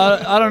 Well,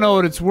 I don't know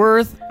what it's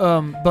worth,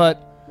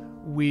 but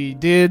we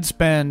did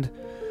spend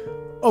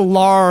a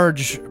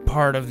large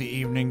part of the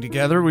evening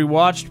together. We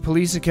watched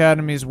Police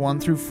Academies 1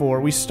 through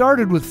 4. We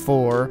started with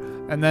 4,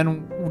 and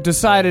then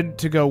decided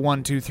to go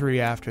 1, 2, 3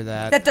 after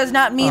that. That does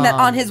not mean that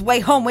on his way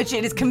home, which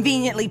it is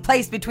conveniently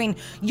placed between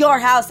your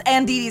house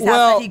and Dee Dee's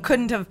house, that he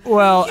couldn't have.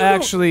 Well, You don't-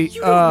 actually,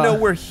 you don't know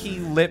where he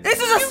lived. This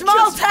is a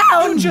small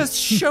town. You just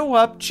show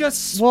up,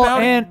 just well,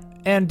 spout.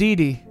 and Dee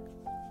Dee.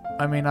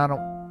 I mean, I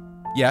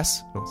don't.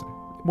 Yes. Oh, sorry.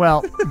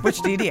 Well, Which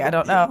Dee Dee? I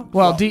don't know.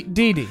 Dee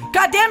Dee.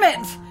 God damn it!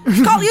 Use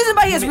him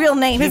by his real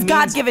name, his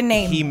God-given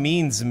name. He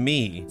means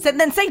me.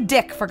 Then say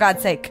Dick, for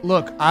God's sake.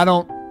 Look, I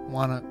don't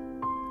want to.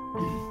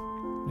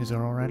 Is it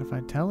all right if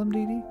I tell him,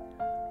 Dee Dee?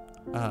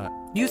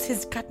 Use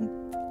his cut.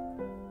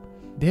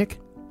 Dick?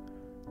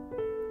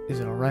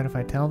 Is it all right if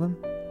I tell them?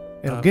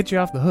 It'll get you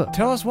off the hook.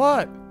 Tell us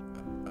what.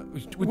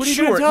 What are you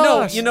sure. gonna tell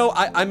No, us? you know,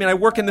 I mean, I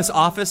work in this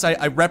office.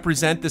 I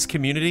represent this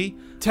community.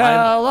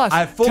 Tell us. I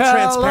have full Tell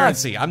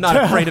transparency. us. I'm not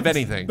afraid of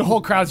anything. The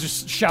whole crowd's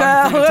just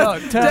shouting. Tell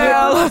us.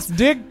 Tell us.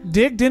 Dick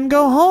didn't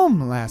go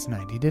home last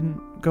night. He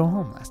didn't go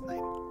home last night.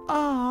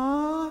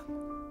 Aww.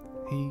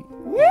 He.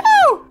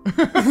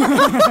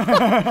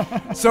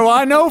 So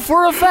I know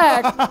for a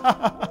fact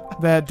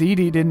that Dee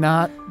Dee did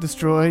not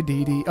destroy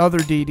other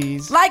Dee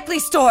Dees. Likely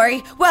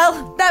story.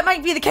 Well, that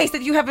might be the case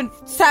that you haven't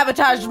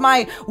sabotaged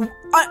my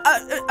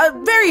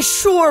very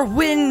sure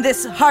win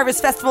this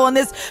harvest festival in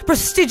this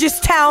prestigious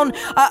town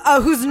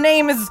whose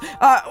name is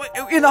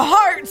in the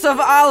hearts of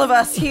all of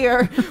us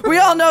here. We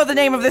all know the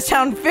name of this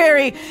town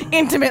very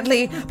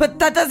intimately, but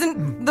that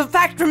doesn't. The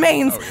fact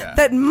remains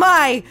that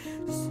my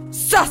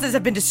sauces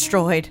have been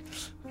destroyed.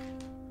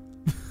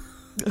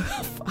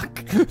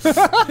 Fuck.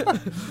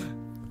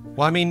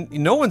 Well, I mean,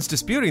 no one's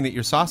disputing that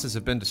your sauces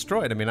have been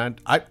destroyed. I mean,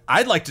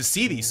 I'd like to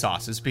see these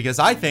sauces because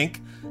I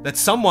think that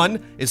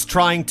someone is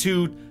trying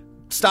to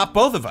stop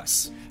both of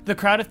us. The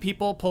crowd of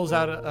people pulls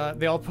out.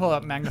 They all pull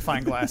out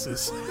magnifying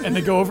glasses, and they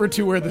go over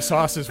to where the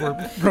sauces were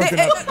broken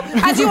up.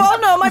 As you all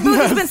know, my booth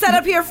has been set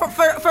up here for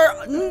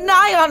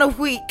nigh on a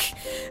week,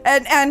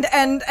 and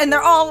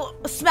they're all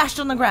smashed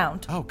on the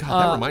ground. Oh God,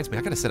 that reminds me.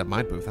 I gotta set up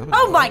my booth.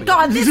 Oh my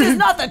God, this is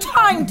not the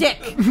time,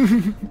 Dick.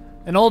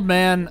 An old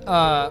man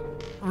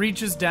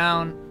reaches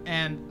down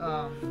and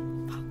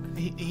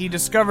he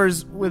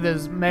discovers with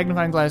his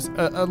magnifying glass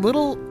a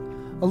little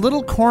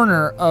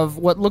corner of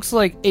what looks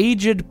like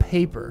aged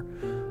paper,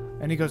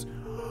 and he goes,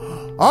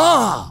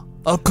 "Ah,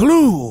 a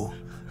clue!"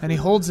 And he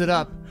holds it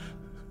up.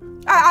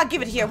 I'll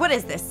give it here. What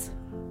is this?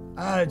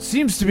 It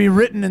seems to be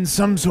written in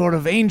some sort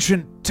of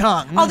ancient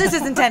tongue. Oh, this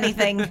isn't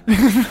anything.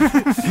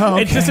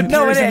 It disappears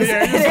No, it in is. the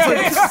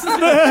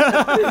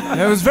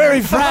air. It was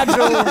very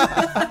fragile.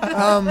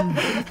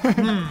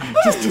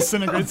 Just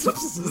disintegrates.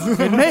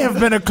 It may have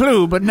been a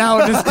clue, but now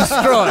it is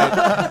destroyed.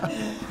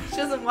 She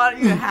doesn't want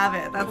you to have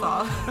it, that's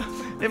all.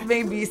 It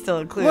may be still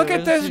a clue. Look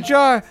at this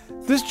jar.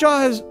 This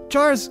jar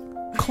has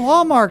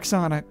claw marks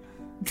on it.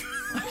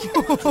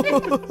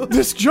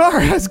 This jar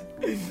has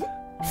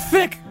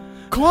thick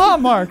claw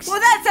marks. Well,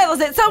 that settles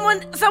it.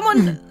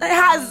 Someone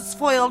has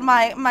spoiled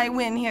my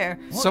win here.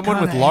 Someone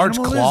kind with of large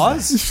animal is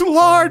claws? this?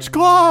 Large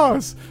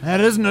claws.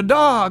 That isn't a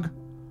dog,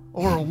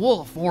 or a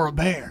wolf, or a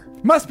bear.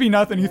 Must be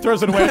nothing. He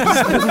throws it away.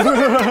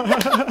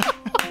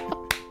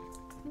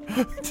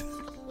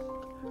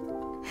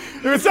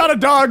 If it's not a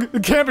dog,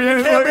 it can't be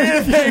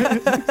anything.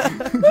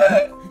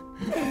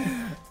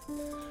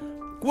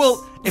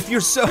 Well, if you're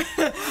so...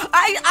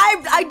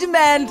 I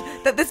demand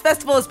that this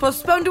festival is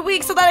postponed a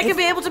week so that I can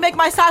be able to make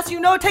my sauce. You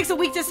know it takes a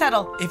week to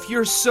settle. If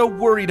you're so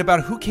worried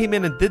about who came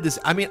in and did this,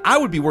 I mean, I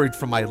would be worried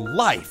for my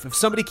life. If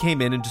somebody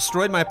came in and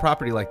destroyed my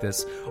property like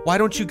this, why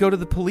don't you go to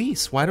the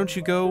police? Why don't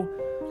you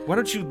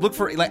look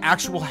for like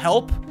actual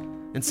help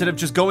instead of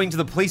just going to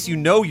the place you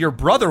know your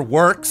brother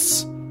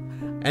works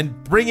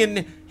and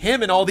bringing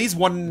him and all these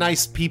one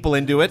nice people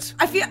into it?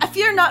 I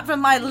fear not for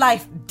my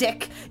life,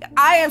 Dick.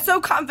 I am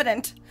so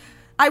confident.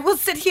 I will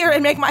sit here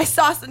and make my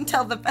sauce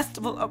until the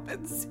festival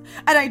opens.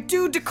 And I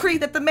do decree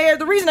that the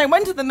reason I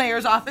went to the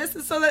mayor's office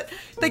is so that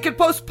they could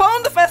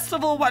postpone the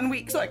festival 1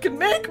 week so I can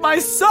make my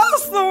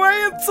sauce the way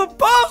it's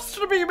supposed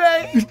to be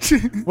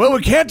made. Well,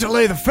 we can't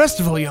delay the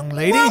festival, young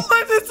lady. Well,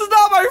 this is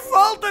not my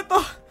fault.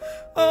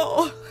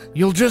 Oh.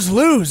 You'll just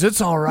lose. It's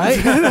all right.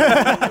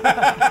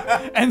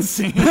 And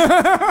scene.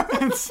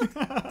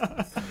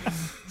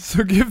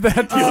 So give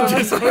that to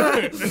It's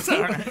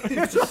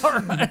all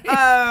right.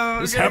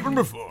 This happened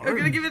before. I'm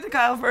gonna give it to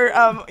Kyle for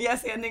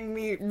handing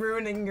me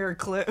ruining your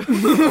clue.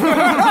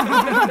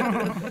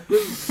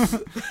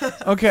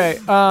 Okay.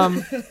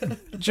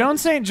 Joan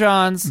St.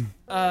 John's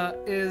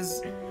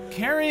is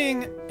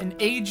carrying an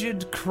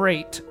aged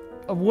crate,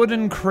 a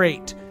wooden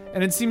crate,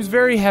 and it seems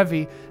very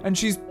heavy. And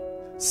she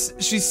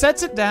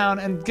sets it down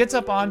and gets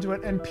up onto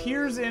it and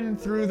peers in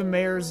through the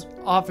mayor's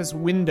office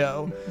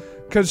window.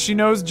 Because she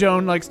knows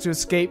Joan likes to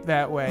escape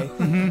that way.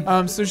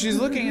 So she's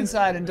looking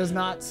inside and does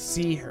not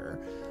see her.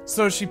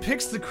 So she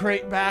picks the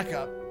crate back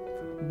up,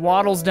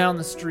 waddles down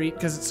the street,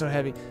 because it's so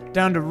heavy,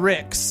 down to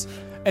Rick's.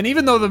 And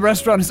even though the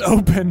restaurant is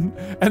open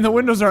and the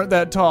windows aren't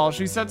that tall,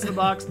 she sets the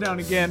box down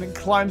again and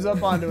climbs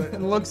up onto it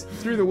and looks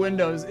through the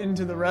windows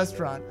into the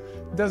restaurant.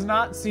 Does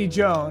not see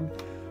Joan.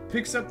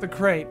 Picks up the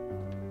crate.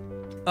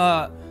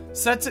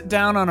 Sets it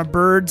down on a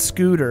bird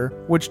scooter,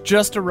 which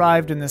just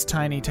arrived in this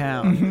tiny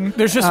town.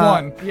 There's just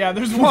one. Yeah,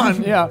 there's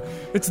one. Yeah,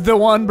 it's the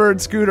one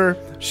bird scooter.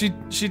 She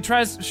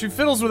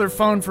fiddles with her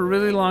phone for a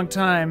really long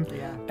time,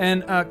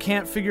 and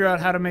can't figure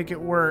out how to make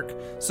it work.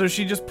 So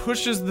she just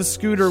pushes the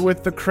scooter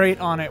with the crate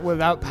on it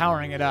without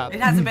powering it up. It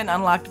hasn't been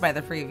unlocked by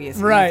the previous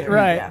Right, user.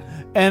 right. Yeah.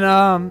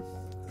 And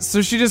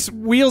so she just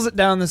wheels it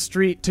down the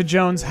street to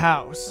Joan's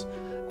house,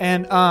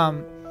 and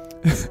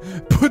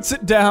puts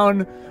it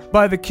down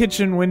by the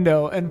kitchen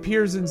window and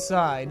peers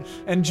inside.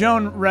 And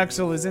Joan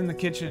Rexel is in the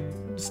kitchen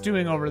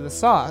stewing over the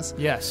sauce.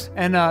 Yes.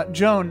 And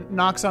Joan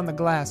knocks on the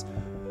glass.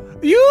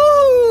 You!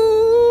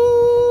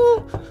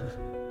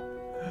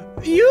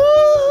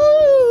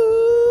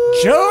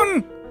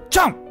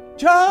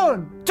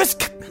 Joan!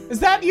 Just... Is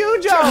that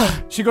you, Joan?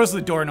 She goes to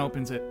the door and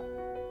opens it.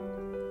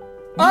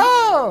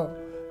 Oh!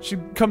 She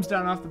comes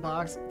down off the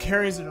box,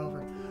 carries it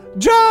over.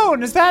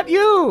 Joan, is that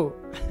you?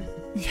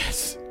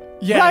 Yes.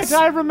 Right,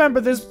 I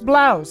remember this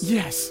blouse.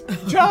 Yes.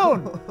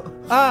 Joan,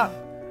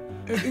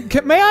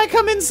 may I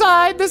come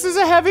inside? This is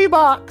a heavy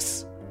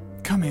box.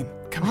 Come in.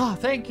 Oh,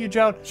 thank you,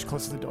 Joan. She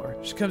closes the door.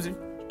 She comes in.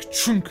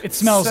 It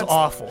smells Sets-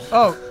 awful.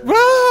 Oh,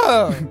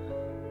 whoa!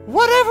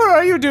 Whatever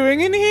are you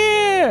doing in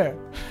here?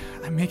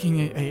 I'm making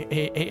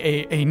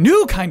a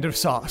new kind of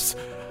sauce.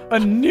 A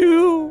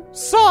new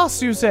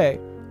sauce, you say?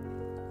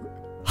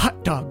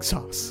 Hot dog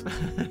sauce.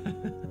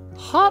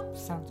 Hot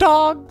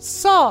dog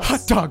sauce.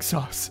 Hot dog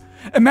sauce.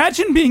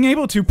 Imagine being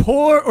able to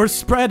pour or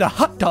spread a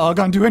hot dog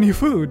onto any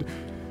food.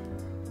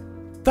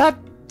 That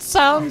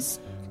sounds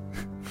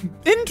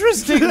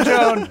interesting,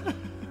 Joan.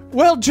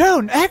 Well,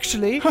 Joan,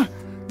 actually,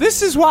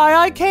 this is why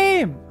I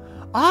came.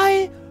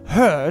 I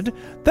heard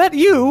that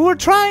you were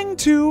trying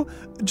to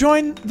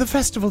join the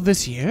festival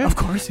this year. Of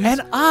course, yes.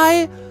 And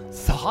I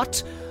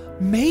thought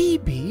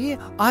maybe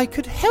I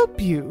could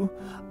help you.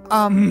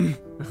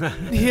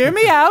 Hear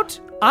me out.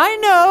 I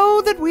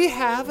know that we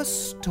have a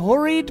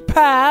storied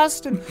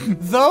past, and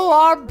though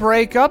our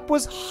breakup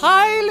was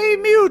highly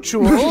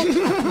mutual,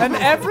 and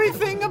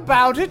everything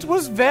about it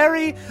was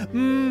very,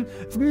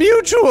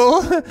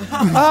 mutual,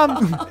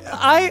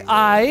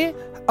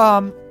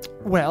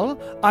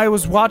 I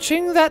was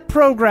watching that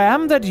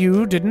program that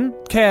you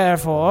didn't care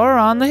for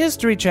on the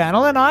History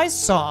Channel, and I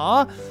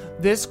saw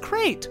this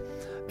crate.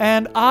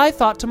 And I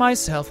thought to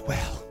myself,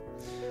 well,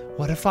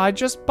 what if I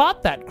just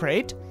bought that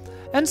crate?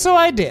 And so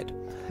I did.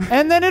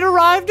 And then it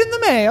arrived in the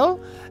mail,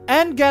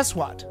 and guess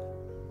what?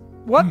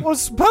 What was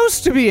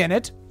supposed to be in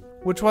it,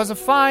 which was a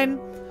fine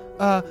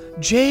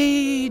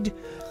jade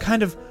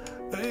kind of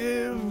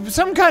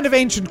some kind of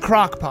ancient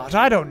crock pot,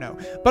 I don't know.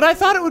 But I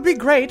thought it would be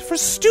great for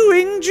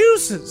stewing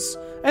juices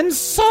and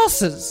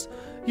sauces.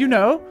 You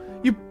know,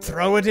 you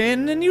throw it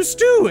in and you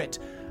stew it.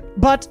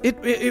 But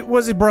it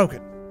was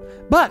broken.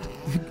 But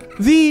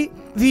the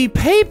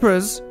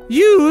papers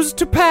used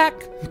to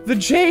pack the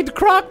jade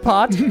crock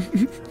pot,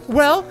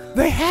 well,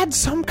 they had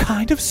some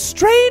kind of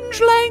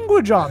strange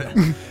language on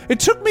it. It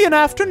took me an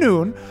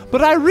afternoon,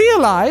 but I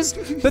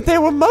realized that they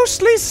were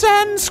mostly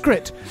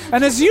Sanskrit.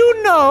 And as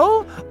you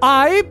know,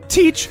 I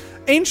teach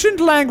ancient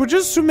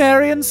languages,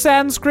 Sumerian,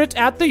 Sanskrit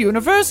at the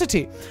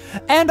university.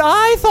 And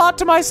I thought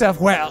to myself,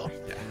 well,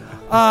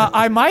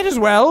 I might as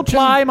well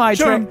ply my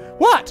trade.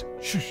 What?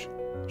 Shush.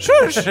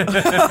 Shush!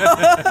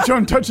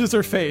 Joan touches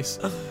her face.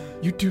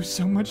 You do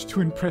so much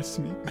to impress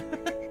me.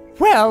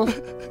 Well,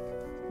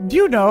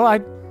 you know, I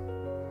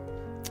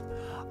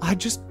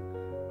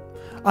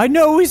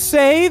know we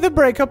say the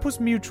breakup was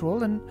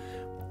mutual, and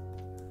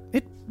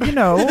it, you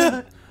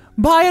know,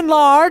 by and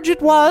large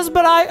it was,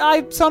 but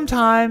I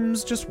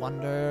sometimes just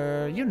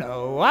wonder, you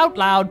know, out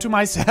loud to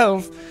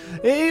myself,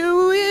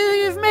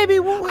 if maybe...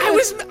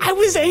 I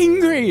was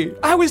angry.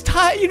 I was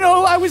tired, you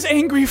know, I was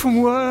angry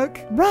from work.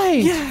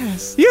 Right.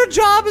 Yes. Your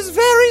job is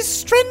very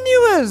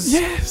strenuous.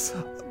 Yes.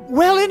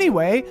 Well,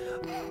 anyway...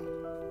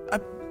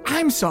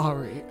 I'm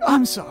sorry.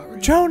 I'm sorry.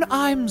 Joan,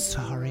 I'm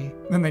sorry.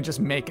 Then they just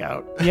make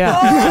out.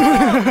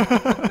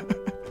 Yeah.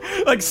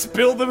 Like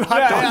spill the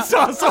hot dog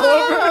sauce all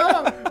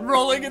over,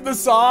 rolling in the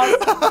sauce.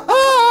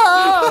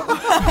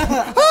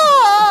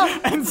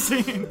 And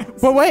scene.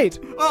 But wait.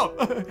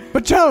 Oh.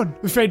 But Joan.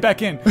 We fade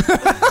back in.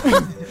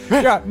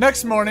 Yeah,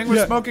 next morning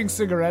we're smoking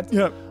cigarettes.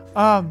 Yeah.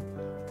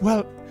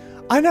 Well,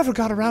 I never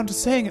got around to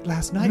saying it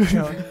last night,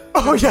 Joan.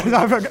 Oh, yeah,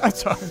 I'm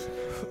sorry.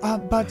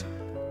 But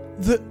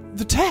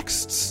the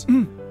texts,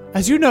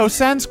 as you know,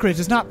 Sanskrit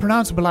is not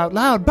pronounceable out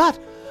loud, but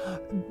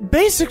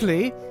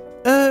basically,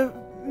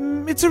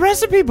 it's a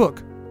recipe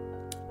book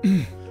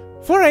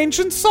for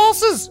ancient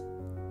sauces.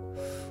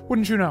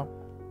 Wouldn't you know?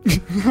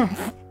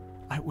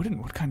 I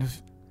wouldn't. What kind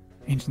of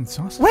ancient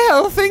sauce?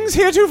 Well, things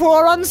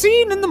heretofore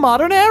unseen in the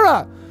modern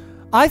era.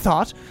 I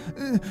thought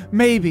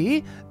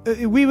maybe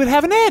we would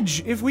have an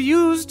edge if we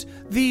used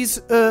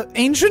these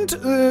ancient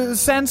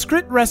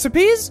Sanskrit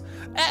recipes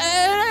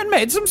and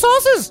made some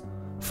sauces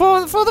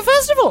for the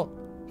festival.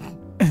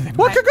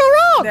 What could go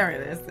wrong? There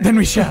it is. Then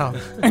we shall.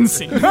 And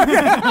scene.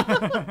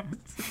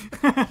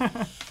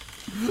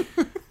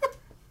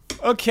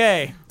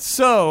 Okay,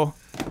 so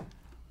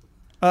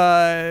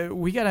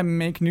we gotta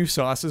make new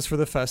sauces for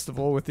the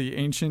festival with the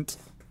ancient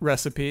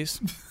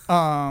recipes.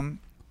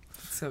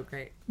 So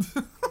great.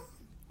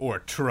 Or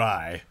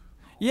try.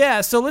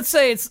 Yeah, so let's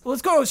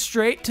go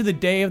straight to the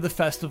day of the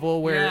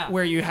festival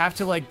where you have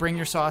to like bring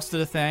your sauce to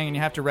the thing and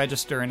you have to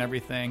register and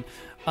everything.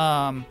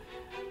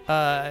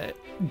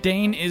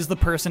 Dane is the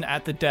person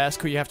at the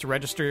desk who you have to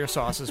register your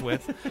sauces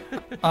with.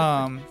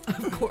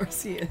 Of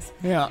course he is.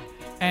 Yeah.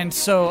 And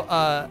so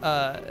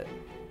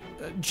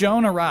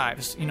Joan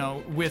arrives, you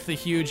know, with a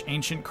huge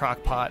ancient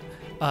crock pot,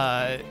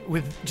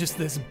 with just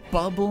this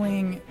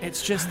bubbling.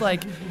 It's just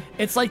like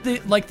it's like the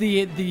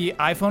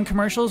iPhone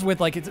commercials with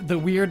like the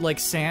weird like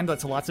sand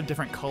that's lots of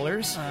different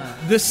colors.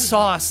 This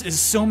sauce is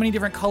so many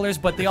different colors,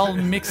 but they all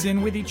mix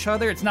in with each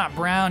other. It's not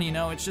brown, you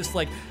know. It's just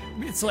like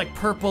it's like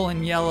purple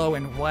and yellow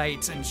and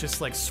white, and it's just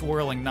like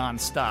swirling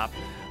nonstop.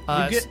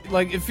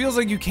 It feels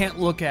like you can't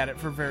look at it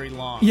for very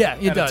long. Yeah,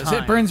 it at a does.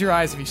 time. It burns your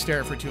eyes if you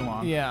stare at it for too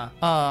long. Yeah.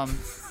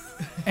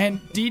 And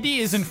Dee Dee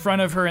is in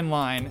front of her in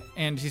line,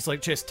 and she's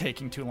like just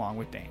taking too long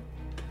with Dane.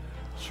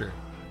 Sure.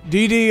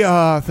 Dee Dee,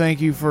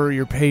 thank you for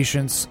your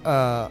patience.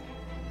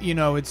 You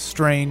know, it's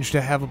strange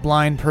to have a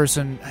blind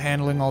person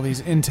handling all these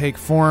intake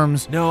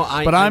forms. No,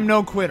 but I'm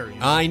no quitter. You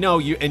know? I know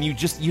you, and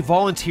you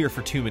volunteer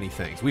for too many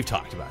things. We've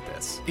talked about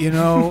this. You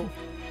know,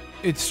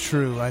 it's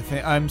true.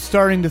 I'm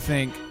starting to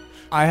think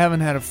I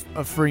haven't had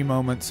a free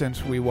moment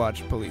since we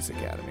watched Police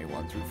Academy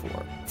 1 through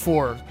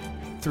 4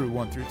 through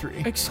 1 through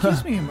 3.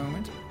 Excuse me a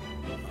moment.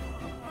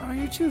 Are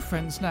you two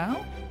friends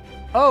now?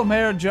 Oh,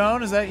 Mayor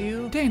Joan, is that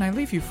you? Dane, I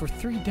leave you for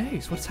 3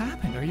 days. What's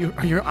happened?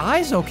 Are your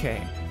eyes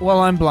okay?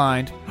 Well, I'm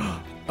blind.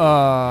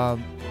 But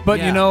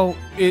Yeah. you know,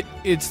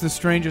 it's the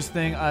strangest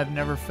thing. I've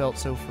never felt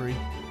so free.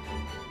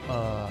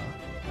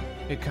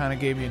 It kind of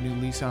gave me a new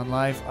lease on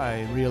life.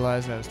 I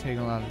realized I was taking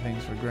a lot of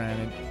things for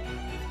granted,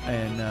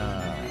 and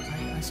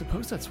I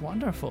suppose that's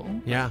wonderful.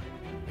 Yeah.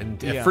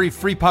 And Yeah.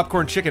 free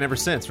popcorn chicken ever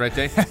since, right,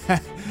 Dave?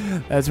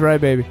 that's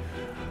right, baby.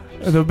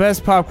 The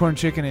best popcorn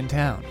chicken in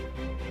town.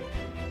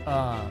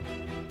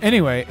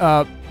 Anyway,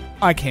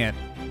 I can't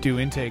do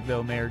intake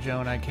though, Mayor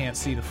Joan. I can't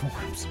see the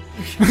forms.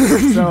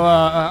 So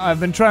I've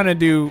been trying to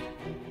do.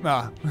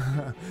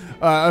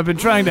 I've been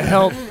trying to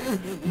help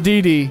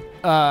Dee Dee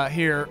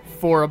here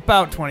for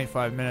about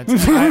 25 minutes.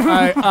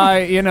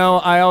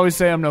 I always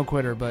say I'm no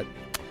quitter, but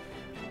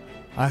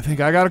I think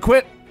I gotta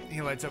quit.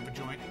 He lights up a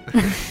joint.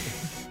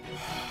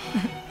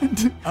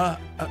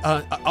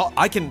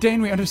 I can.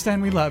 Dane, we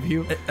understand we love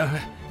you.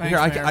 Here,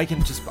 I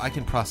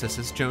can process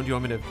this. Joan, do you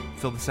want me to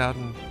fill this out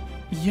and?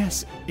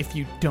 Yes, if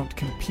you don't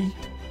compete.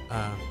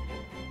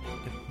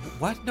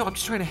 What? No, I'm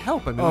just trying to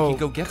help. I mean, we can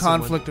go get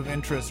conflict of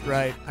interest,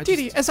 right? Dee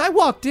Dee, as I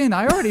walked in,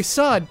 I already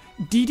saw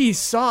Dee Dee's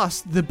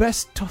sauce, the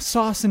best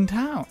sauce in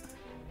town.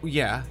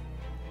 Yeah.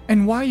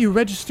 And why are you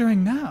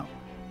registering now?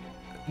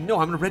 No,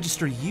 I'm going to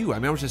register you. I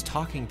mean, I was just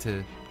talking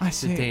to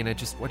Dane.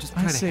 We're just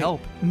trying to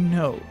help.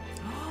 No.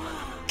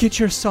 Get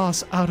your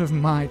sauce out of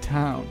my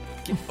town.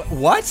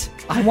 What?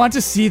 I want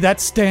to see that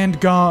stand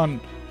gone.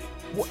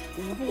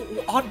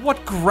 On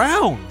what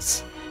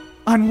grounds?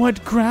 On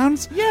what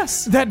grounds?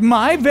 Yes. That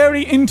my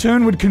very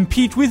intern would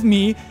compete with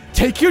me.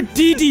 Take your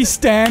Dee Dee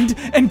stand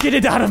and get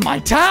it out of my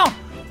town.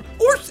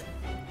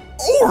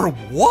 Or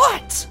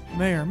what?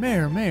 Mayor.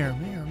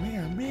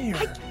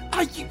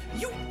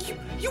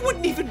 You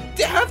wouldn't even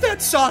have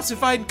that sauce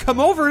if I'd come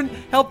over and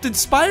helped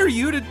inspire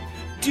you to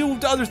do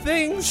other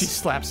things. She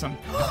slaps him.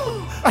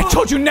 I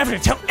told you never to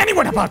tell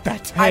anyone about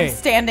that. Hey. I'm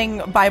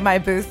standing by my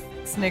booth,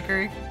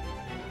 snickering.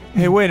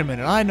 Hey, wait a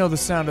minute. I know the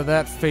sound of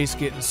that face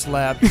getting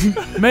slapped.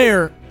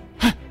 Mayor,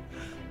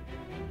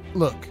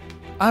 look,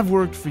 I've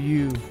worked for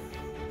you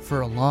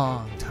for a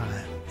long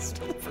time.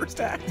 Still the first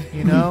act.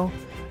 You know?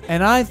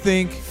 And I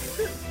think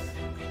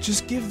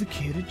just give the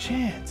kid a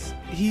chance.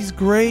 He's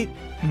great.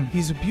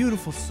 He's a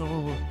beautiful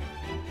soul.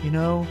 You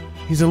know?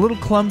 He's a little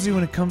clumsy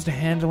when it comes to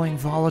handling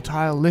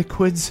volatile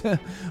liquids.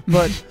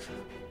 But,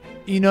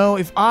 you know,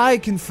 if I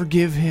can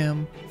forgive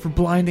him for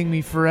blinding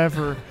me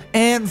forever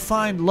and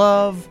find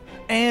love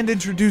and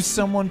introduce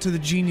someone to the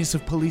genius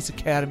of Police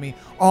Academy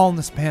all in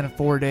the span of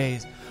 4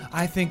 days,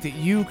 I think that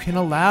you can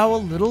allow a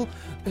little...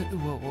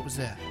 what was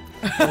that?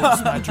 Oh,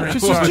 it's my drink.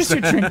 Just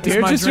your drink,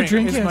 dear. Just your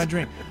drink. It's Yes. my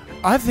drink.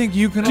 I think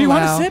you can Do you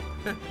want allow... a sip?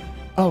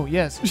 Oh,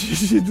 yes.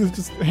 She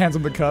just hands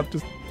him the cup.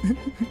 Just.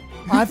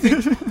 I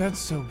think that's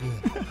so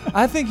good.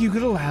 I think you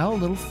could allow a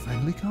little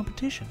friendly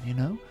competition, you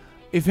know?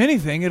 If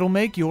anything, it'll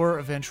make your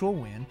eventual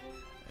win...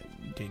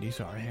 Dee Dee,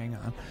 sorry, hang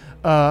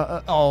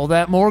on. All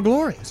that more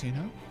glorious, you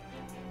know?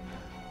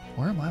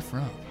 Where am I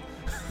from?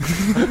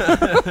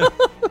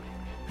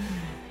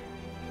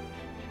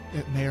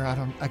 Mayor,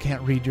 I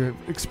can't read your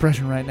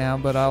expression right now,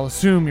 but I'll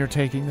assume you're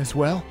taking this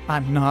well.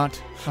 I'm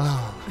not.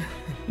 Oh.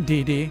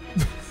 Dee Dee.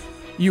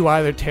 You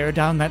either tear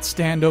down that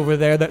stand over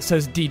there that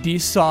says Dee Dee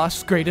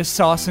sauce, greatest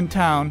sauce in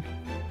town,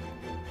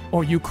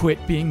 or you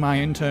quit being my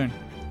intern.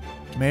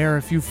 Mayor,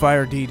 if you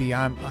fire Dee Dee,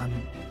 I'll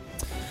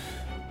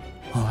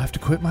have to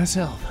quit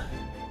myself.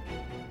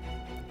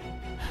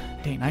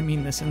 Dane, I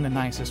mean this in the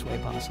nicest way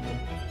possible.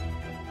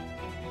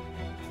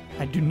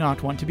 I do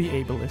not want to be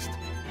ableist,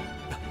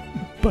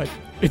 but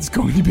it's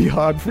going to be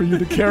hard for you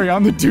to carry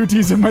on the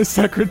duties of my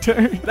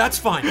secretary. That's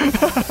fine.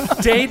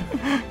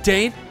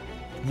 Dane,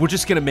 we're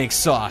just going to make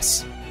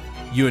sauce.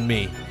 You and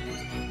me.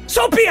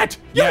 So be it!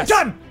 You're Yes,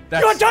 done!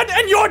 that's- You're done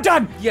and you're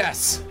done!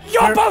 Yes.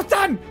 You're both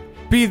done!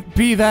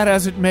 Be that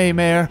as it may,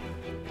 Mayor.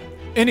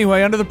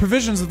 Anyway, under the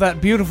provisions of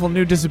that beautiful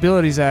new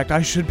Disabilities Act,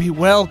 I should be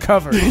well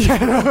covered.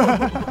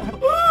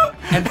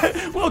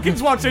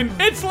 Wilkins walks in.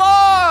 It's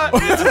law!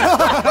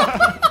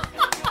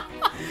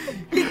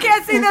 He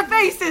can't see the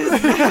faces.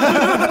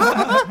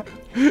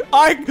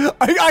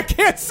 I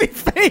can't see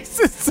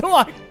faces, so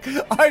I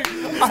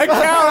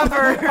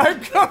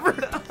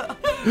covered.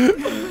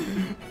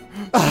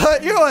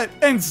 You know what?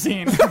 End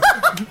scene.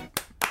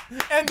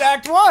 End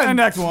Act 1. End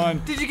Act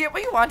 1. Did you get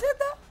what you wanted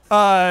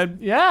though?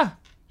 Yeah.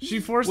 She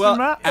forced Well,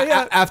 him out.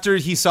 after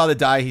he saw the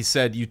die, he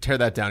said, "You tear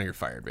that down, or you're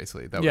fired."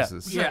 Basically, that Yeah. was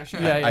his. Sure,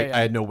 sure. Yeah, I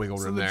had no wiggle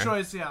room the there.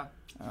 choice, yeah.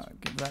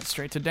 Give that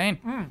straight to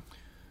Dane.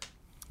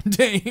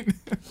 Dane.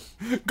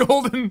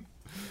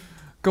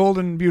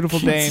 Golden, beautiful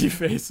See Dane.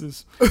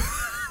 faces.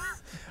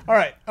 All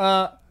right.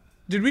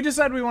 Did we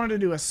decide we wanted to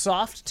do a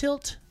soft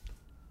tilt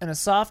and a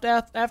soft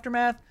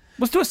aftermath?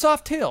 Let's do a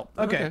soft tail.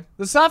 Okay.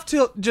 The soft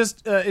tilt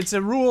just it's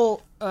a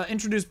rule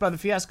introduced by the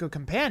Fiasco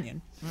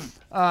Companion,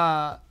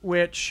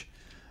 which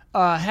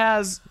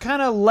has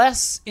kind of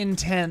less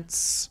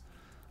intense.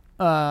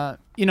 Like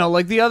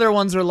the other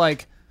ones are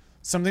like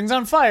something's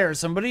on fire,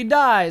 somebody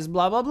dies,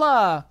 blah blah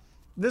blah.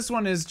 This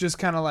one is just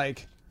kind of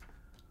like,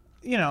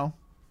 an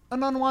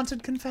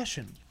unwanted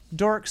confession.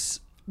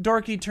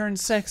 Dorky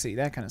turns sexy,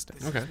 that kind of stuff.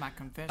 Okay. My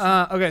confession.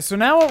 Okay, so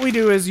now what we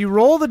do is you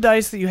roll the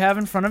dice that you have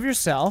in front of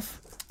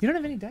yourself. You don't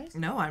have any dice?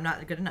 No, I'm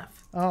not good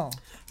enough. Oh.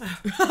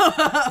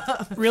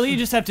 Really, you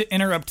just have to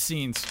interrupt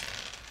scenes.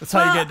 That's how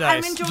you get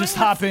I'm dice. enjoying Just this.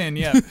 hop in,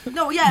 yeah.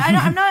 No, yeah,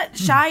 I'm not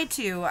shy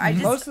to. I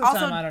just Most of the also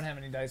time I don't have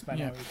any dice by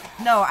now. either.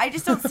 no, I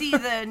just don't see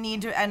the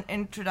need to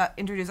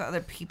introduce other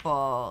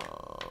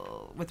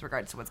people with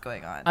regards to what's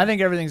going on. I think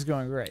everything's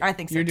going great. I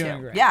think so You're too. doing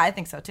great. Yeah, I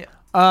think so too.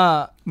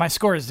 My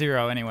score is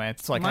 0 anyway.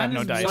 It's like I have Mine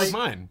no is dice. It's like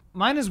mine.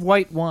 Mine is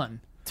white 1.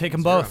 Take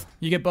them both.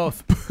 You get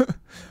both.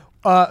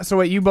 So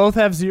wait, you both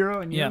have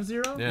 0 and you Yeah. have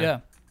 0?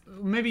 Yeah.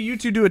 Maybe you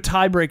two do a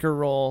tiebreaker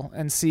roll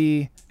and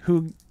see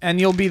who, and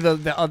you'll be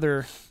the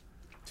other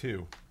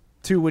 2.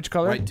 2. Which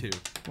color? White 2.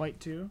 White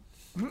 2.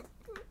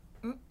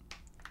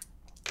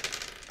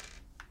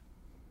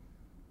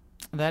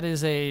 That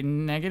is a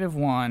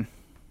 -1.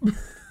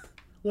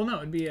 Well, no,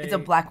 it'd be It's a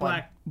black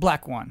one.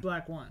 Black 1.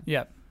 Black 1.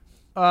 Yep.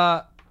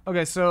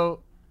 Okay,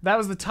 so that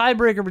was the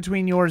tiebreaker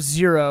between your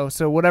 0.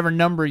 So whatever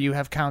number you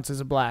have counts as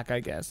a black, I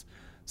guess.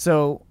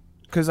 So,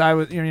 because I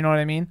was, you know what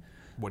I mean?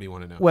 What do you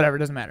want to know? Whatever,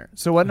 doesn't matter.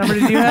 So what number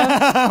did you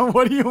have?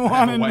 What do you I want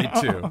have to a white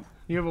know? 2.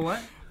 You have a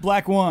what?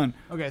 Black 1.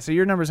 Okay, so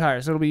your number's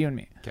higher, so it'll be you and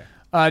me. Okay.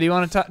 Do you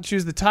want to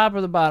choose the top or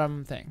the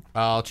bottom thing?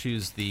 I'll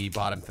choose the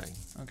bottom thing.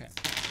 Okay.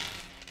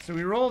 So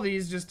we roll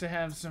these just to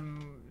have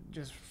some,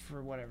 just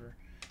for whatever.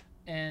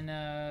 And,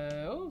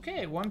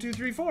 okay, 1, 2,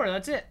 3, 4,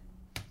 that's it.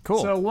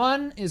 Cool. So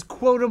 1 is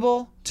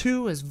quotable,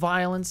 2 is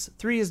violence,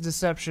 3 is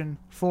deception,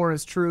 4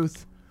 is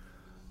truth.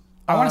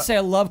 I want to say I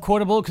love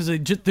quotable because they're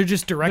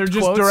just direct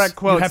They're quotes. just direct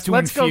quotes. You have to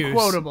Let's infuse. go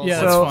quotable. Yeah,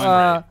 so, that's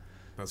fine.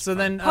 That's so fine.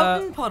 then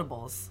Potent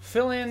potables.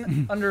 fill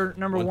in under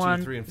number 1, 2,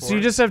 1. 3, and So you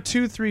 4. just have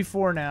 2, 3,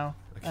 4 now.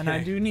 And I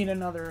Okay. do need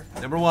another.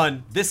 Number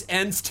 1, this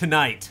ends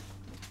tonight.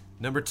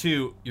 Number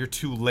 2, you're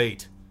too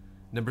late.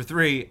 Number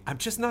 3, I'm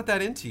just not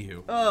that into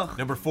you. Ugh.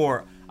 Number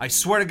 4, I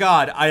swear to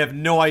God, I have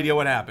no idea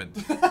what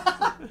happened.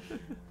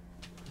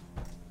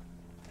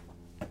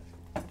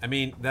 I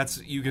mean,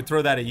 you could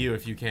throw that at you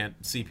if you can't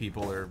see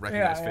people or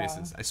recognize Yeah, yeah.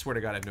 faces. I swear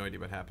to God, I have no idea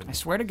what happened. I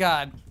swear to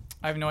God,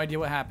 I have no idea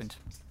what happened.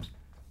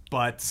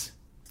 But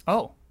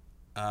Oh.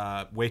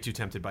 way too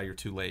tempted by you're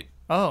too late.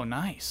 Oh,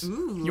 nice.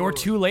 You're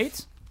too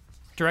late?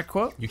 Direct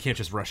quote? You can't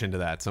just rush into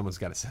that. Someone's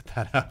got to set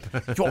that up.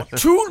 You're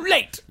too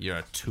late!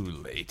 You're too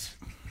late.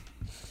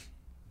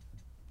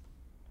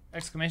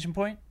 Exclamation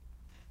point?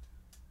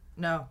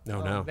 No.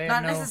 No, no. They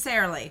Not have no-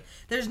 necessarily.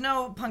 There's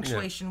no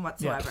punctuation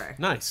whatsoever.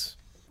 Nice.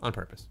 On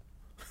purpose.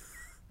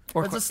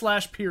 Or That's a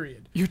slash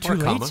period. You're too Or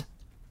late? comma.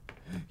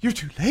 You're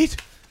too late.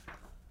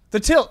 The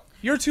tilt.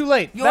 You're too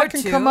late. You're that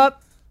can too come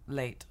up.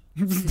 late.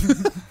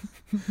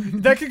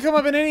 That can come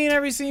up in any and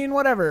every scene,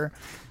 whatever.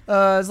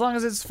 As long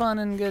as it's fun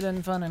and good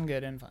and fun and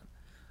good and fun.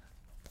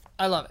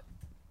 I love it.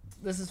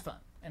 This is fun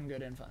and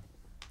good and fun.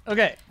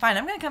 Okay. Fine,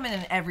 I'm gonna come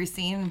in every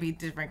scene and be a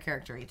different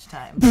character each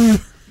time.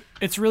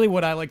 It's really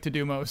what I like to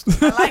do most.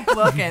 I like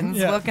Wilkins.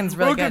 Yeah. Wilkins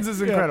really Wilkins good.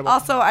 is incredible.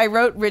 Also, I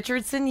wrote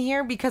Richardson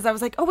here because I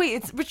was like, oh wait,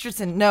 it's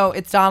Richardson. No,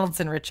 it's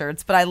Donaldson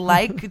Richards, but I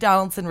like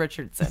Donaldson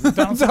Richardson.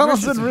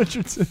 Donaldson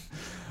Richardson.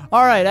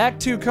 All right, Act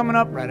 2 coming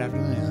up right after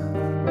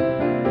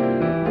this.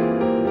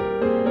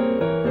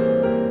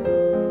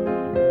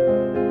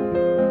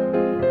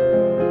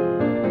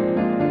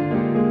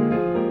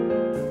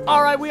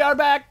 All right, we are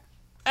back.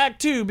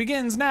 Act 2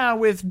 begins now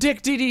with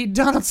Dick Dee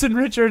Donaldson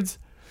Richards.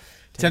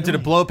 Tempted to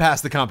blow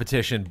past the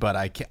competition, but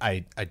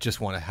I just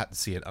want to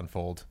see it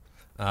unfold.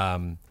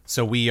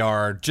 So we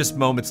are just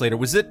moments later.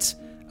 Was it?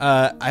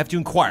 I have to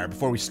inquire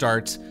before we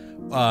start.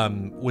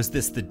 Was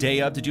this the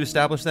day of? Did you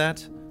establish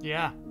that?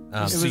 Yeah.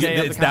 So the day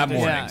of it's the that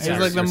competition. morning. Yeah, it So was you're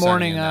like the signing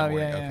morning in that of,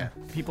 morning. yeah, Okay.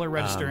 yeah. People are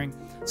registering.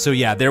 So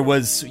yeah, there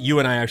was you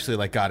and I actually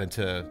like got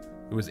into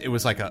it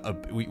was like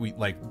we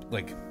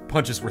like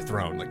punches were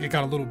thrown. Like it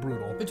got a little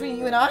brutal. Between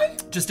you and I?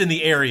 Just in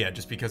the area,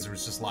 just because there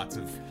was just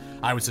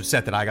I was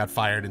upset that I got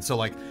fired, and so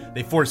like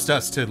they forced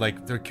us to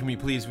like, can we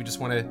please? We just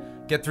want to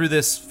get through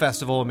this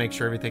festival and make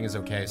sure everything is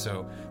okay.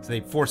 So they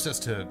forced us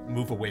to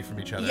move away from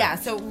each other. Yeah,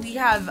 so we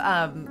have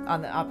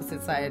on the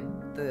opposite side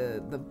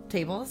the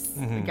tables.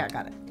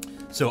 Got it.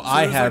 So So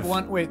I there's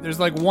have there's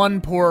like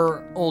one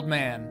poor old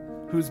man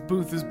whose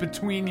booth is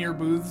between your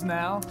booths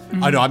now.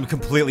 I know I'm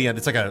completely.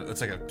 It's like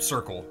a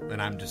circle,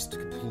 and I'm just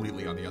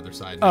completely on the other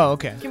side. Oh,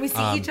 okay. Can we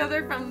see each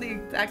other from the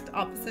exact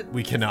opposite?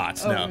 We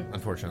cannot. No, Okay.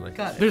 unfortunately.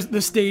 Got it. There's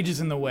the stage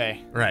is in the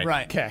way. Right.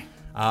 Right. Okay.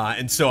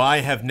 And so I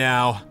have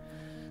now.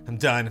 I'm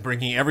done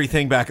bringing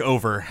everything back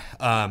over.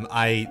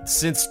 I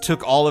since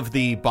took all of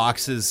the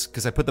boxes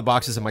because I put the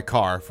boxes in my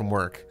car from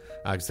work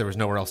because there was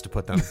nowhere else to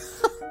put them.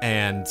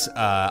 And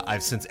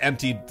I've since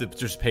emptied the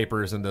just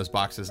papers in those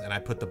boxes, and I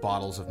put the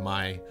bottles of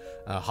my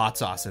hot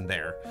sauce in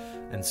there.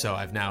 And so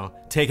I've now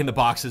taken the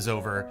boxes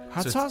over.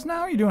 Hot So sauce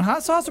now? You doing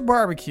hot sauce or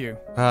barbecue?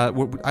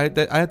 that's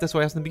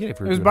why I asked in the beginning. If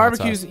we It were was doing hot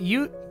barbecues. sauce.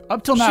 You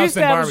Up till now, she it's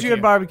been established you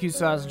had barbecue. barbecue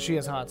sauce and she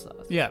has hot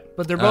sauce. Yeah.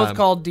 But they're both Um,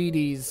 called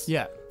DD's.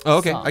 Yeah. Oh,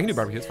 okay. sauce. I can do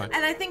barbecue. It's fine.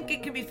 And I think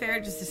it could be fair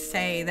just to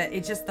say that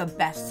it's just the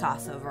best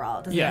sauce overall.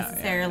 It doesn't Yeah.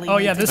 necessarily. Oh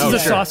need yeah, to this be is a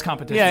sure. sauce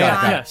competition. Yeah, yeah.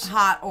 not Yes.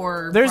 hot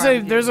or. There's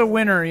barbecue. a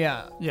winner,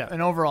 yeah. Yeah.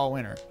 An overall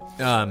winner.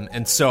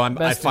 And so I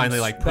Best in- finally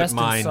like put best in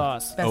mine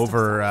sauce. Best in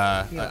over.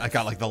 I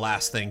got like the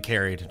last thing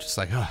carried, and just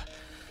like, and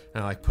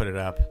I like put it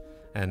up,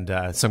 and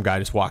some guy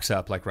just walks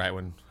up like right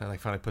when I like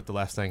finally put the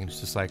last thing, and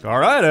it's just like, all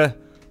right,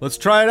 let's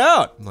try it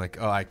out. I'm like,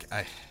 oh, I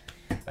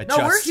No,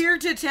 just, we're here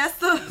to test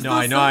the. No,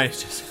 I know. I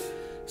just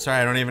sorry,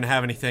 I don't even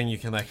have anything you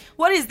can like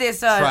What is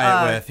this?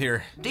 try it with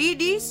here.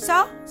 DD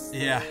sauce?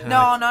 Yeah. and No,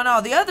 I- no.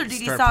 The other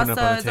DD Start sauce putting it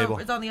up on the table.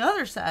 is on the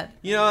other side.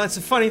 You know, it's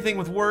a funny thing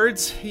with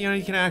words. You know,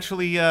 you can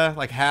actually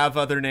like have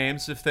other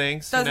names of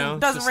things. Doesn't you know,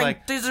 doesn't Just ring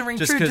like-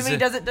 just true to 'cause me. it-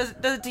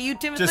 Does it to you,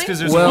 Timothy? Just because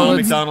there's Well, a called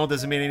it's- McDonald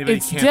doesn't mean anybody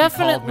It's can't be called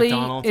definitely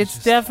McDonald. it's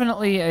just-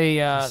 definitely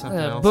a something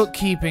else.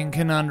 bookkeeping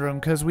conundrum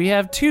because we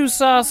have two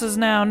sauces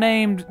now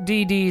named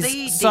DD's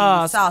DD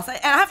sauce. And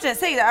I have to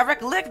say that I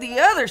recollect the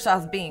other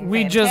sauce being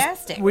We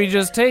fantastic.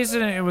 just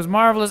tasted it. It was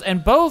marvelous,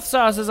 and both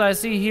sauces I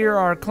see here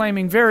are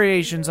claiming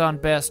variations on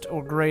best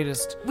or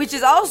greatest. Which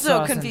is also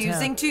sauce in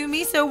confusing town. to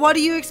me. So what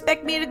do you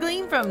expect me to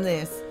glean from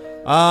this?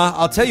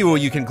 I'll tell you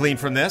what you can glean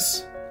from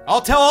this.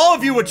 I'll tell all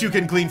of you what you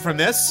can glean from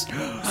this.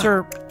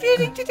 Sir,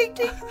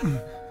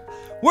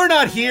 We're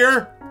not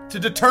here to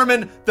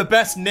determine the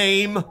best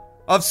name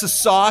of the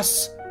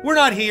sauce. We're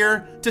not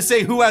here to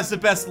say who has the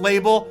best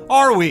label,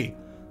 are we?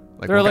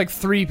 there are we're like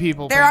three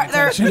people. There are paying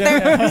attention.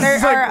 there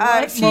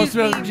are Most excuse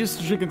of me. it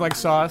just drinking like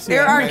sauce.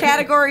 There yeah. are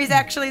categories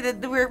actually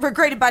that we're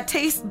graded by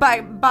taste,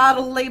 by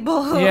bottle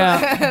label.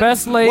 Yeah,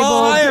 best label.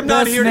 Well, I am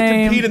not best here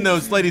name. to compete in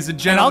those, ladies and And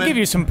gentlemen. I'll give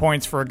you some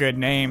points for a good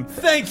name.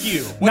 Thank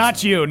you.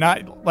 Not you,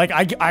 not like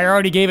I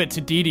already gave it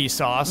to Dee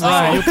sauce.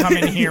 So you come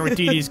in here with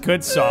Dee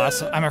good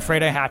sauce. I'm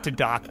afraid I have to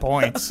dock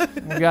points.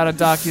 We gotta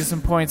dock you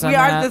some points on We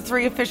that. are the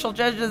three official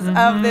judges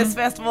of this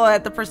festival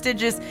at the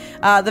prestigious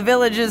The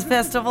Villages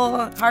Festival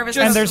Harvest.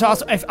 And there's Festival.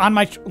 also, if on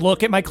my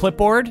look at my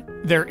clipboard,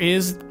 there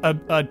is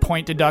a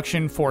point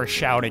deduction for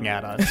shouting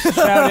at us.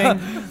 Shouting,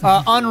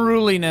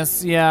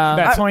 unruliness. Yeah,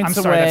 That's- points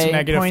I'm sorry, that's away,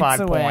 negative points 5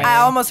 away. points. I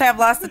almost have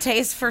lost the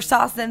taste for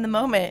sauce in the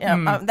moment.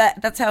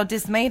 That's how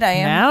dismayed I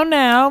am.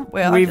 Now,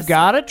 Well, I we've just-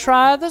 got to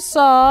try the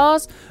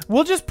sauce.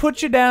 We'll just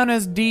put you down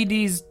as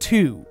DD's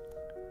 2.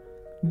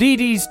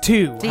 DD's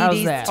 2. How's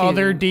DD's that? 2.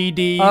 Other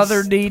DDs.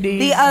 Other DD's.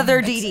 The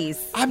other DDs.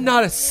 I'm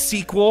not a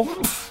sequel.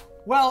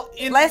 Well,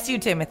 Bless you,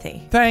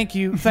 Timothy. thank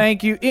you.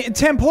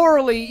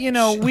 Temporally,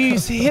 we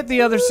hit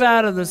the other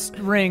side of the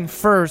ring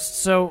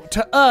first. So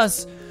to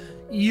us,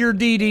 you're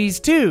DD's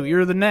 2.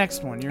 You're the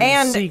next one. You're the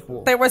And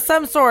sequel. there was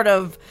some sort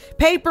of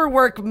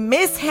paperwork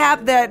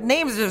mishap that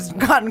names just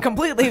gotten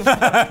completely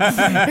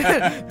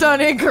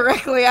done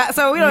incorrectly.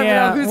 So we don't even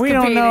know who's we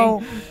competing.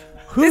 don't know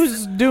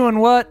who's doing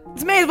what.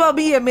 This may as well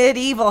be a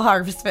medieval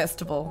harvest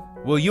festival.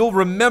 Well, you'll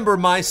remember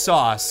my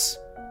sauce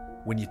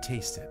when you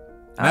taste it.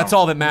 And that's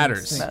all that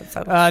matters. That's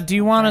so- Do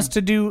you want us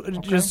to do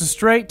just a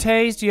straight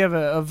taste? Do you have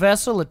a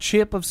vessel, a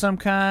chip of some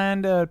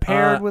kind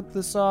paired with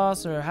the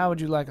sauce, or how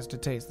would you like us to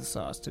taste the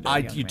sauce today?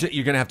 young man?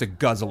 You're gonna have to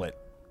guzzle it.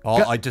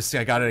 I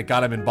got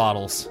them in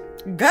bottles.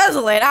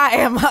 Guzzle it. I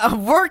am a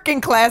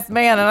working class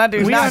man and I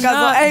do We not are guzzle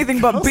not- anything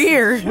but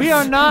beer. We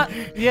are not.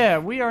 Yeah,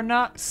 we are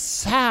not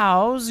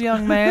sows,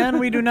 young man.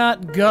 We do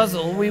not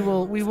guzzle. We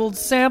will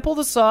sample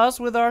the sauce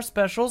with our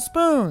special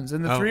spoons,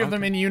 and the three of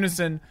them in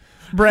unison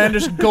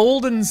brandish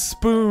golden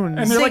spoons.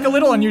 And they're like a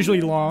little unusually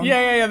long.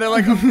 yeah. They're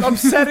like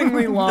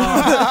upsettingly long.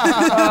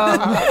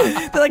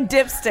 They're like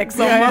dipsticks.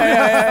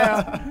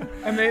 Yeah.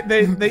 And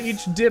they each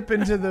dip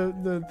into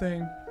the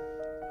thing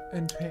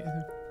and pay.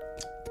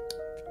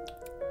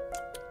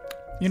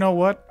 You know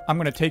what? I'm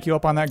going to take you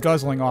up on that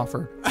guzzling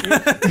offer.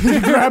 He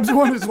grabs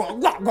one as well.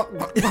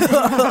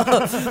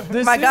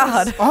 This My is-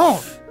 God.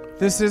 Oh,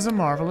 this is a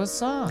marvelous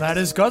sauce. That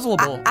is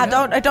guzzleable.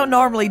 I don't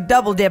normally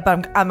double dip.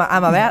 I'm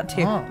about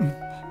to. Oh.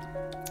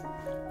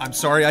 I'm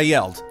sorry I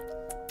yelled.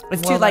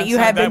 It's Well, too late. You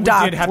that's- have been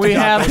docked. We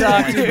have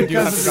docked you We do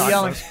have because to of the dock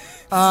yelling.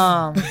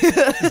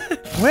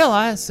 those. Well,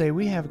 I say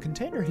we have a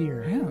contender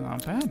here. Yeah,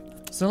 not bad.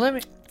 So let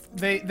me.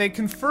 they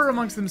confer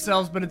amongst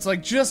themselves, but it's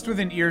like just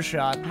within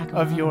earshot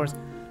of yours.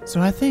 So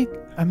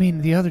I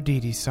mean, the other Dee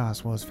Dee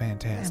sauce was I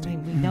fantastic.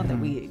 mean, we know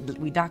that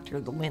we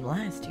doctored the win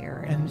last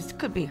year, and this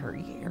could be her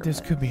year.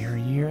 This could be her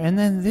year. And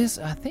then this,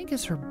 I think,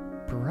 is her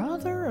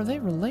brother. Are they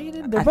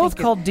related? They're I both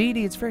think called Dee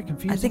Dee. It's very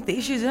confusing. I think the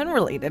issue's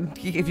unrelated,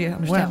 if you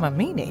understand my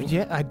meaning.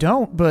 Yeah, I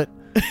don't, but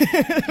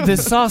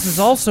this sauce is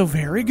also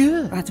very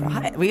good. That's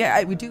right. We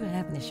do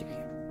have an issue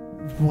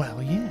here.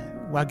 Well, yeah.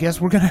 Well, I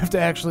guess we're going to have to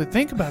actually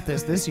think about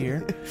this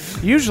year.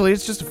 Usually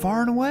it's just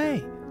far and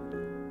away.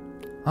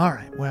 All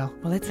right, well.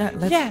 Well, let's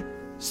not. Yeah,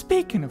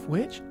 speaking of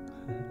which.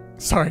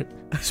 Sorry.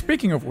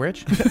 Speaking of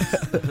which.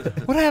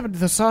 What happened?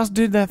 The sauce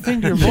did that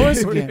thing to your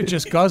voice again.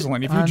 Just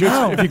guzzling. If I you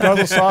know.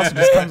 guzzle sauce, it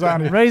just comes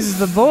out. It raises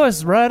the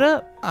voice right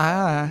up.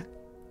 I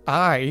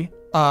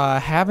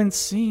haven't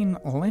seen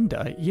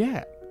Linda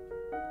yet.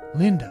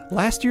 Linda.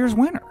 Last year's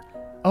winner.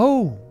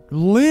 Oh,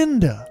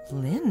 Linda.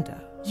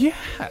 Linda.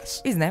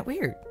 Yes. Isn't that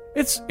weird?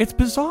 It's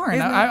bizarre, and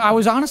Isn't it? I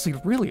was honestly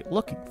really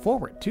looking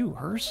forward to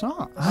her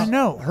sauce. I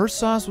know. Her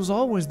sauce was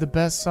always the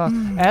best sauce.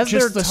 As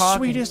Just they're the talking,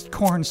 sweetest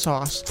corn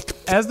sauce.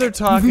 As they're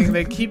talking,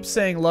 they keep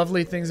saying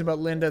lovely things about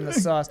Linda and the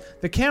sauce.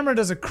 The camera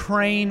does a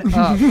crane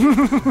up,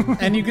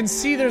 and you can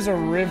see there's a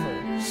river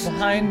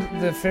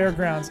behind the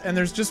fairgrounds, and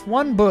there's just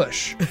one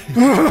bush by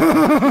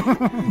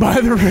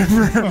the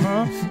river,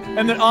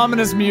 and then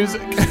ominous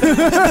music.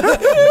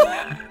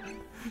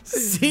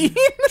 Scene?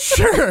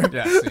 Sure.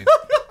 Yeah, see.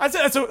 That's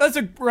a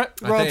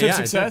relative yeah, I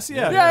success. did.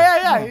 Yeah.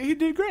 Yeah. He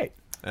did great.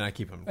 And I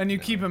keep him. And you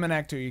keep him an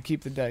actor. You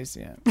keep the dice,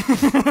 yeah.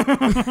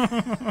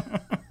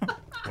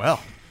 Well.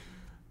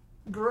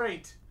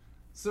 Great.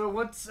 So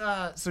what's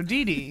so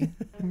Dee Dee?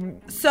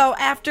 So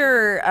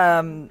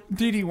after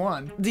Dee Dee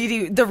won. Dee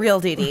Dee, the real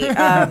Dee Dee,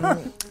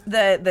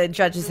 the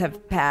judges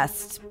have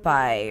passed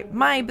by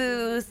my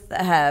booth,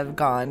 have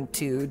gone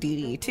to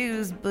Dee Dee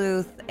 2's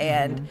booth,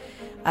 and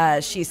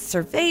she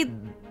surveyed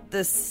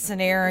the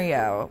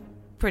scenario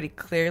pretty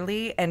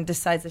clearly and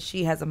decides that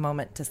she has a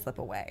moment to slip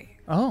away.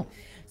 Oh.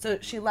 So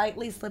she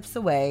lightly slips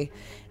away,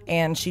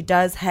 and she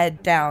does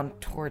head down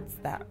towards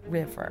that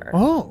river,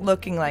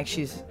 looking like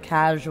she's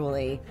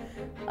casually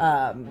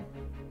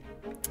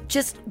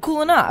just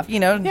cooling off, you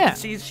know? Yeah.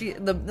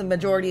 The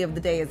majority of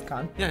the day has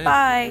gone Yeah.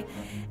 by,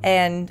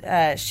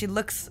 and she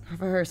looks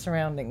for her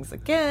surroundings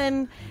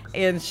again,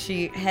 and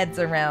she heads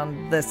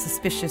around the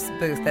suspicious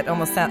booth that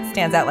almost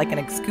stands out like in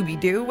a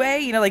Scooby-Doo way,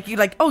 you know, like you're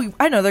like, oh,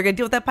 I know they're gonna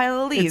deal with that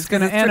pile of leaves. It's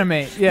gonna 'cause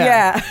animate,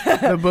 yeah.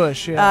 the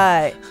bush,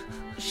 yeah.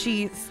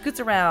 She scoots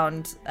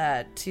around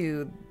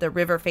to the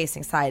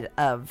river-facing side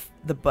of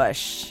the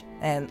bush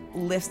and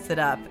lifts it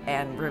up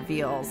and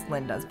reveals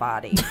Linda's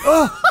body.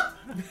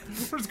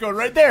 We're just going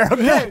right there,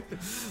 okay.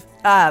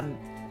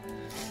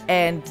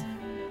 And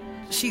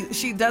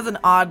she does an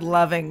odd,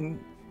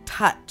 loving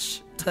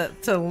touch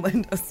to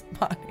Linda's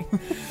body,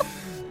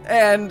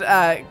 and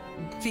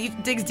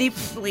digs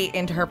deeply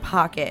into her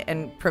pocket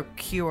and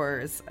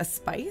procures a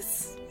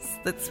spice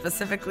that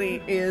specifically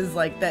is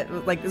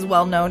is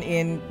well known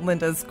in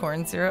Linda's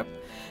corn syrup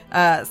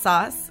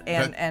sauce,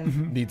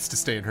 and needs to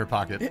stay in her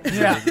pocket.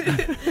 Yeah.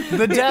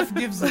 The death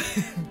gives it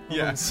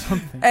Yeah.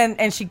 something.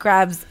 and she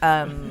grabs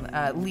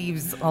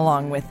leaves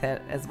along with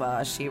it as well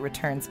as she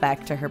returns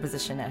back to her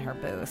position at her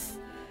booth,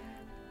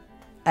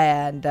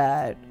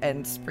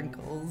 and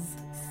sprinkles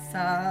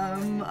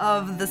some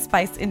of the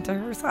spice into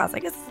her sauce. I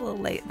guess it's a little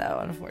late though,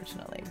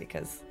 unfortunately,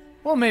 because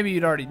Well, maybe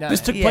you'd already done This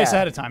it. took place Yeah.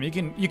 ahead of time. You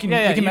can Yeah, you you can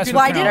mess can- with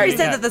well, I did already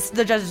chronology. say that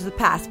the judges have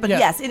passed, but Yeah.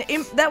 yes,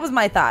 that was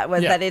my thought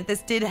was Yeah. that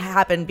this did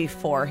happen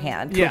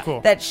beforehand. Yeah.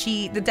 Cool. That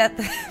the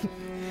death.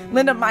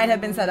 Linda might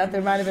have been set up.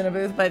 There might have been a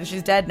booth, but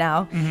she's dead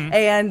now.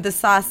 And the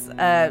sauce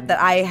that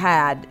I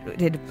had,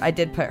 I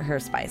did put her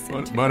spice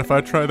into. Mind if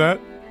I try that?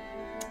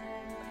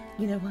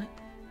 You know what?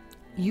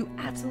 You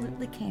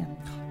absolutely can.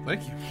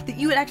 Thank you. That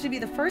you would actually be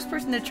the first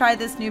person to try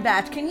this new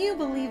batch. Can you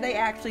believe they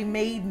actually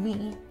made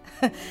me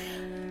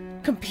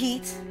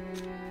compete,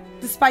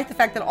 despite the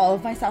fact that all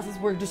of my sauces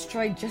were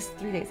destroyed just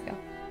 3 days ago?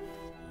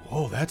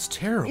 Whoa, that's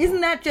terrible.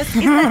 Isn't that terrible?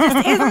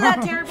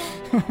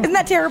 Isn't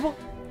that terrible?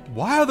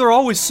 Why are there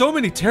always so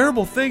many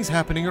terrible things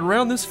happening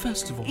around this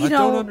festival? I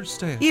don't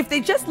understand. If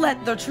they just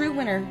let the true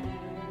winner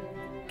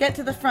get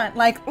to the front,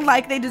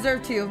 like they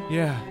deserve to.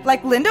 Yeah.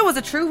 Like Linda was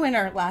a true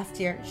winner last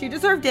year. She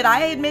deserved it.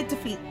 I admit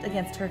defeat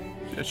against her.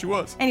 Yeah, she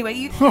was. Anyway,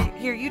 you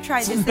try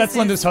this. That's This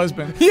Linda's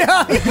husband.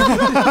 Yeah. is-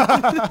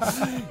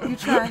 You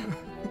try.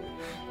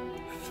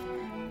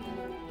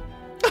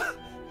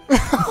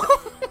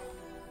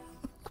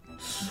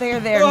 They're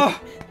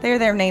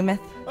there, Namath.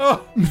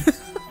 Oh.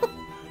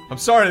 I'm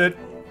sorry that.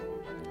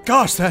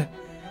 Gosh, that.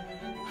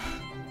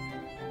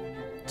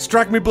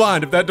 Strike me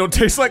blind if that don't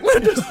taste like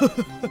Linda's.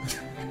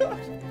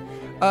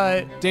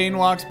 Dane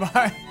walks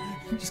by,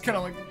 just kind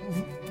of like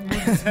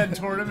moves his head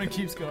toward him and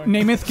keeps going.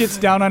 Namath gets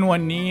down on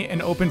one knee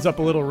and opens up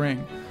a little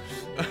ring.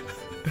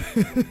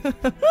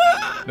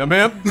 Now,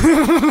 ma'am,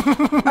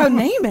 Oh,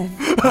 Namath.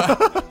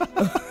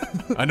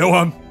 I know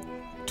I'm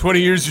 20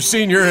 years your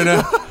senior, and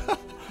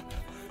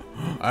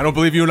I don't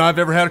believe you and I have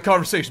ever had a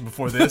conversation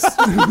before this.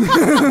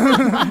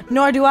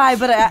 Nor do I,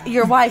 but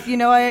your wife,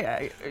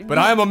 But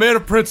I am a man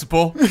of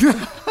principle.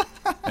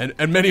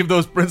 and many of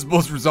those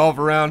principles resolve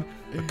around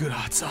a good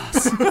hot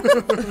sauce.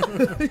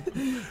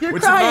 You're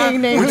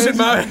crying, Naaman. Which in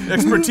my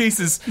expertise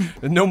is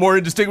no more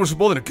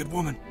indistinguishable than a good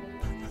woman.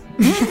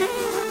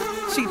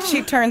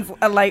 She turns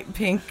a light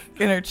pink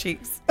in her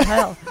cheeks.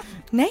 Well,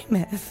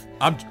 Namath.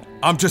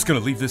 I'm just gonna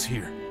leave this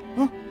here.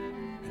 And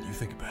you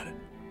think about it.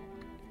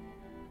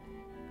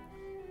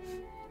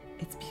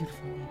 It's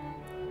beautiful.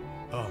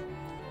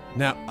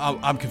 Now,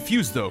 I'm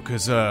confused, though,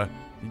 because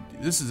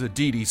this is a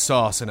DD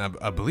sauce, and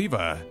I believe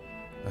I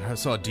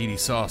saw DD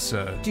sauce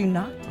Do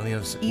not on the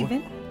other side.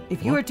 even,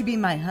 if you were to be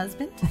my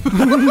husband,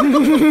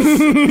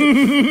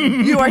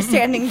 you are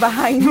standing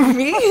behind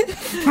me,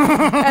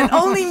 and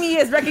only me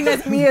is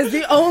recognizing me as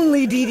the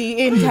only DD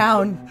in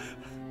town.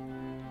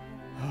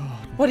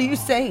 What do you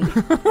say?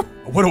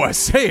 What do I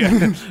say?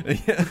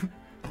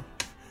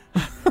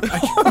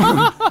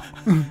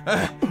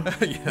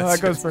 That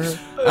goes for her.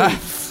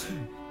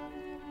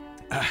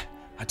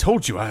 I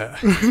told you, I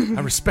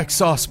respect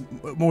sauce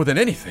more than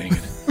anything.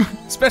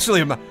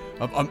 Especially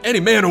any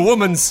man or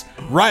woman's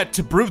right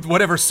to brew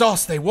whatever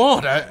sauce they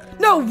want.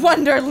 No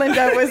wonder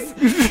Linda was...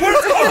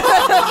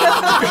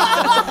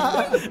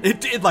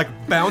 It like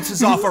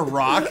bounces off a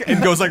rock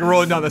and goes like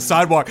rolling down the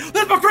sidewalk.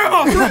 That's my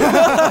grandma!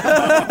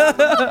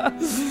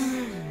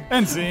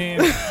 And scene.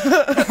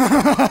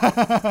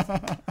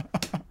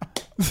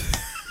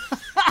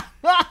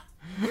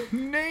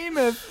 Name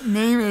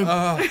it.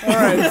 All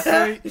right,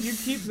 so you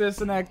keep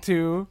this in Act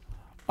 2.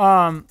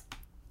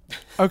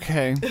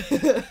 Okay.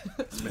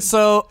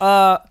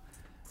 So,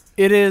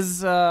 it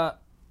is,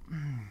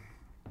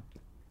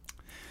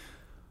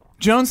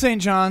 Joan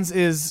St. John's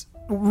is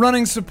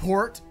running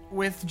support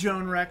with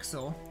Joan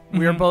Rexel.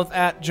 We are both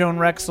at Joan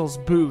Rexel's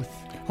booth.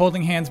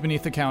 Holding hands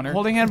beneath the counter.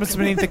 Holding hands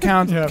beneath the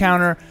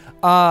counter.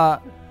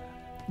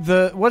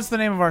 What's the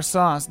name of our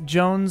sauce?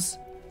 Jones,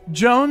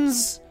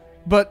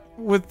 but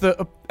with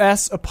the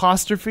S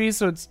apostrophe,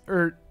 so it's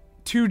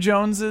two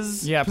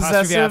Joneses. Yeah,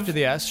 apostrophe after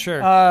the S,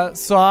 sure.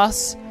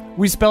 Sauce.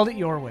 We spelled it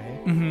your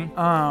way.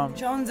 Mm-hmm.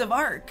 Jones of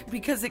Arc,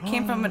 because it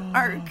came from an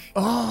arc.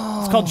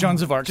 It's called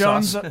Jones of Arc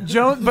sauce. But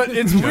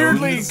it's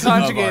weirdly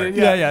conjugated.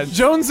 Yeah.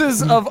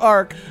 Joneses of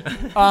Arc.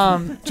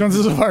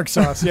 Joneses of Arc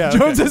sauce, yeah.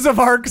 Joneses of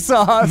Arc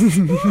sauce.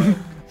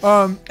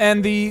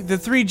 And the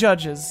three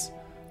judges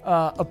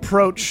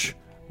approach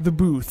the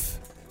booth.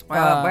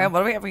 Well, what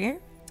do we have here?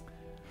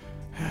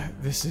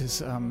 This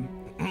is,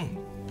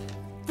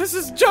 This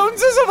is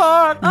Joneses of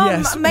Arc.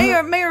 Yes.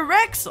 Mayor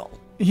Rexel.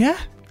 Yeah.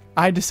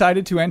 I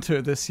decided to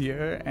enter this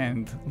year,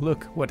 and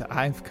look what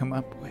I've come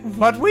up with.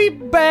 But we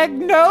beg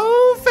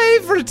no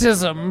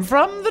favoritism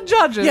from the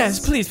judges. Yes,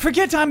 please,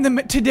 forget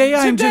today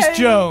I'm just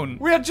Joan.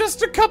 We're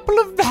just a couple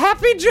of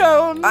happy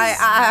Jones.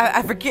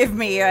 I forgive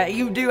me.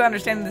 You do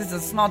understand this is a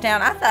small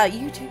town. I thought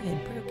you two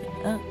had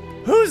broken up.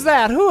 Who's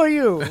that? Who are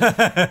you?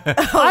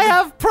 I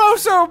have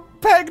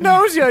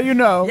prosopagnosia, you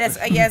know.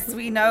 Yes,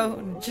 we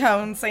know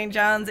Joan St.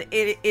 John's.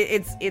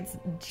 It's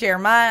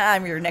Jeremiah.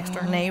 I'm your next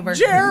door neighbor.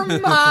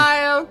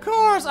 Jeremiah, of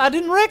course. I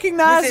didn't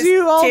recognize This is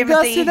you all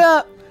Timothy. gusted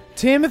up.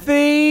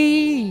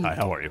 Timothy. Hi,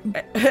 how are you?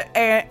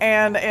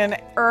 and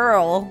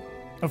Earl.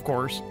 Of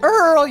course.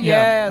 Earl,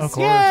 Yeah, yes. of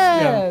course,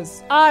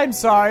 Yes. I'm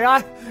sorry.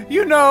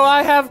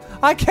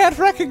 I can't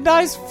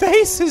recognize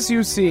faces,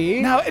 you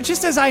see. Now,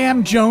 just as I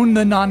am Joan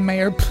the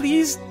non-mayor,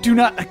 please do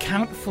not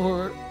account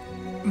for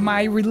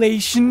my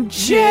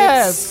relationships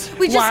Yes.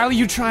 while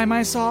you try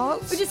my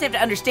sauce. We just have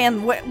to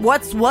understand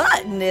what's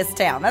what in this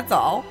town. That's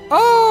all.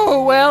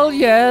 Oh, well,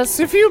 yes.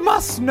 If you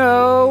must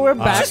know, we're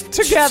back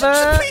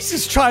together. Please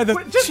just try the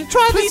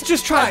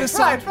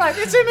sauce. Right.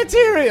 It's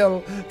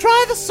immaterial.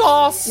 Try the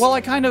sauce. Well,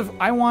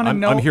 I want to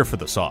know. I'm here for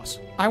the sauce.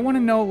 I want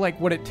to know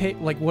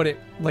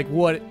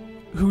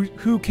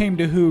who came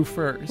to who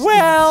first.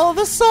 Well,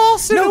 the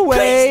sauce in a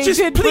way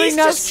did bring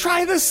us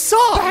try the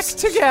sauce back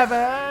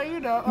together, you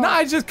know. No,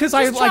 I just because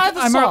I Just try like the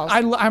I'm sauce.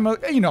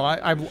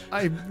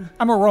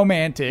 a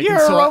romantic. You're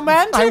and so a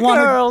romantic I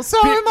wanna girl, so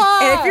be- am I.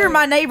 And if you're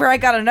my neighbor, I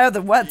gotta know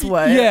the what's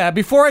what. Yeah,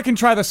 before I can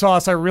try the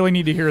sauce, I really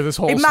need to hear this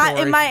whole It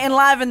story. might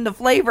enliven the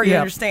flavor. You Yeah.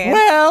 understand?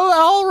 Well,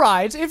 all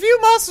right. If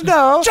you must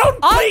know, Joan,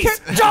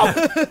 please, Joan.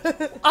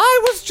 I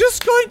was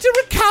just going to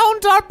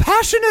recount our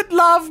passionate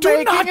love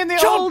making not, in the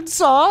Joan. old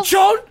sauce.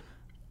 Joan,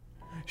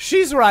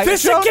 She's right.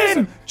 This Joan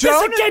again! Is,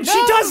 This again!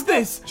 She does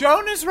this!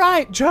 Joan is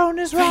right. Joan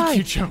is right.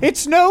 you, Joan.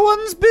 It's no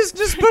one's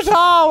business but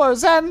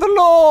ours and the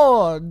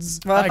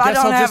Lord's. Well, if I I guess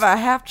don't I'll have just- a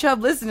half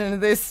chub listening to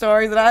this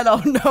story, then I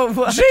don't know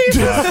what.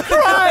 Jesus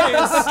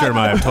Christ!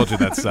 Jeremiah, I've told you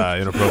that's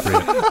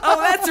inappropriate. Oh,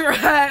 that's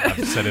right.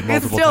 I've said it It's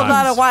multiple still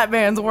not a times. white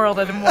man's world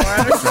anymore. I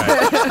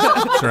understand.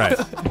 That's right.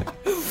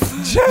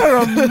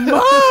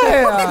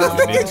 Jeremiah!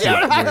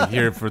 We're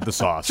here for the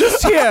sauce.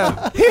 Just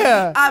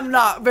here. I'm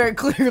not very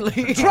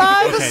clearly.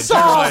 Try the Okay,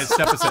 Jeremiah, sauce.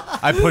 step aside.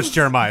 I pushed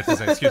Jeremiah to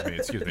say,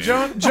 excuse me.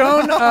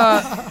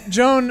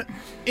 Joan,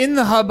 in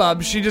the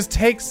hubbub, she just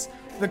takes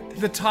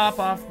the top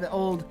off the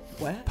old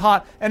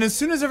pot. And as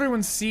soon as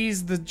everyone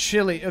sees the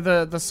chili,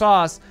 the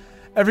sauce,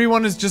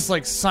 everyone is just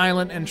like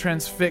silent and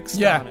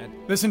transfixed on it.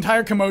 This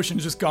entire commotion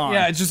is just gone.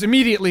 Yeah, it's just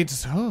immediately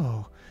just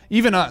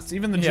even us,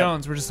 even the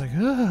Jones, we're just like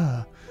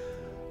ugh.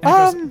 And it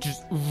goes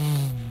just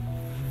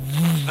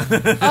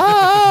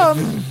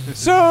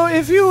So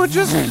if you would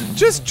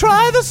just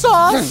try the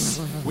sauce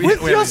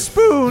with your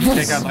spoon.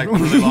 Take out like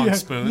really long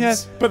spoons.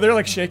 Yes. but they're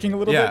like shaking a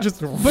little Yeah. bit.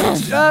 Just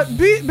But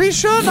be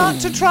sure not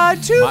to try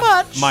too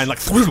much. Mine like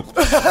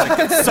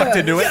sucked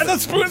into it. the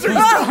spoons are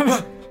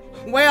gone.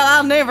 Well,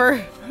 I'll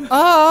never.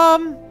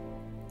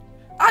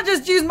 I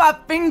just use my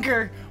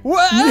finger.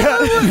 What?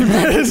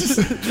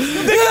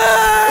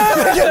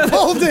 Get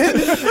pulled in.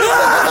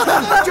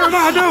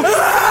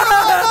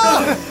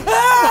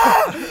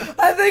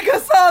 I think I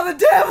saw the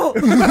devil.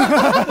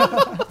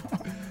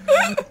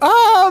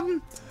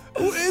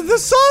 The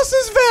sauce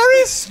is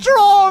very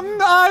strong.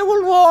 I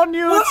will warn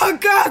you. What in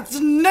God's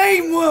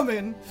name,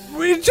 woman?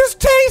 We just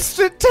taste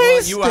it.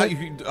 Taste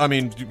it. I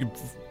mean,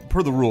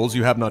 per the rules,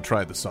 you have not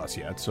tried the sauce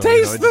yet. So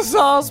Taste the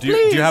sauce, do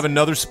please. you have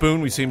another spoon?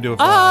 We seem to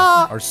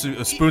have our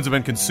spoons have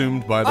been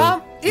consumed by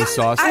the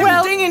sauce.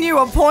 I'm dinging you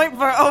a point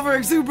for over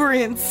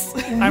exuberance.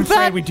 I'm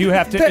afraid we do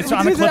have to. It's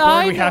on the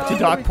clipboard. We have to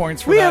dock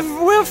points for that.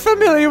 We're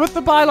familiar with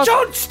the bylaws.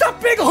 Don't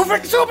stop being over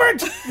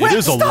exuberant. It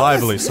is a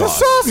lively The sauce.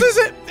 sauce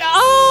isn't.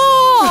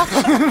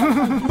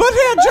 But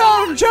here,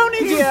 Joni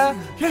dear,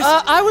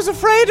 I was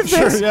afraid of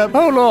this. Sure, yep.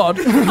 Oh Lord,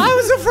 I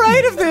was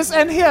afraid of this.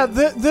 And here,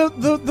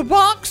 the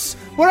box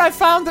where I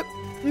found that.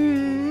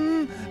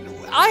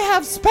 I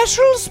have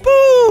special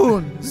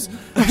spoons.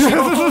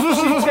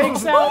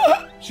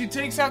 She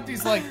takes out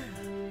these like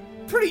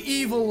pretty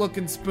evil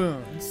looking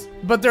spoons,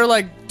 but they're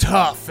like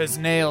tough as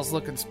nails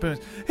looking spoons.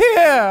 Here,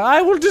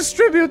 I will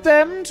distribute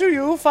them to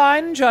you,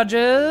 fine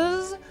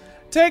judges.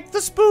 Take the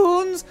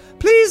spoons.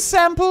 Please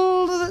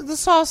sample the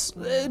sauce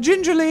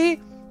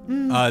gingerly.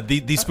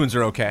 These spoons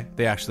are okay.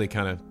 They actually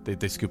kind of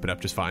they scoop it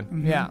up just fine.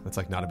 Yeah. It's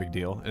like not a big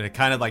deal, and it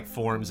kind of like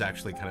forms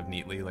actually kind of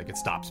neatly. Like it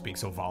stops being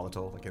so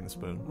volatile, like in the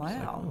spoon. It's like,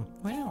 Wow.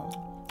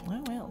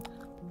 Well.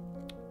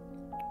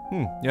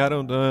 yeah, I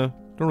don't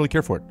really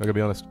care for it. I gotta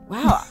be honest.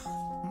 Wow.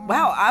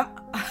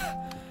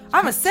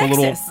 I'm a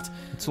sexist.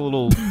 It's a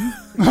little.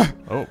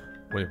 Oh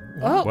wait.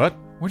 What?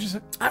 What'd you say?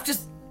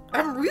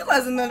 I'm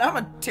realizing that I'm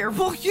a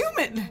terrible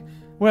human.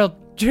 Well,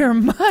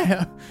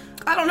 Jeremiah.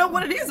 I don't know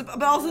what it is,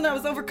 but all of a sudden I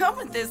was overcome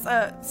with this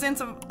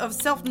sense of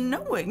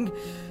self-knowing.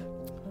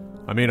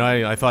 I mean,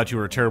 I thought you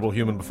were a terrible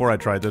human before I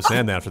tried this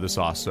and after the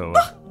sauce. So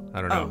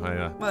I don't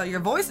know. Well, you're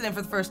voicing it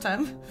for the first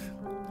time.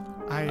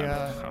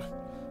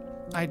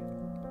 I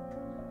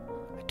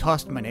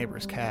tossed my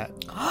neighbor's cat.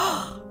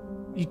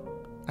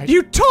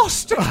 You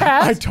tossed a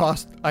cat?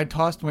 I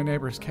tossed my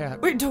neighbor's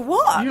cat. Wait, to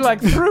what? You like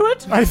threw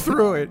it? I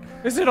threw it.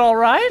 Is it all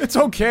right? It's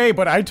okay,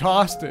 but I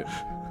tossed it.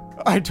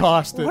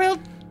 Well,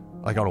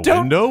 Like on a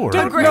window or?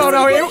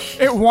 No,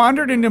 it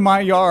wandered into my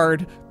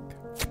yard.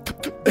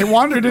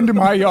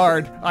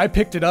 I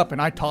picked it up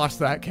and I tossed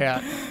that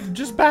cat.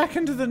 just back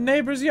into the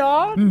neighbor's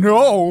yard?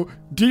 No,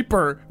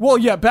 deeper. Well,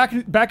 yeah, back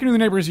into the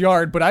neighbor's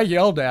yard, but I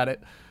yelled at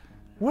it.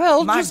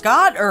 Well, My just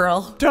God,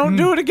 Earl. don't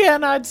do it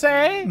again, I'd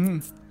say.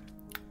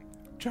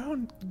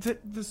 Joan,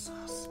 the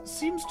sauce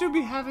seems to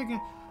be having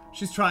a...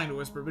 She's trying to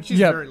whisper, but she's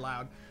Yep. very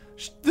loud.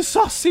 The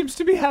sauce seems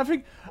to be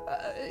having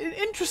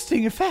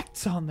interesting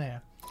effects on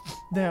their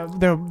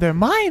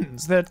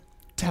minds. They're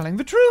telling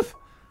the truth.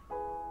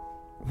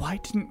 Why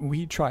didn't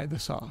we try the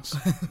sauce?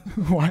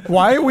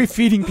 Why are we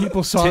feeding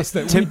people sauce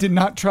that we did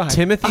not try?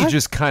 Timothy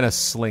just kind of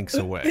slinks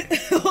away.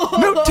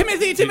 No,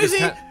 Timothy,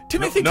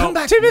 come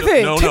back.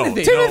 Timothy, no,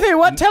 Timothy,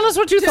 what? Tell us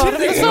what you thought of the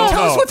Timothy, sauce.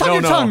 tell us what's on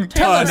your tongue.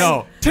 Tell us.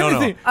 No,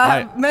 Timothy.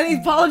 Many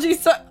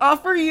apologies to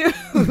offer you.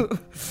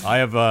 I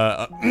have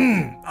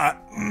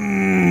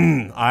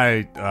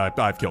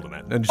I've killed a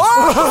man and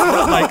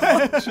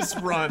just just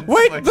run.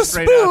 Wait, like, the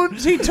straight out.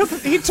 spoons. He took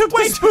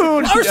the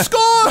spoon. Our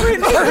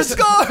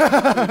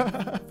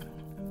score!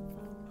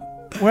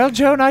 Well,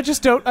 Joan, I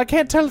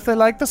can't tell if they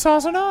like the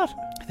sauce or not.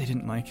 They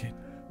didn't like it.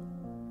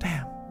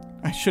 Damn.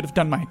 I should have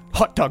done my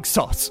hot dog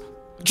sauce.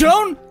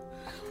 Joan,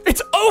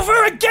 it's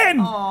over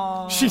again.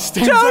 She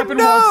stands Joan, up and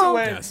no! walks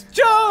away. Yes.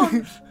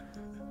 Joan!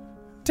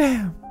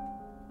 Damn.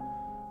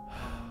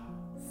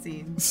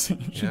 Scene.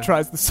 She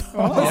tries the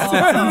sauce.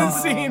 The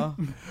scene. All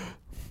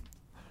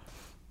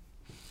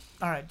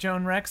right,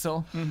 Joan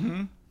Rexel.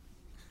 Mm-hmm.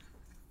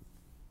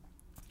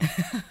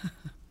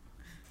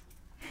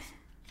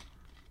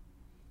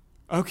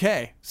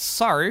 Okay,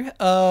 sorry.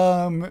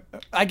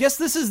 I guess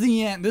this is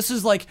the end. This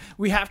is like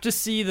we have to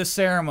see the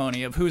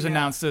ceremony of who's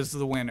announced as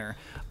the winner.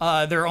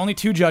 There are only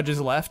 2 judges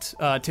left.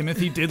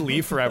 Timothy did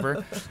leave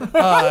forever.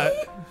 Yeah,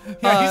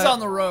 he's on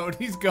the road.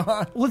 He's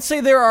gone. Let's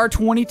say there are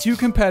 22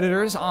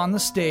 competitors on the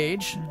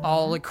stage,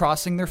 all like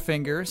crossing their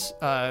fingers.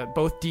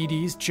 Both Dee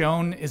Dee's.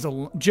 Joan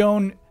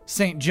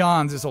St.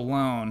 John's is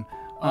alone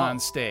on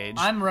stage.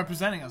 I'm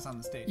representing us on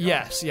the stage.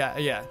 Yes,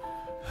 yeah.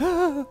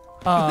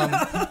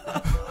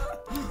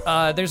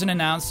 There's an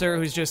announcer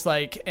who's just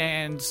like,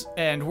 and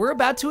we're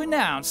about to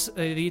announce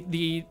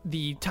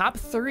the top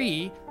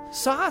 3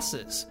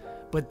 sauces.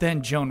 But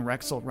then Joan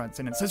Rexel runs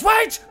in and says,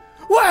 Wait!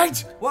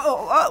 Wait!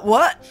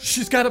 What?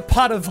 She's got a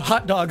pot of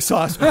hot dog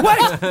sauce. Wait!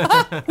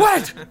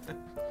 Wait!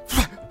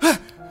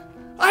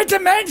 I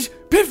demand,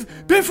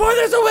 before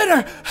there's a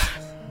winner,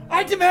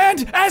 I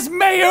demand, as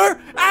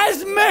mayor,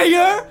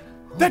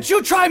 that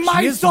you try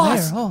my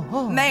sauce.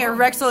 Mayor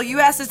Rexel, you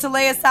asked us to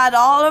lay aside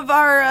all of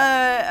our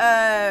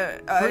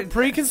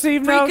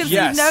Preconceived notions.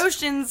 Yes.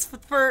 notions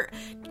for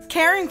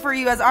caring for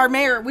you as our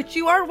mayor, which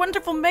you are a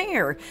wonderful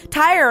mayor.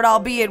 Tired,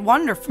 albeit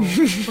wonderful.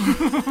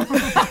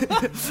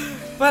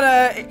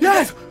 But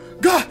Yes,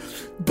 God,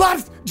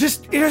 but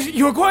just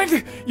you're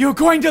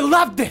going to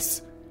love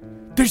this.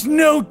 There's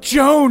no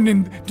Joan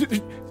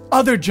and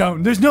other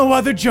Joan. There's no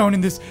other Joan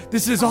in this.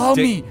 This is all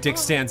me. Dick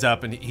stands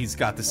up and he's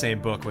got the same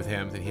book with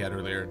him that he had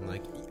earlier. And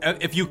like,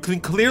 if you can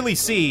clearly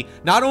see,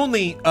 not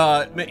only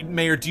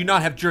Mayor, do you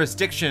not have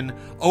jurisdiction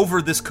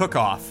over this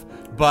cook-off,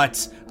 but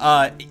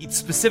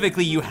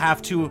specifically you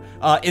have to,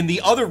 in the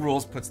other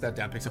rules, puts that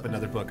down, picks up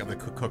another book of the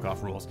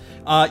cook-off rules.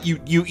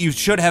 You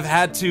should have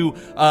had to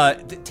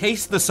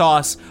taste the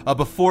sauce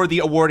before the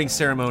awarding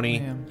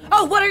ceremony.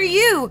 oh, what are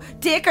you,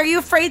 Dick? Are you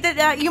afraid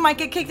that you might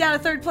get kicked out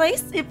of third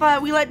place if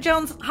we let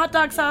Joan's hot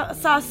dog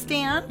sauce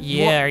stand?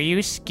 Yeah, are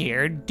you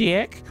scared,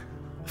 Dick?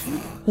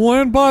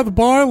 Well, and by the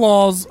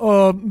bylaws,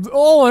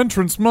 all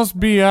entrants must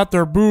be at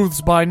their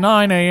booths by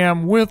 9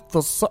 a.m. with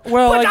the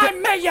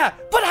I'm mayor.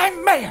 But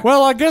I'm mayor.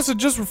 Well, I guess it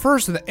just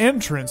refers to the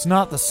entrance,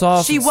 not the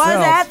sauce She itself. was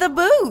at the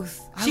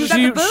booth. She was at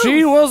the booth.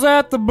 She was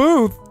at the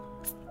booth.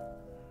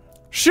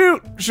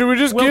 Shoot, should we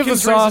just give the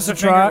sauce a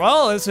try?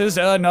 Well, this is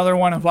another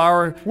one of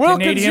our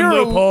Wilkins, Canadian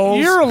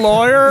loopholes. you're a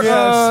lawyer.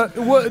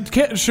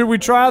 Yes. Should we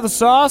try the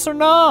sauce or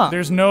not?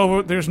 There's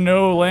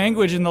no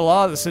language in the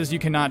law that says you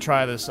cannot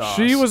try this sauce.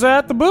 She was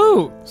at the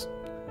booth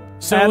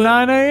at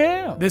 9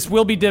 a.m. This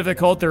will be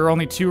difficult. There are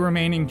only 2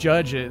 remaining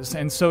judges,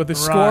 and so the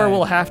score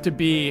will have to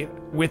be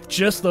with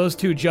just those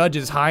 2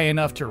 judges high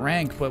enough to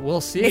rank, but we'll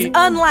see. It's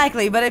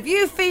unlikely, but if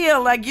you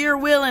feel like you're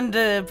willing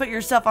to put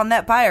yourself on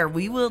that pyre,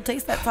 we will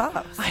taste that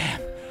sauce.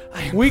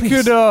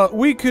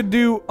 We could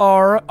do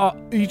our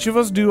each of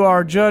us do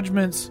our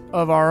judgments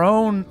of our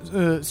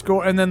own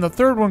score, and then the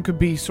third one could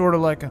be sort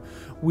of like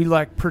we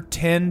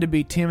pretend to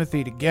be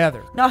Timothy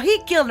together. No,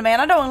 he killed a man.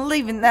 I don't want to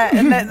live in that.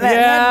 that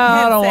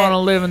Yeah, I don't headset. want to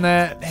live in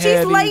that. She's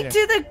head late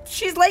either.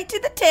 she's late to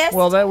the test.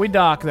 Well, we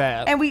dock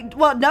that. and we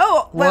What?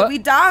 we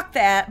dock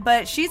that,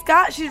 but she's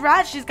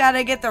right. She's got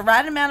to get the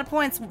right amount of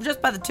points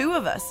just by the 2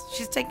 of us.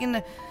 She's taking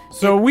the.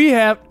 So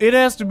it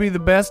has to be the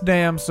best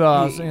damn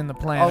sauce in the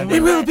planet.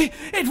 It will be.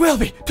 It will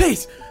be.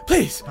 Please.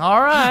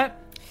 All right.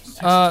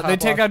 They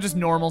take out just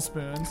normal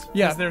spoons.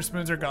 Yeah. because their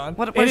spoons are gone.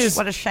 What It is-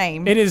 a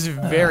shame. It is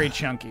very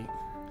chunky.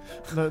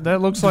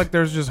 That looks like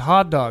there's just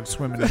hot dogs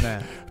swimming in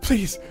that.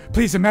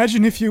 Please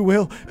imagine, if you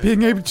will,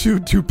 being able to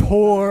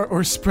pour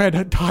or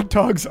spread hot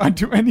dogs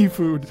onto any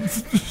food.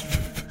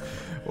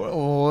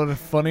 Well, what a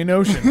funny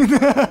notion.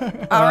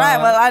 All right.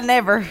 Well, I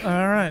never.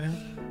 All right.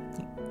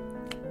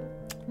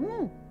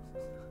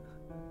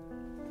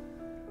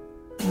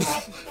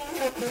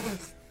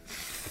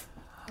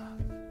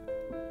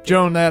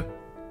 Joan, that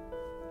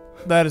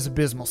is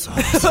abysmal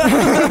sauce.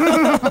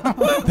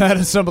 That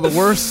is some of the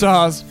worst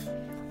sauce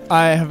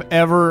I have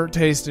ever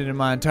tasted in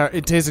my entire.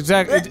 It tastes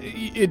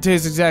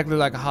exactly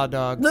like a hot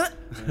dog.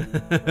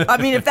 I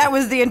mean, if that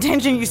was the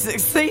intention, you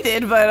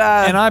succeeded. But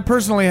And I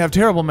personally have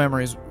terrible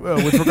memories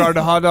with regard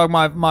to hot dog.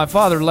 My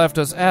father left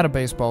us at a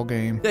baseball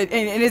game.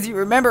 and as you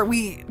remember,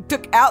 we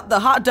took out the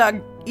hot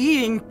dog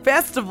eating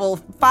festival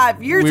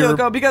 5 years We were-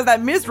 ago because of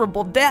that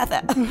miserable death.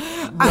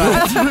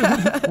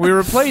 We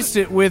replaced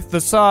it with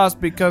the sauce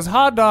because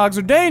hot dogs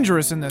are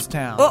dangerous in this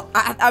town. Well,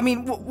 I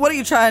mean, what are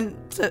you trying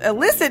to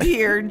elicit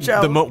here,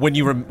 Joe? When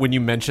you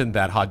mentioned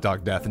that hot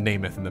dog death,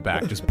 Namath in the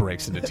back just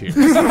breaks into tears.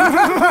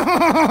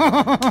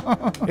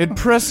 It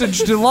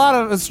presaged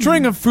a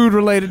string of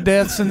food-related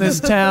deaths in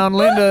this town.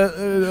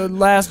 Linda,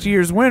 last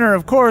year's winner,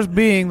 of course,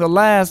 being the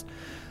last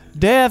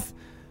death.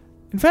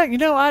 In fact,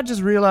 I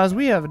just realized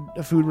we have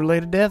a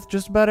food-related death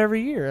just about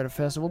every year at a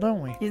festival,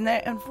 don't we? Isn't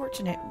that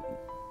unfortunate?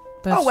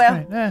 That's Oh,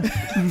 well.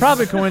 right.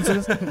 Probably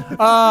coincidence.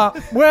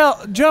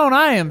 Well, Joan,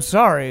 I am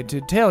sorry to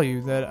tell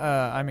you that,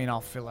 I'll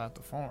fill out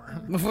the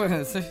form.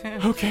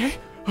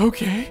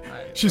 Okay.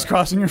 She's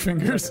crossing her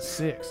fingers.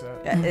 6.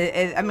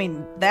 I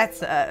mean,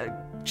 that's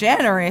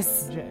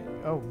generous.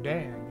 Oh,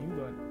 dang.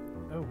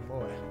 Oh,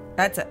 boy.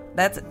 That's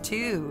a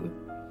 2.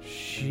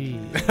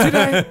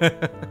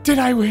 Jeez. Did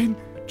I win?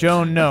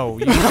 Joan, no.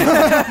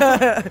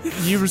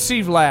 You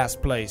received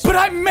last place. But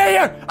I'm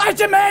mayor. I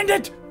demand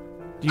it.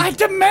 I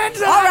demand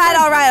that.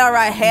 All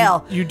right.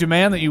 Hell, You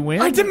demand that you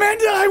win? I demand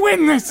that I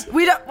win this.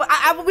 we don't.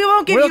 We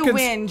won't give you a Wilkins-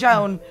 win,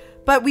 Joan,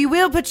 but we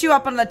will put you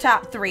up on the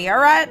top 3. All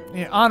right.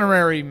 Yeah,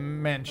 honorary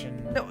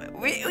mention.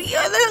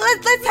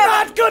 Let's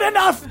have. Not good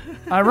enough.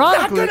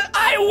 Ironically,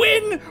 I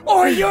win,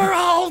 or you're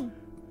all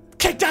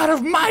kicked out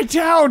of my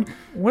town.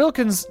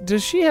 Wilkins,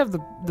 does she have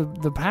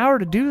the power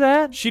to do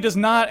that? She does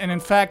not, and in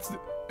fact,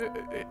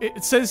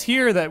 it says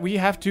here that we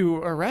have to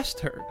arrest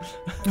her.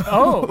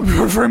 Oh.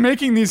 for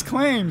making these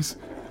claims.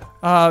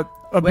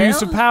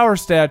 Abuse of power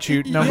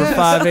statute number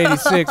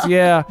 586.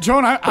 Yeah.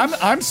 Joan,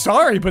 I'm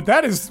sorry, but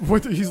that is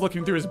what he's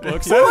looking through his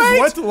books.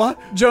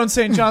 Joan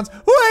St. John's.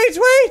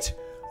 Wait.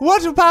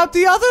 What about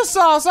the other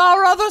sauce?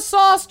 Our other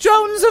sauce,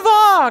 Joans of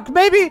Arc.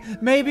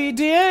 Maybe,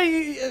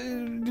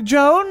 dear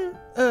Joan.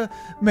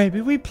 Maybe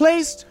we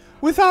placed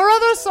with our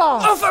other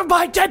sauce. Over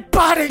my dead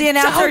body. The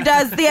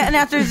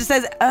announcer just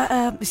says,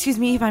 excuse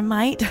me if I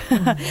might.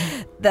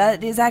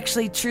 That is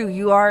actually true.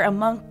 You are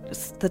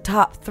amongst the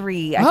top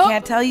 3. I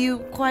can't tell you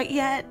quite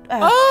yet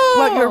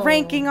what your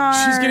ranking are.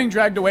 She's getting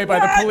dragged away by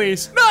the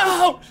police.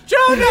 No!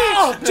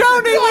 Joni!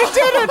 Joni, we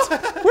did it!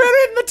 We're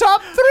in the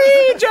top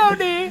 3,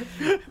 Joni!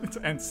 It's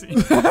end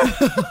scene.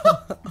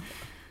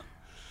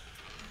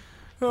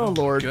 Oh,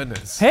 Lord.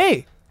 Goodness.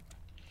 Hey!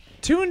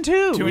 2 and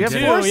 2. 2 We and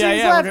have 2. 4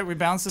 scenes left. We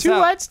balance this 2 out.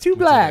 whites, 2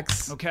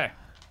 blacks. Okay.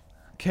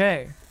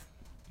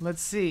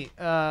 Let's see.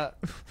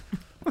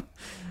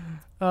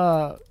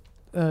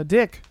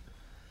 Dick,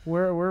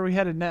 where are we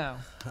headed now?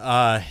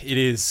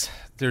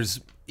 There's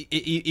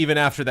even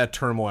after that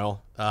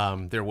turmoil,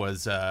 there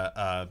was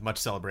much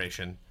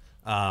celebration.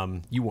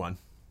 You won,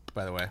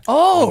 by the way. You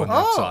won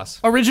that sauce.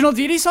 Original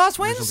DD sauce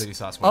wins? Original DD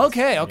sauce wins.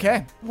 Okay.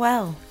 Yeah.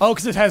 Well. Oh,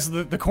 because it has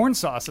the corn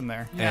sauce in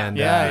there. And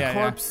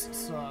Corpse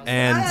sauce.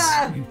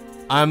 and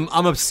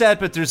I'm upset,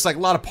 but there's like a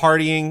lot of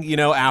partying,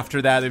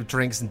 after that. There were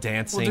drinks and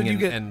dancing. Well, did you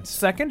get and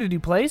second? Did you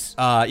place?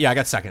 yeah, I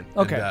got second.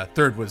 Okay. And,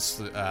 third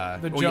was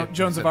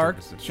Jones of Arc.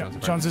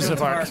 Joneses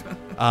of Arc.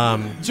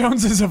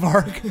 Joneses of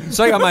Arc.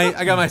 So I got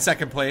my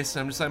second place.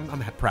 I'm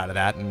proud of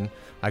that, and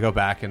I go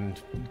back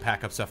and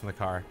pack up stuff in the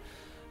car,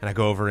 and I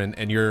go over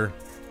and you're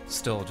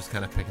still just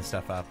kind of picking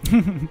stuff up.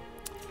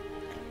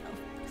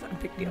 It's not a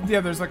big deal. Yeah,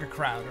 there's like a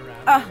crowd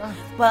around.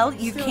 Well,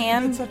 you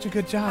can. You did such a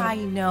good job. I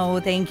know,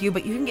 thank you,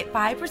 but you can get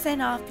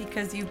 5% off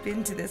because you've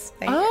been to this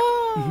thing.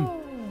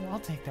 Oh, I'll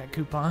take that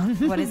coupon.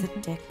 What is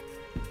it, Dick?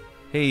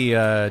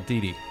 Hey, Dee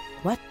Dee.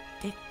 What,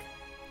 Dick?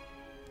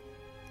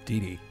 Dee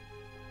Dee.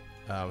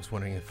 I was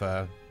wondering if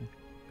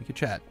we could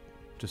chat,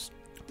 just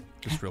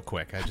real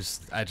quick. I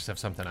just have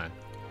something I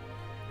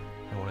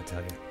want to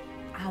tell you.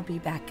 I'll be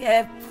back.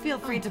 Feel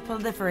free to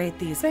proliferate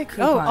these coupons.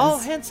 I'll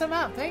hand some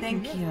out.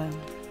 Thank you.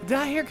 Did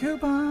I hear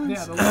coupons?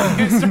 Yeah, the little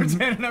guy starts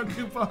handing out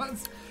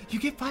coupons. You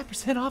get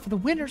 5% off of the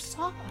winner's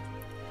sauce.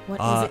 What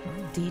is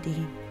it, Dee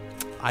Dee?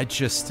 I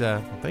just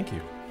thank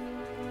you.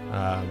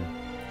 I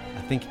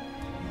think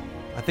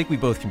we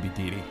both can be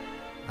Dee Dee.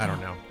 I don't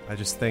know. I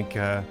just think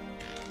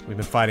we've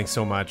been fighting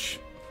so much.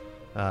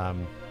 I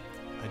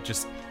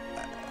just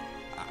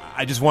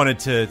wanted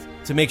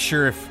to make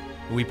sure if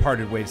we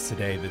parted ways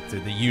today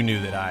that you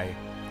knew that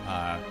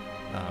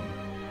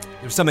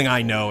there's something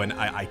I know and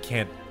I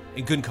can't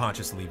in good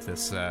conscience leave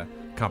this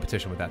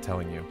competition without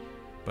telling you.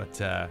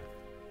 But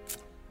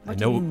What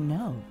do you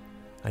know?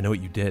 I know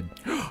what you did.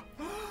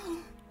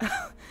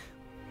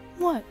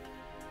 What?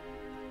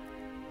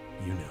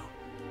 You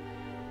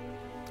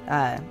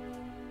know.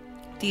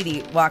 Dee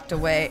Dee walked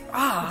away.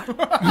 Ah.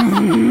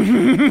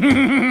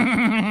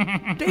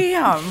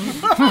 Damn.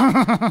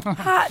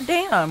 Hot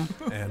damn.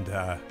 And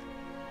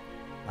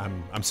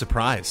I'm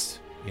surprised,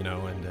 and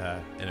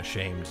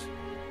ashamed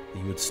that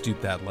you would stoop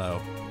that low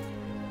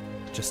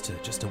just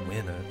to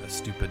win a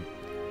stupid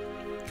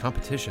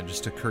competition,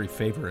 just to curry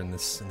favor in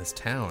this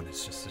town.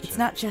 It's just It's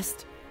not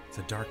just. It's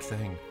a dark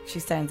thing. She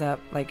stands up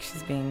like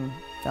she's being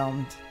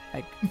filmed.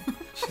 Like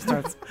she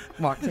starts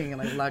walking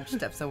and large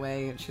steps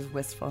away, and she's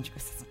wistful. And she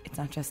goes, "It's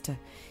not just to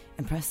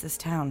impress this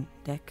town,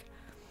 Dick.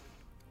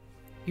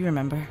 You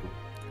remember,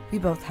 we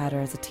both had her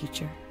as a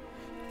teacher,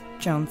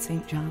 Joan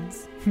St.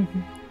 John's.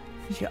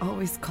 She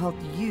always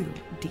called you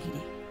Dee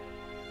Dee.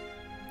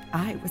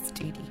 I was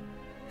Dee Dee.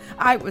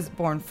 I was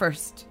born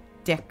first,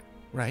 Dick.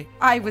 Right.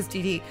 I was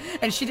Dee Dee,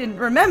 and she didn't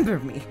remember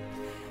me.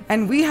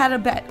 And we had a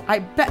bet. I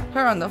bet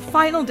her on the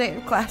final day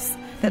of class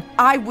that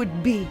I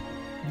would be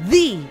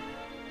the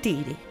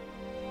Dee Dee.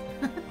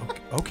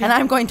 Okay. And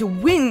I'm going to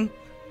win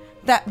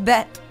that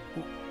bet,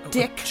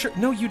 Dick. Sure.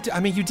 No, you. I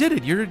mean, you did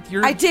it. You're.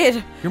 I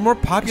did. You're more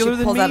popular than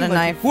me. She pulls out a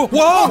knife. Whoa!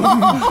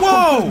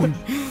 Whoa!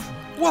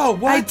 Whoa!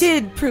 What? I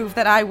did prove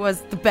that I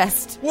was the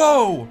best.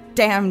 Whoa!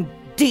 Damn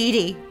Dee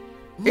Dee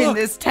in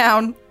this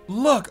town.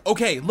 Look,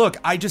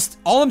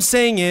 all I'm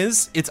saying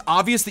is, it's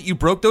obvious that you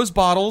broke those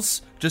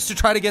bottles just to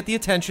try to get the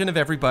attention of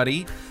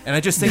everybody, and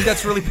I just think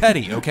that's really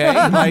petty, okay?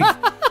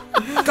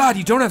 God,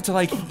 you don't have to,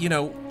 we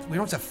don't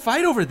have to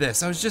fight over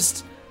this. I was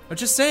just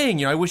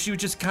saying, I wish you would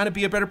just kind of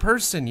be a better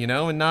person,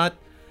 and not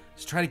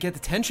just try to get the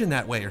attention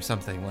that way or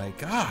something,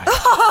 God.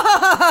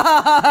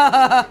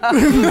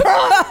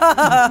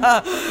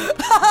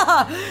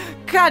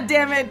 God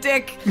damn it,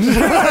 Dick.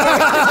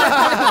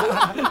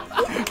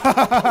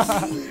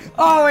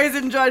 Always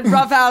enjoyed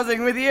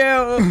roughhousing with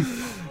you.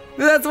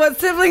 That's what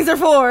siblings are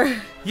for.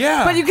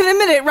 Yeah. But you can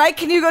admit it, right?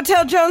 Can you go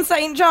tell Joan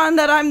St. John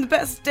that I'm the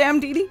best damn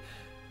Dee Dee?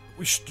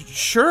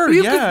 Sure,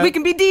 yeah. We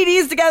can be Dee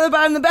Dees together, but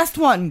I'm the best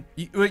one.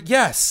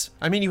 Yes.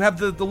 I mean, you have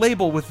the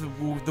label with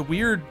the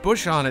weird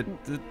bush on it.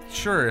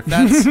 Sure, if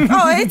that's...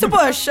 Oh, it's a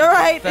bush, all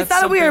right. It's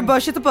not a weird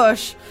bush, it's a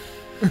bush.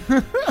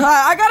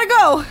 I gotta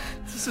go.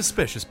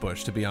 suspicious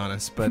bush, to be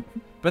honest. But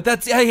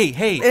that's hey.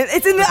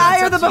 It's in the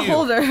eye of the That's up to you.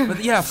 beholder.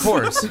 But yeah, of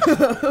course.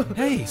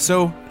 Hey,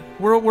 so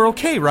we're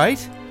okay,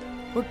 right?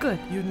 We're good.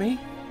 You and me.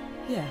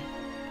 Yeah.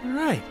 All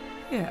right.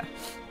 Yeah.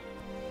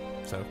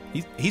 So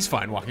he's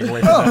fine walking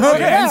away from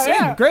that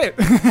scene Great.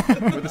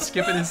 with a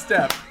skip in his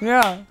step.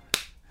 Yeah.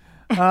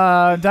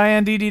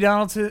 Diane Dee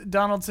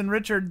Donaldson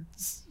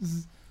Richards.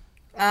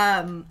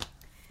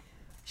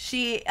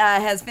 She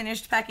has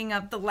finished packing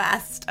up the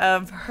last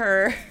of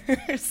her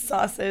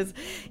sauces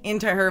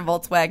into her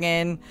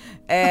Volkswagen,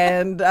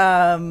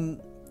 and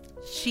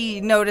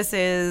she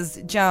notices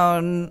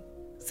Joan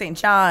St.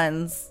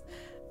 John's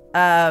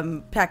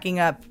packing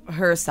up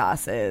her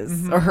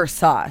sauces or her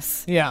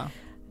sauce. Yeah.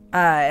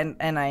 And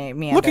I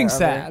meander Looking over.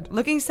 sad.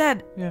 Looking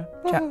sad. Yeah.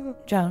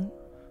 Joan.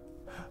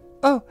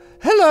 Oh,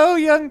 hello,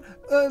 young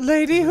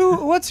lady.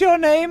 What's your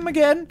name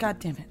again? God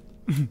damn it.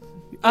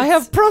 I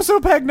have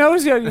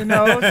prosopagnosia, you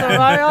know, so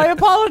I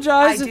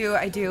apologize.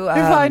 I do.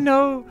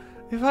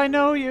 If I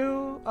know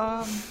you,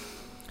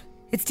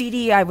 It's Dee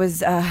Dee. I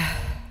was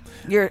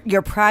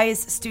your prize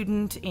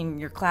student in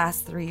your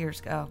class 3 years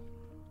ago.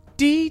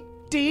 D,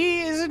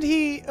 isn't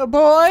he a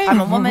boy?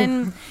 I'm a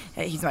woman.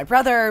 He's my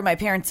brother. My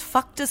parents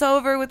fucked us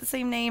over with the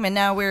same name, and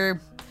now do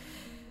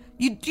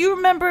you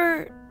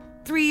remember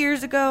 3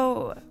 years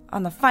ago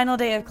on the final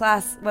day of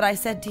class what I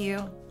said to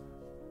you?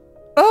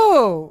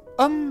 Oh,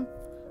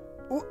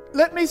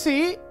 let me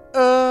see.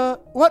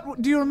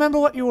 What do you remember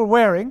what you were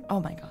wearing? Oh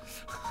my god.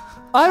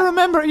 I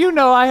remember,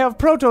 I have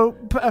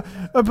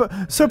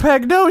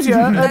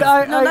prosopagnosia, and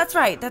That's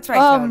right. That's right,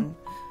 Joan.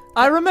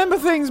 I remember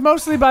things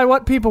mostly by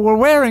what people were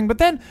wearing, but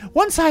then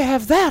once I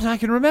have that, I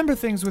can remember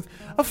things with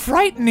a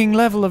frightening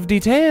level of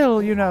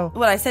detail, you know.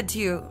 What I said to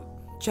you,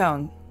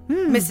 Joan,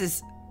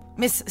 Miss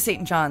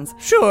St. John's,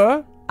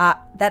 Sure.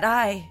 that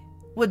I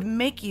would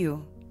make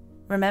you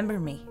remember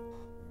me.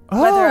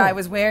 Oh. Whether I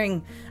was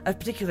wearing a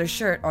particular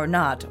shirt or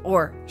not,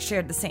 or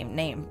shared the same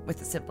name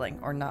with a sibling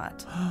or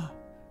not.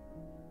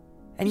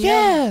 And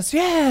Yes.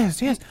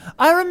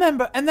 I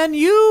remember. And then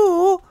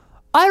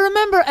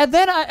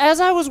as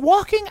I was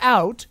walking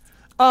out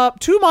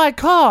to my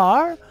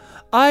car,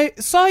 I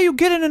saw you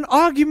get in an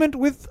argument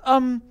with,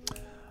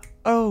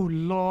 oh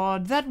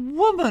Lord, that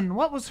woman.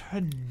 What was her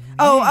name?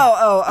 Oh.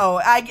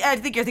 I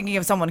think you're thinking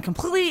of someone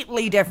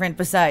completely different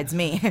besides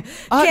me.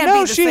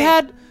 No,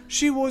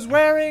 she was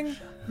wearing.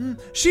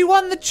 She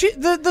won the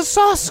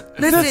sauce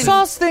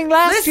sauce thing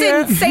last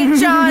year. Listen, St.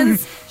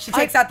 John's. She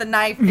takes out the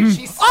knife and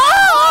she's.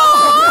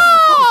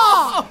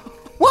 Oh!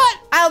 What?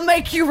 I'll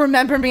make you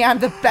remember me. I'm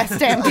the best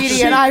damn Dee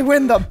Dee, and I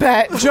win the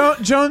bet.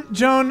 Joan,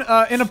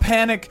 in a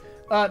panic,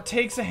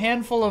 takes a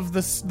handful of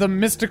the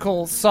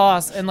mystical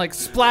sauce and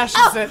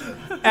splashes it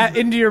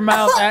into your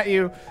mouth at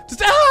you.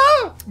 Just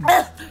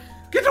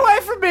get away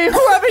from me,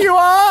 whoever you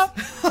are!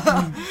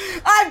 I'm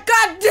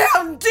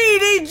goddamn Dee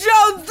Dee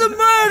Jones, the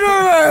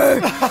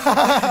murderer.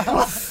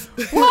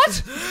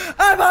 What?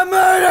 I'm a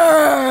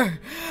murderer.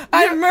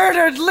 I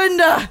murdered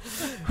Linda.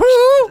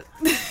 Who?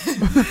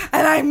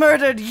 And I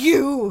murdered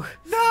you.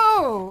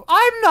 No,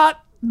 I'm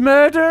not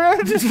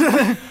murdered.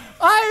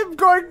 I'm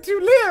going to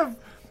live.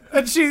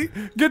 And she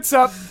gets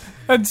up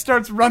and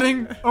starts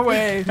running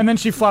away. And then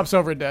she flops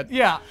over dead.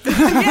 Yeah.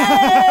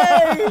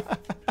 Yay!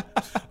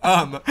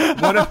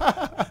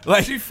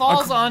 She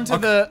falls onto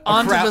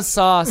the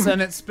sauce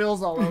and it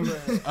spills all over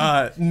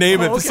her.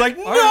 Namath is like,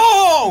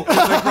 no!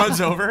 And runs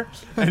over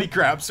and he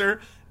grabs her,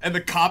 and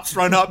the cops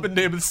run up, and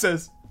Namath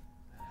says,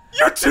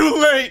 "You're too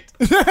late."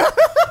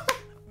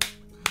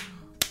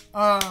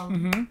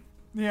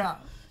 Yeah.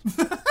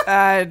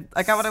 I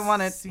got what I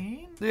wanted.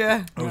 Scene?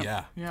 Yeah. Oh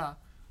yeah. Yeah.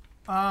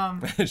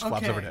 She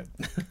flops over Okay.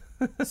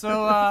 dead.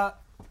 So,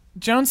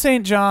 Joan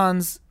St.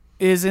 John's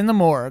is in the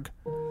morgue,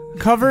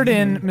 covered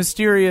in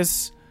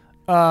mysterious,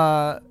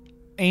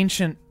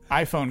 ancient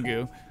iPhone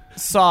goo.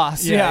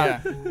 sauce.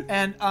 Yeah.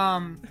 And,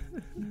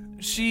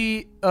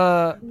 she,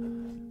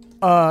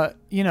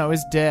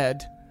 is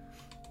dead.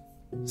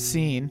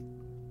 Seen.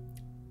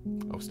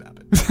 Oh, stop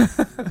it.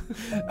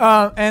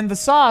 And the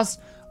sauce,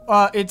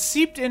 it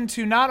seeped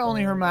into not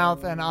only her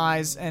mouth and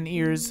eyes and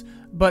ears,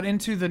 but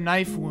into the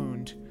knife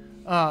wound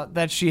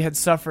that she had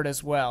suffered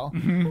as well.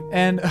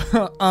 And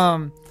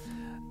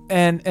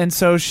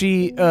so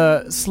she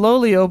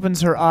slowly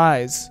opens her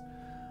eyes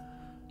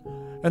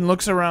and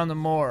looks around the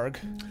morgue,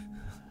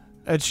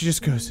 and she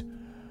just goes,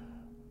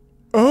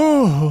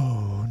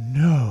 "Oh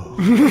no."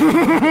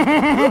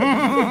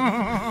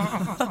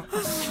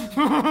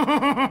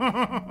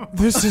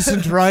 This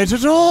isn't right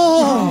at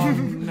all.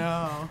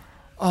 No.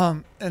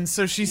 And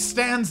so she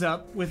stands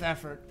up with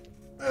effort,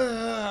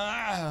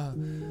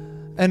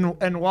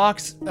 and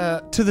walks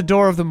to the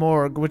door of the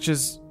morgue, which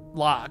is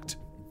locked.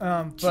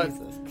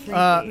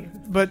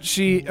 But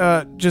she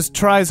just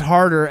tries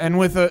harder, and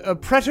with a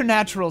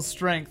preternatural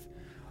strength,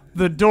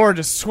 the door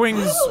just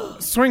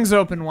swings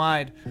open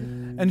wide,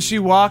 and she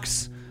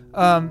walks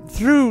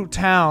through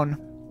town.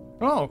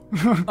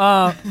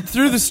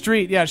 Through the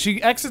street. Yeah,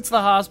 she exits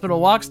the hospital,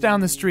 walks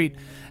down the street,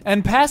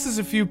 and passes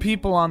a few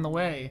people on the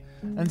way.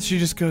 And she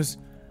just goes,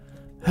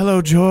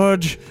 Hello,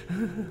 George.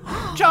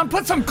 John,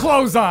 put some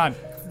clothes on.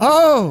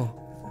 Oh,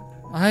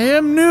 I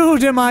am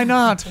nude, am I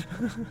not?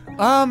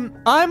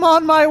 I'm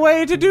on my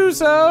way to do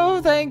so.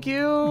 Thank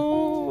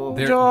you,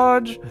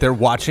 George. They're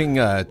watching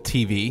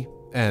TV,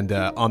 and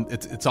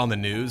it's on the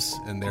news,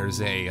 and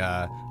there's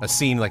a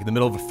scene like in the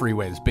middle of a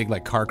freeway, this big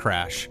like car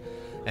crash,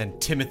 and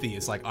Timothy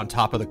is like on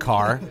top of the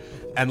car,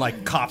 and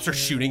like cops are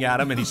shooting at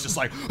him, and he's just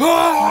like,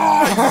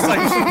 ah! He's just like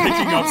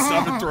picking up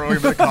stuff and throwing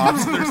it at the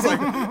cops, and there's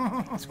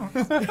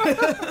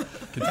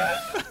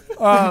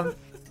like.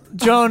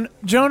 Joan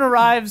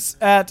arrives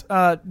at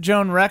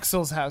Joan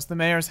Rexel's house, the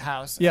mayor's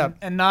house,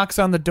 and knocks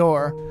on the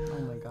door. Oh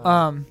my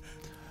god.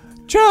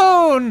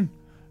 Joan!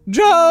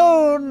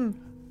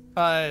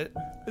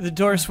 The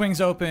door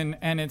swings open,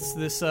 and it's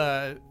this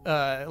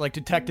like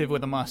detective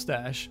with a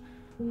mustache.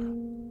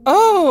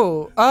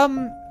 Oh,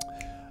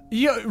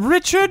 you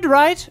Richard,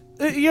 right?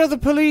 You're the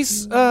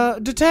police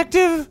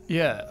detective?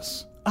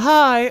 Yes.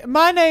 Hi,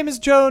 my name is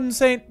Joan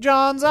St.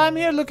 John's. I'm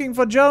here looking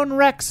for Joan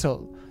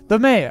Rexel, the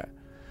mayor.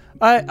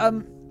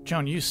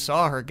 Joan, you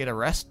saw her get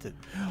arrested.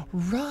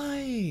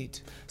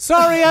 Right.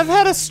 Sorry, I've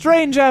had a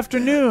strange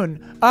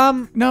afternoon.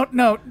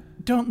 No,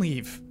 don't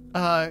leave.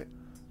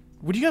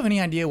 Would you have any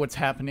idea what's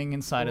happening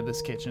inside of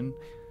this kitchen?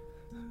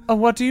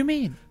 What do you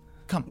mean?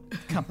 Come.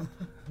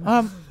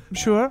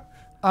 Sure.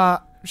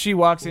 She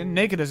walks in,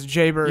 naked as a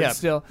jaybird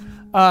still.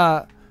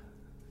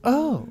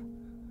 Oh.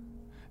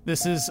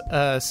 This is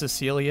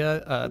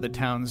Cecilia, the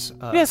town's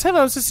yes,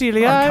 hello,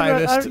 Cecilia.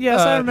 archivist.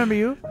 I remember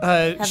you.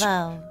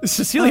 Hello.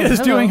 Cecilia is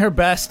doing her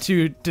best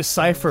to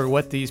decipher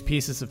what these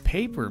pieces of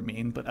paper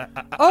mean, but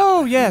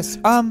Oh, yes.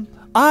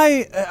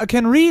 I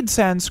can read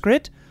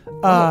Sanskrit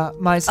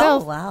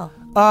myself. Oh,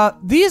 wow.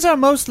 These are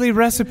mostly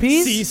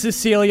recipes. See,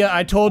 Cecilia,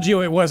 I told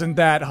you it wasn't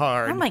that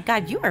hard. Oh my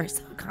god, you are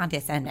so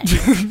condescending.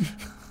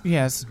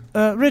 Yes.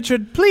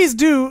 Richard, please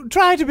do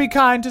try to be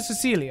kind to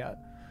Cecilia.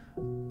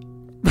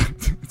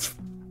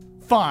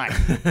 Fine.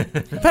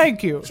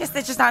 Thank you. It's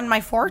just not in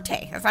my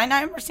forte. As I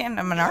understand,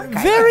 I'm an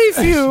archivist.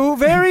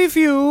 Very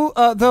few,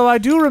 though I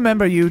do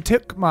remember you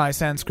took my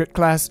Sanskrit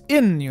class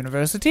in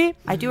university.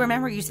 I do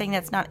remember you saying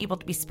that's not able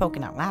to be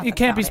spoken out loud. It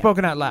can't be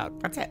spoken out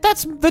loud. That's it.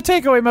 That's the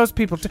takeaway most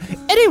people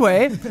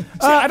Anyway.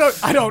 I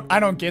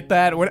don't get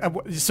that.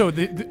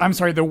 I'm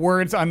sorry, the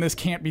words on this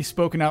can't be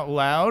spoken out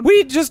loud?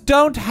 We just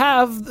don't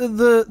have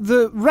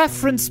the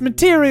reference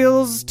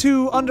materials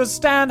to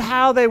understand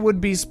how they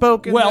would be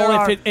spoken.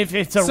 Well, if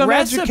it's a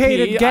recipe,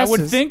 educated I would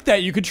guesses. think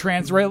that you could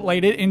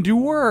translate it into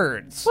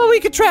words. Well, we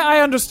could try. I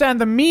understand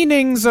the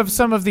meanings of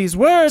some of these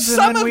words.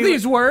 Some of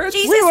these words?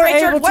 Jesus, we were able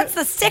Richard, to- what's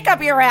the stick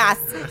up your ass?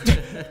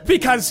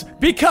 Because,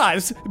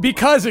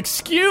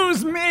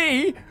 excuse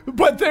me,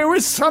 but there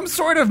was some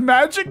sort of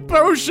magic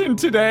potion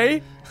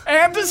today,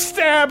 and a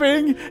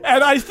stabbing,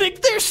 and I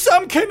think there's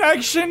some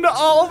connection to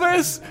all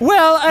this.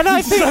 Well, and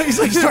I think He's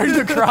like starting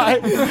to cry.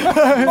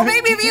 Well,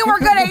 maybe if you were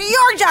good at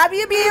your job,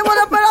 you'd be able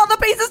to put all the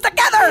pieces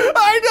together.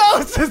 I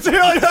know,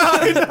 Cecilia,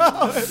 I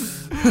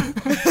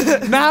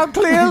know. now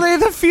clearly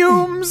the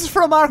fumes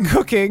from our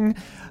cooking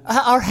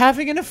are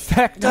having an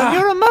effect on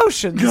your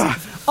emotions.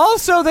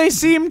 Also, they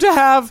seem to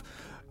have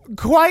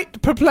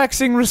quite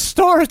perplexing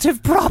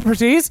restorative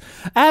properties,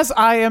 as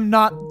I am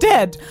not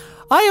dead.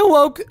 I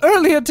awoke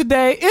earlier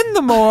today in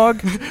the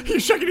morgue.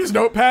 He's checking his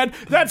notepad.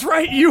 That's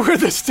right, you were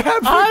the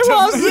stab victim. I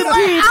was You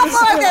indeed. are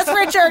awful at this,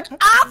 Richard.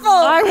 Awful.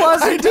 I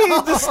was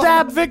indeed the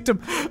stab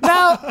victim.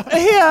 Now,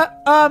 here,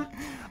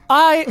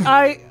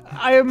 I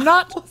am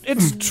not,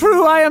 it's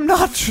true, I am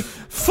not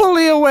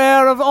fully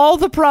aware of all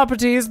the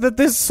properties that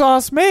this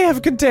sauce may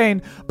have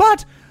contained,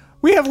 but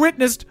we have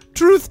witnessed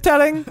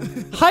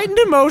truth-telling, heightened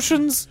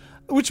emotions,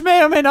 which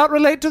may or may not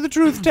relate to the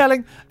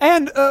truth-telling,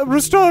 and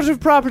restorative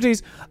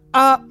properties.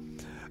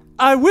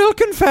 I will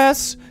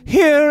confess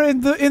here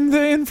in the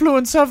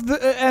influence of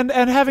the and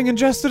having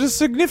ingested a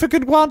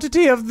significant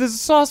quantity of this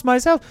sauce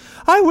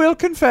myself, I will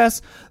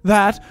confess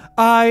that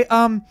I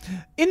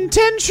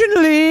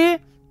intentionally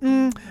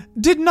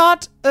did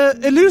not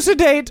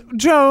elucidate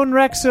Joan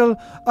Rexel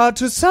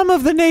to some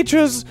of the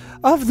natures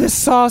of this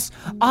sauce.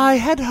 I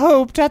had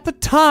hoped at the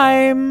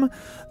time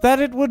that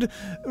it would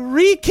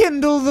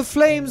rekindle the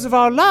flames of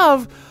our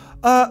love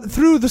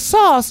through the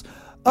sauce.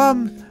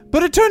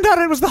 But it turned out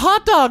it was the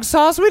hot dog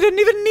sauce. We didn't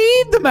even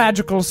need the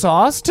magical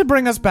sauce to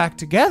bring us back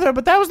together.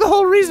 But that was the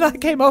whole reason I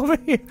came over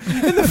here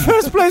in the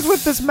first place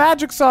with this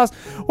magic sauce,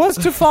 was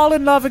to fall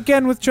in love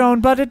again with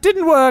Joan. But it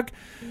didn't work.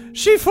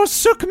 She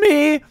forsook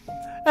me,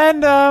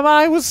 and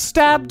I was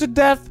stabbed to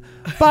death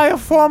by a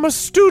former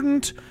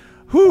student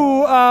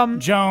who...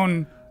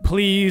 Joan,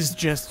 please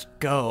just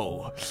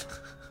go.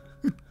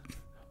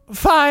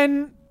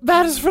 Fine.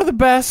 That is for the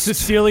best.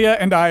 Cecilia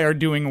and I are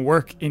doing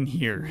work in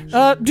here.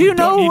 Do you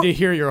know... Don't need to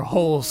hear your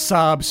whole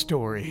sob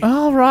story.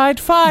 All right,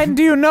 fine.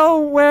 Do you know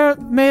where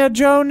Mayor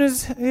Joan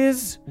is?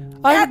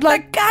 I At would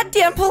like... the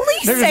goddamn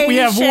police station. We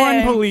have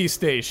one police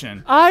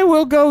station. I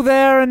will go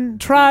there and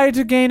try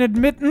to gain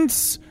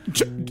admittance.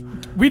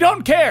 We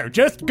don't care.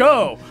 Just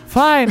go.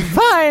 Fine.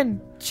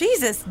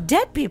 Jesus,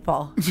 dead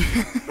people.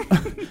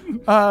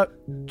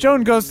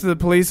 Joan goes to the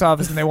police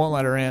office and they won't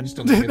let her in.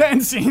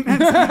 End scene.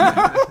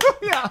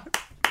 Yeah.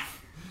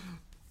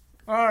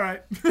 All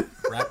right.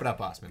 Wrap it up,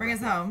 Osman. Bring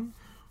us home.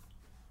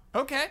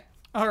 Okay.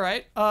 All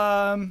right.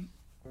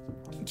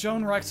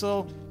 Joan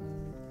Rexel.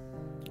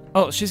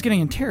 Oh, she's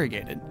getting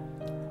interrogated.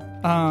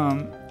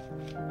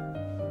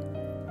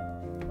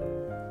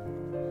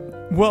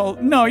 Well,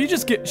 no, you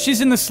just get.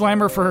 She's in the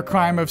slammer for her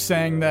crime of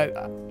saying that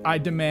I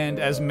demand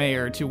as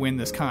mayor to win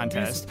this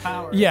contest.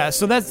 Power. Yeah,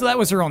 so that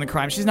was her only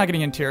crime. She's not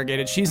getting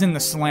interrogated. She's in the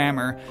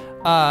slammer.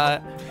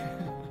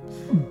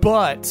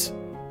 But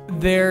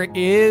there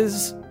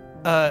is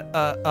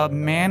a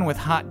man with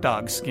hot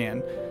dog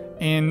skin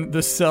in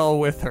the cell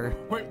with her.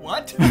 Wait,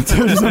 what?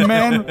 There's a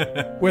man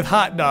with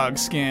hot dog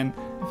skin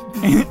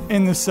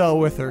in the cell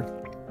with her.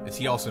 Is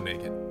he also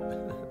naked?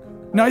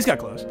 No, he's got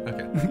clothes.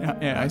 Okay.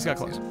 Yeah, he's got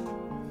clothes.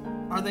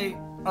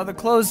 Are the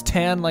clothes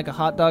tan like a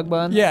hot dog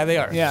bun? Yeah, they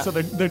are. Yeah. So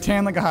they're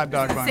tan like a hot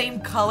dog bun. Same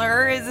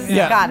color as this?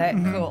 Yeah. Got it.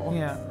 Cool.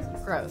 Yeah.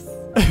 Gross.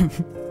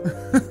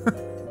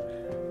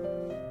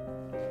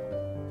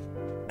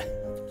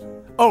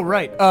 Oh,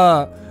 right.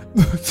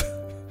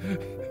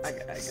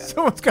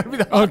 Someone's got to be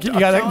the hot dog. You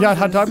got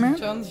hot dog man?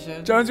 Jones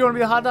should. Jones, you want to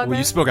be the hot dog Well, man?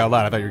 you spoke out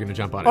loud. I thought you were going to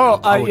jump on it. Oh,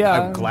 I would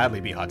yeah. gladly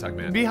be hot dog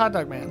man. Be hot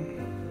dog man.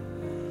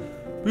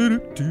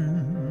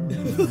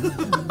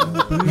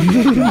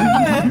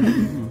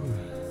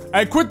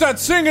 Hey, quit that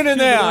singing in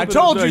there. I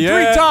told you 3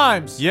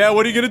 times. Yeah,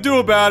 what are you going to do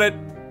about it?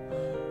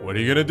 What are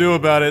you going to do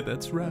about it?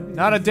 That's right.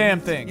 Not a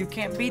damn thing. You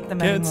can't beat them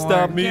Can't anymore.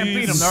 stop me. Can't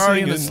beat them. They're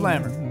already in the singing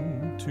slammer.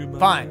 to my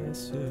Fine.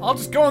 myself. I'll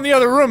just go in the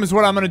other room is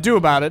what I'm going to do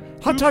about it.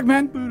 Hot dog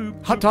man?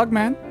 Hot dog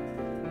man?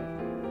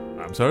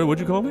 I'm sorry,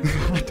 what'd you call me?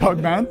 Hot dog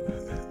man?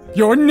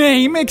 Your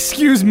name,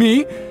 excuse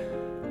me?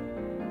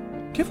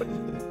 Do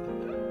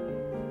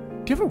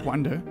you ever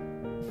wonder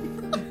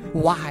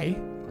why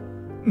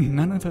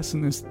none of us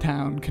in this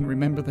town can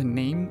remember the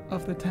name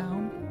of the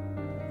town?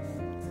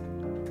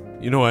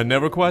 You know, I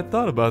never quite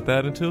thought about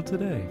that until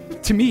today.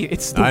 To me,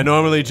 it's the I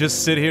normally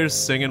just sit here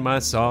singing my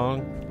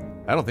song.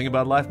 I don't think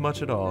about life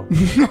much at all.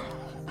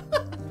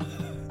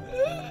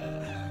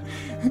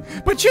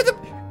 But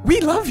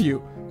we love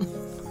you.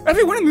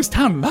 Everyone in this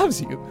town loves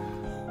you.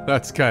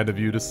 That's kind of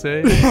you to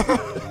say.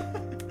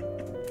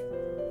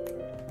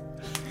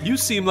 You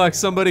seem like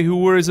somebody who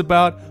worries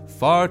about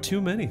far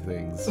too many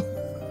things.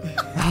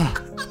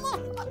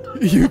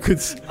 You could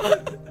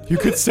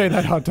say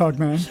that, hot dog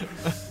man.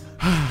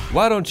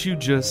 Why don't you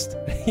just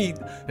he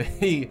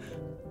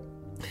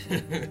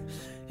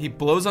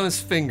blows on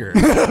his finger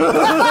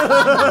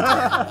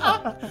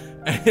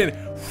and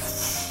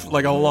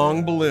like a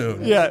long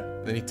balloon. Yeah.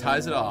 Then he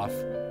ties it off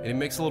and he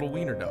makes a little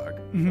wiener dog.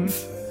 And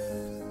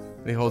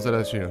he holds it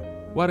out,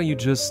 why don't you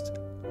just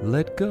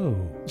let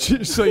go?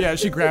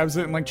 She grabs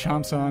it and like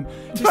chomps on.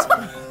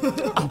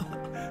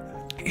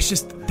 It's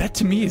just that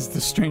to me is the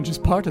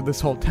strangest part of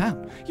this whole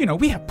town. You know,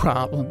 we have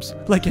problems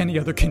like any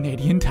other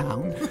Canadian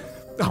town.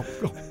 Oh.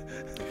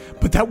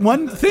 But that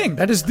one thing,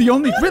 that is the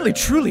only really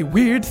truly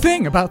weird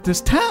thing about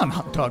this town,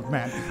 hot dog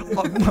man.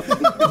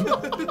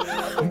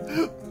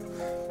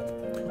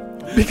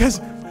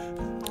 Because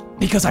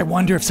I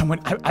wonder if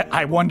someone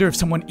I wonder if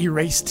someone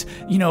erased,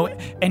 you know,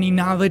 any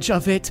knowledge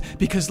of it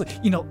because,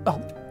 you know,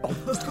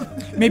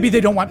 maybe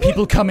they don't want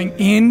people coming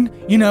in,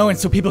 you know, and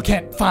so people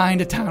can't find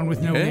a town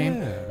with no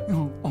name.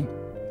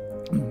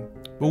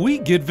 Well, we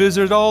get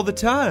visitors all the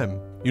time.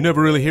 You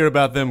never really hear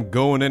about them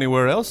going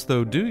anywhere else,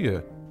 though, do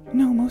you?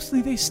 No,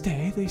 mostly they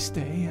stay,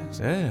 yes.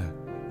 Yeah.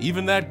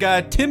 Even that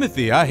guy,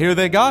 Timothy, I hear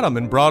they got him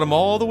and brought him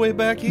all the way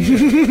back here.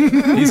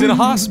 He's in a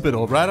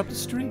hospital right up the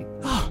street.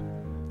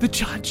 The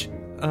judge.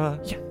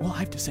 Yeah, well, I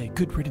have to say,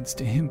 good riddance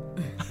to him.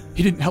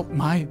 He didn't help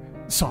my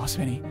sauce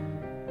any.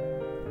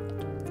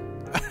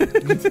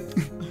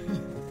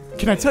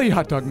 Can I tell you,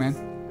 hot dog man?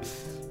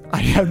 I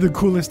had the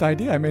coolest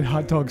idea. I made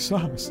hot dog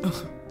sauce.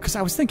 Because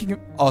I was thinking...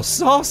 A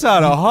sauce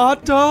out of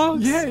hot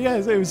dogs?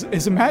 Yeah,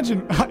 it's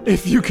imagine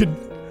if you could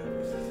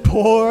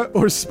pour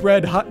or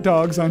spread hot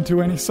dogs onto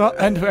any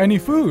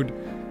food.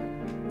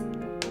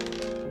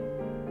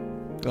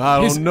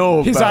 I don't know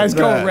about his eyes that.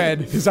 go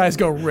red. His eyes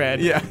go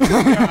red. Yeah.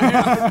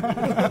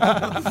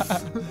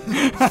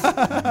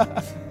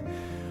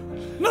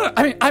 No,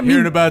 I mean,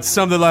 Hearing about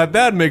something like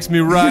that makes me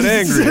right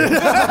angry.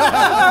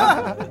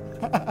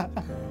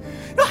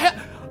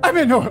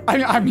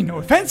 I mean, no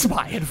offense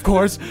by it, of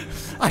course.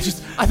 I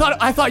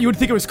thought you would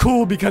think it was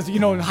cool because, you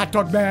know, hot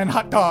dog man,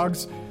 hot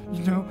dogs,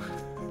 you know,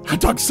 hot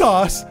dog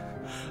sauce.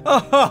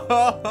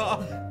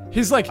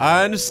 He's like,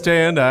 I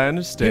understand.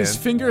 his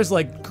fingers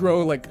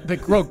grow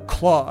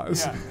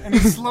claws. Yeah, and he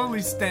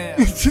slowly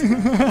stands.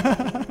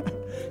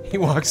 He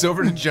walks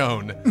over to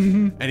Joan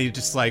and he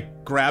just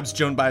like grabs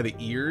Joan by the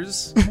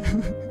ears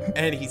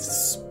and he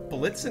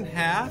splits in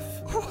half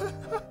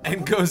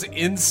and goes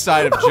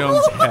inside of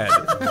Joan's head.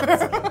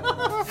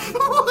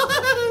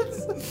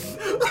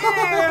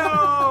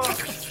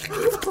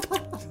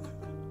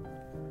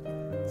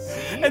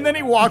 And then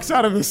he walks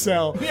out of the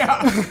cell.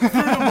 Yeah, through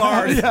the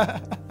bars. Yeah.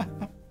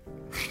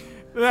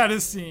 That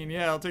is seen.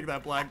 Yeah, I'll take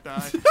that black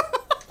die.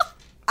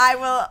 I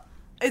will.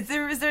 Is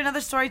there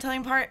another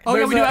storytelling part? Oh,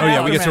 yeah, we do. Oh,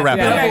 yeah, we get to wrap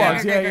it Yeah, up. Okay,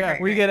 epilogues. okay, Yeah.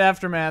 okay, We get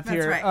aftermath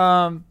That's here.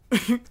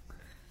 right.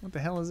 What the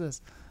hell is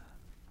this?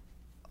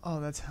 Oh,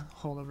 that's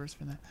holdovers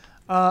for that.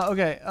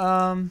 Okay.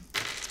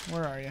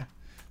 Where are you?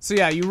 So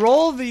yeah, you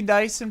roll the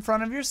dice in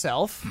front of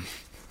yourself.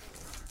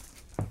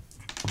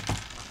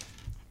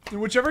 And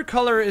whichever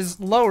color is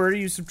lower,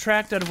 you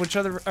subtract out of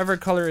whichever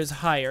color is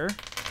higher.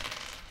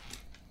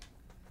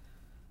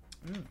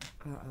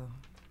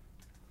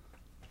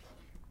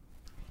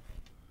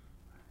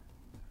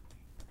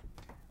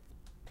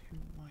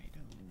 White,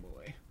 oh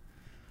boy.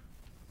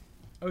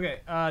 Okay,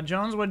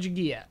 Jones, what'd you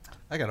get?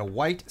 I got a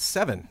white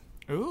 7.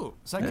 Ooh,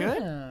 is that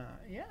good?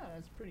 Yeah,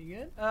 that's pretty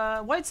good.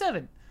 White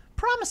 7.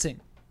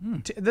 Promising.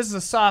 This is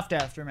a soft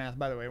aftermath,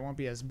 by the way. It won't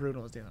be as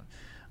brutal as the other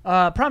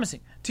one.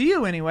 Promising. To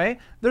you, anyway,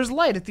 there's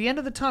light at the end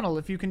of the tunnel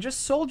if you can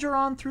just soldier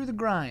on through the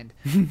grind.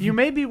 You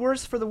may be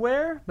worse for the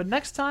wear, but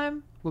next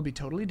time will be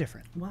totally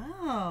different.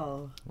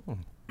 Wow.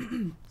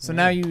 So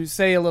now you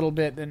say a little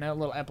bit and a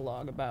little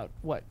epilogue about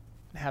what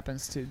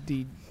happens to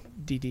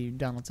D.D.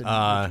 Donaldson.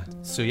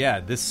 So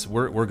yeah,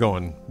 we're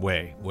going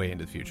way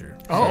into the future.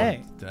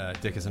 Okay.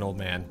 Dick is an old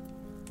man.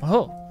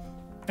 Oh.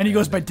 And he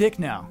goes by Dick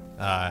now.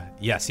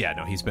 Yes,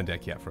 he's been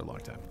Dick for a long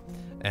time.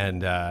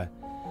 And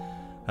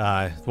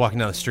walking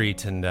down the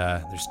street, and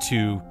there's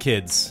 2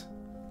 kids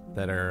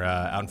that are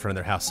out in front of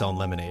their house selling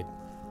lemonade.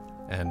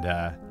 And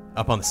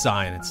up on the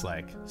sign, it's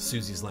like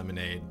Susie's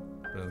Lemonade.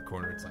 But in the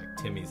corner, it's like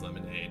Timmy's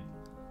Lemonade.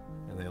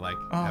 And they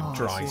have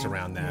drawings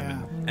around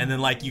them. And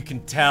then you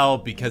can tell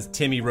because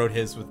Timmy wrote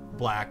his with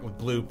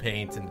blue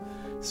paint, and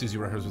Susie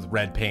wrote hers with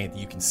red paint.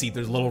 You can see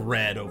there's a little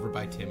red over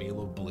by Timmy, a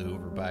little blue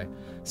over by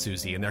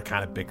Susie, and they're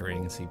kind of bickering.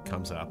 And so he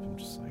comes up and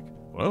just like,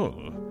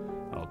 "Whoa,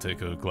 I'll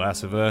take a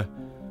glass of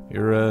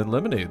your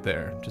lemonade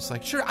there." I'm just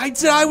like, "Sure, I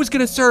said I was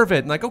gonna serve it."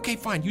 And like, "Okay,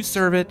 fine, you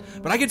serve it,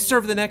 but I get to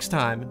serve it the next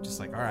time." And just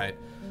like, "All right,"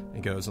 and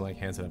he goes and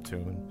hands it up to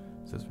him and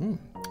says,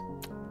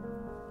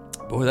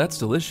 "Boy, that's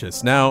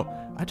delicious.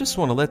 Now, I just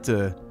want to let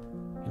the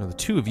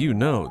 2 of you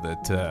know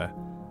that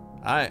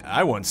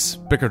I once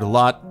bickered a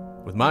lot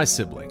with my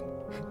sibling,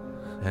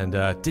 and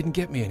didn't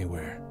get me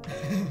anywhere.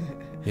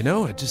 You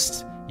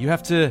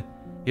have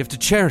to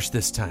cherish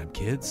this time,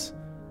 kids.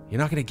 You're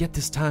not gonna get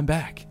this time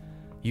back.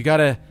 You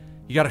gotta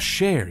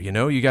share.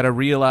 You gotta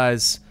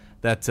realize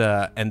that."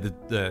 And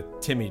the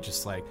Timmy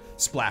just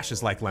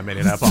splashes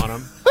lemonade up on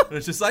him. And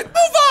it's just like, "Move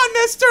on,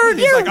 Mister." And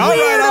he's like, "All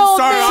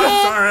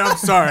right, I'm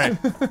sorry."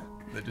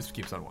 It just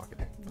keeps on walking.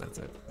 That's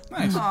it.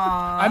 Nice.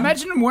 I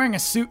imagine him wearing a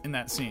suit in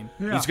that scene.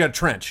 He's got a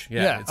trench.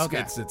 Yeah, It's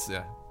okay. It's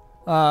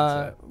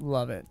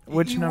Love it.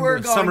 Which You number? were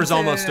going Summer's to-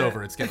 almost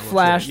over. It's getting a little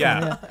Flash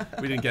chilly. them,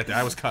 We didn't get there.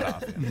 I was cut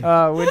off.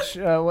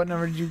 Yeah. What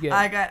number did you get?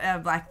 I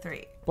got black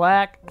 3.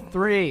 Black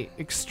 3.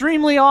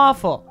 Extremely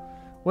awful.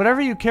 Whatever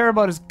you care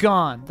about is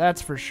gone,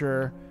 that's for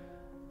sure.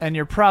 And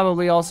you're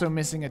probably also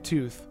missing a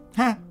tooth.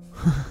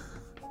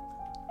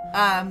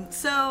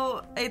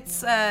 So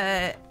it's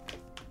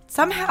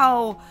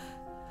somehow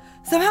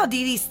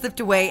Dee Dee slipped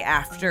away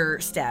after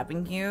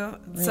stabbing you,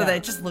 so that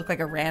it just looked like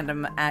a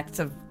random act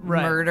of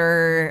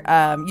murder.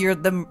 You're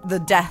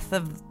the death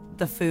of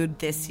the food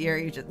this year.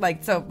 You just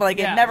it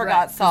never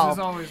got solved,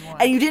 always one.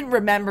 and you didn't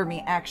remember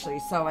me actually.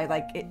 So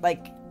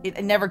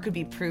it never could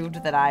be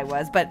proved that I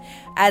was. But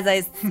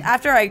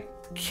after I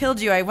killed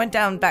you, I went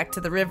down back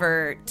to the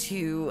river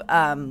to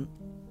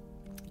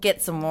get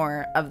some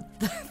more of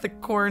the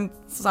corn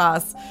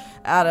sauce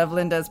out of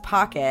Linda's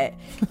pocket,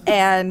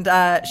 and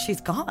she's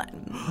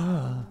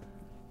gone.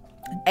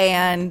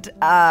 And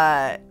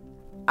I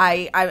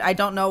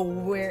don't know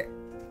where.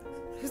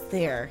 Who's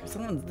there?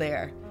 Someone's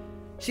there.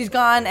 She's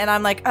gone, and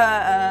I'm like,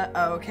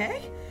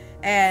 okay.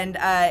 And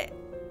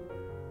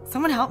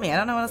someone help me. I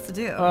don't know what else to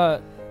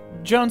do.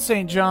 Joan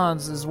St.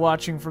 John's is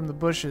watching from the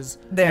bushes,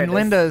 There and it is.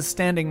 Linda is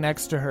standing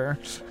next to her,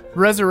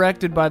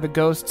 resurrected by the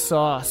ghost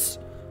sauce.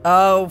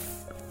 Oh,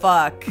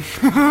 fuck.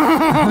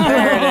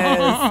 There it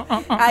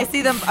is. I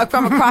see them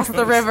from across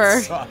the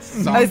river.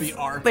 Zombie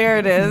arm. There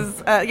it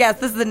is. Yes,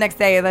 this is the next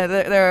day.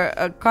 They're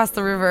across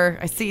the river.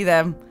 I see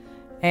them.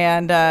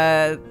 And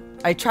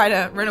I try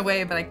to run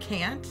away, but I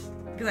can't.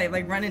 Because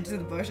I run into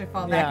the bush. I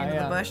fall back into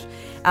the bush.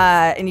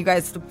 And you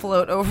guys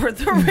float over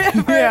the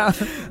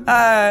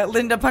river.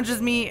 Linda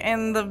punches me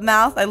in the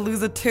mouth. I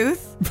lose a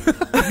tooth.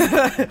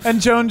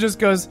 And Joan just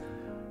goes,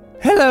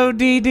 "Hello,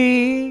 Dee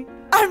Dee.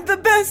 I'm the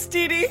best,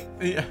 Dee Dee.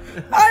 Yeah.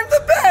 I'm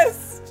the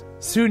best.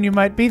 Soon you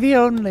might be the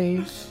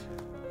only."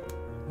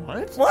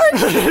 What? What?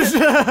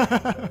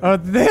 Oh,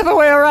 the other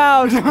way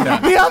around.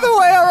 The other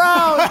way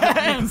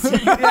around.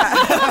 The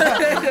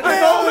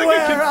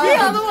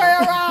other way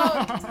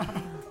around.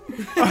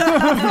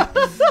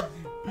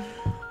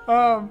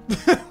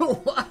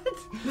 What?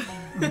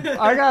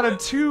 I got a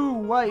 2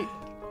 white.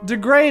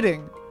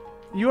 Degrading.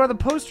 You are the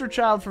poster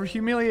child for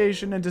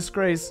humiliation and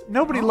disgrace.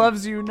 Nobody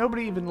loves you.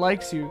 Nobody even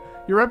likes you.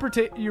 Your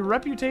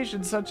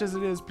reputation, such as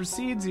it is,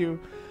 precedes you,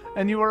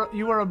 and you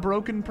are a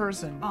broken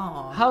person.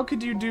 Aw. How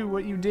could you do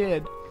what you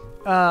did?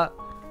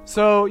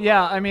 So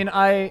yeah, I mean,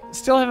 I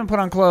still haven't put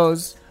on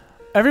clothes.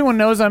 Everyone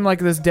knows I'm like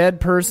this dead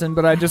person,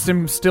 but I just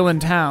am still in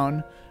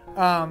town,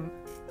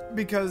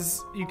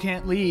 because you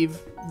can't leave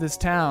this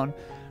town.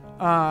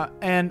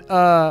 And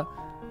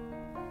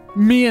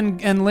me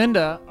and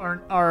Linda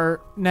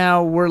are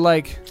now, we're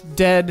like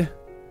dead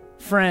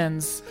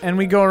friends, and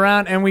we go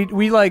around and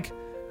we like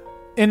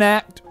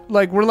enact,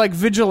 like we're like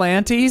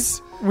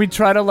vigilantes. We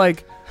try to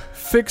like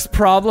fix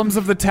problems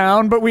of the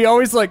town, but we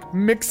always like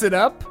mix it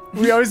up.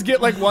 We always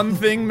get like one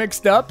thing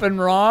mixed up and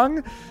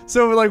wrong.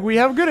 So like we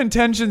have good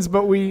intentions,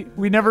 but we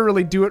never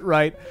really do it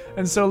right.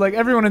 And so like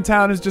everyone in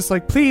town is just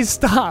like, please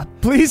stop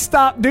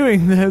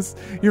doing this.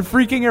 You're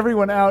freaking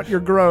everyone out. You're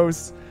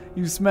gross.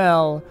 You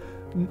smell.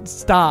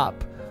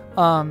 Stop.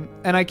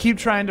 And I keep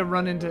trying to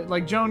run into,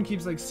 like, Joan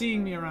keeps like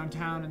seeing me around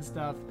town and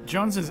stuff.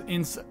 Jones is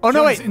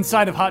wait.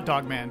 inside of Hot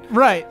Dog Man.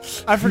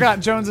 Right. I forgot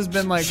Jones has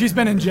been like, She's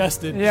been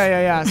ingested.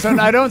 yeah. So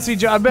I don't see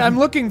Joan. I'm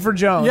looking for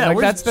Joan. Yeah, like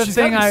that's the she's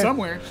thing gotta be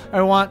somewhere.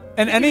 I want.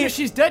 And Even if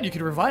she's dead, you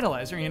could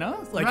revitalize her. You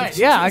know, like right. it's,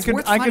 Yeah, it's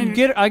worth I could finding-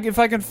 get if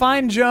I could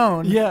find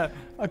Joan. Yeah.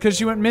 Because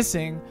she went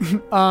missing.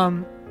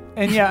 And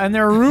yeah, and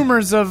there are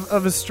rumors of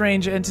a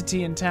strange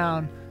entity in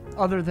town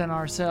other than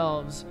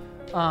ourselves.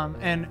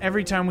 And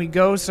every time we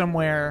go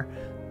somewhere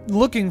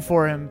looking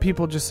for him,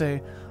 people just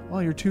say,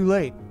 well, you're too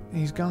late.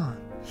 He's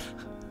gone.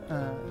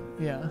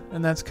 Yeah,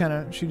 and that's kind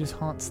of, she just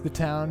haunts the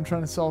town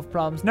trying to solve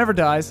problems. Never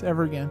dies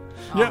ever again.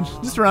 Yeah,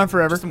 just around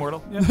forever. Just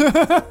immortal. And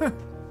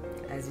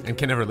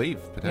can never leave,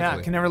 potentially.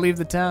 Yeah, can never leave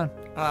the town.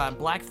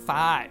 Black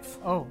 5.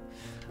 Oh.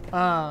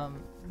 Oh,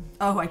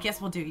 I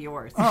guess we'll do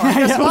yours. I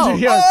guess we'll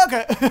do yours.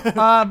 Okay.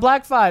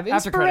 Black 5,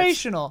 After credits.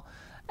 inspirational.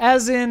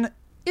 As in,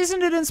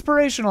 isn't it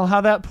inspirational how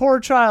that poor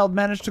child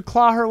managed to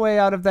claw her way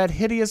out of that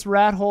hideous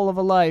rat hole of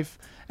a life?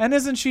 And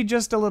isn't she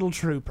just a little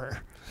trooper?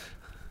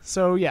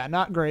 So yeah,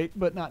 not great,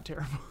 but not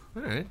terrible.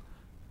 All right.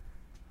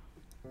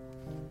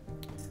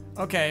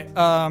 Okay.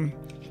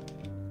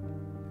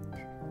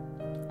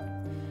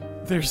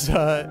 There's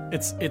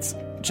it's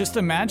just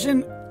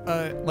imagine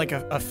like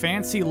a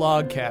fancy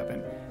log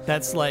cabin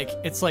that's like,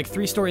 it's like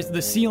 3 stories.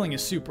 The ceiling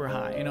is super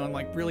high, you know, and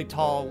like really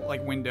tall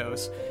like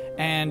windows.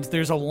 And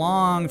there's a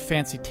long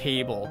fancy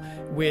table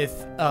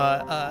with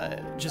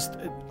just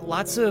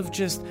lots of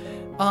just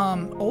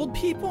old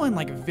people in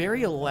like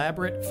very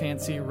elaborate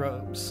fancy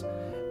robes,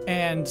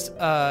 and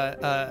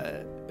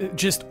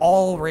just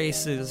all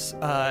races.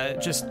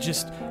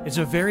 Just it's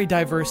a very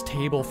diverse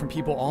table from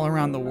people all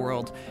around the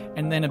world.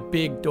 And then a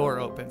big door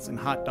opens and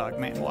Hot Dog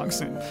Man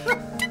walks in.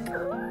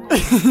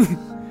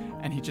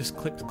 And he just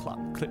clip clop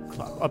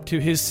up to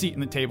his seat in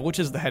the table, which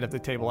is the head of the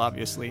table,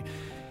 obviously.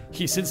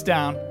 He sits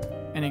down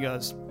and he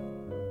goes,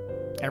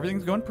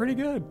 everything's going pretty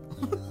good.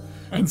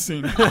 And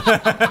scene.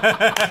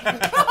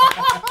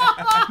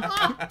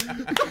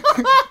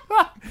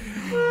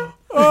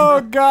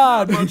 Oh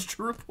God! Much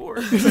to report.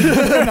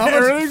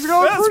 Everything's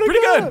going pretty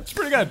good. It's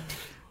pretty good.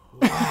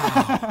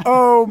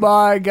 Oh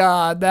my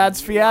God!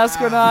 That's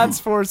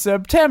Fiasconauts for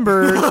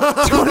September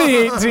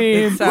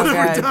 2018. So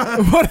good.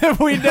 What have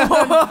we done?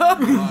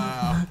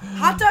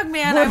 Hot Dog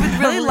Man, I would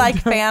really like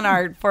fan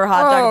art for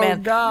Hot Dog Oh,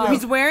 Man. God.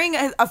 He's wearing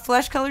a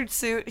flesh-colored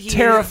suit.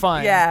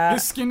 Terrifying. Yeah.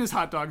 His skin is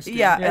hot dog skin.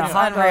 Yeah. Yeah, It's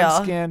hot dog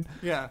unreal. skin.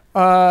 Yeah.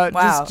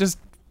 Wow. Just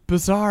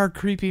bizarre,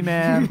 creepy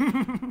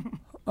man.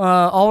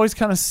 Always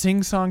kind of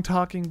sing-song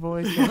talking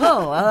voice.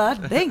 Oh, well,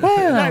 thank you.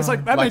 Yeah, it's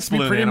like, that Like makes me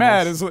balloon pretty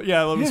animals. mad.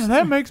 Yeah, Yeah,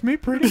 that makes me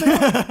pretty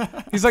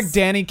mad. He's like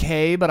Danny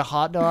Kaye, but a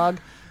hot dog.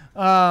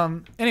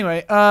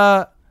 Anyway,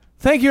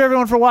 thank you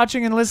everyone for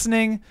watching and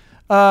listening.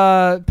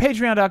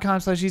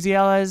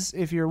 Patreon.com/EasyAllies.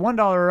 If you're $1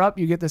 or up,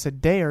 you get this a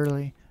day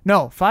early.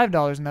 No,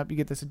 $5 and up, you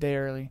get this a day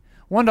early.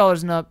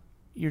 $1 and up,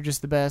 you're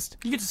just the best.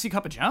 You get to see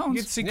Cup of Jones. You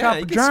get to see Yeah, Copper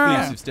you get Jones.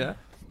 exclusive stuff.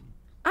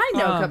 I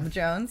know Cup of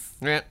Jones.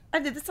 Yeah. I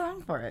did the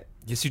song for it.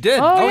 Yes, you did.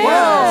 Oh, yeah.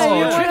 wow.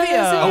 You trivia. wanna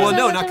say Oh, well, no,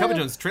 something not Cup of about-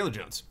 Jones. Trailer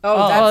Jones.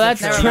 Oh, that's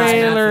never mind.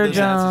 Trailer He's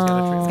got a Jones.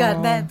 trailer. It's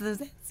got that.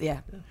 Yeah.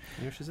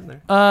 Yeah, she's in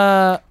there.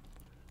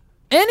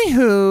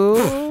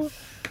 Anywho,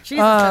 She's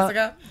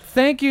Jessica.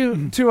 thank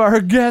you to our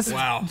guest.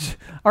 Wow.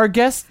 Our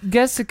guest,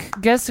 Jessica.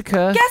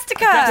 Gestica.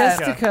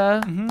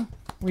 Jessica.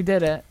 We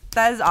did it.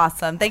 That is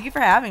awesome. Thank you for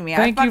having me.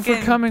 Thank you for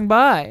coming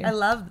by. I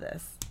love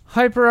this.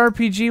 Hyper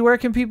RPG, where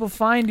can people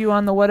find you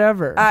on the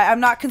whatever?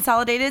 I'm not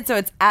consolidated, so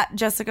it's at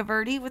Jessica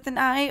Verdi with an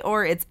I,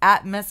 or it's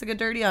at Messica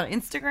Dirty on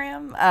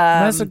Instagram.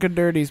 Messica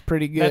Dirty's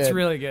pretty good. That's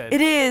really good.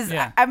 It is.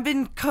 Yeah. I've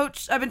been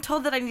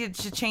told that I needed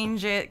to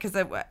change it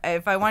because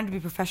if I wanted to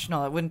be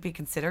professional, it wouldn't be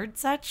considered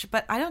such.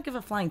 But I don't give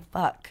a flying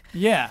fuck.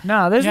 Yeah.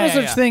 No, there's Yeah, no yeah,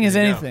 such yeah. thing as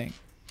There you go. anything.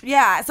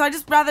 Yeah, so I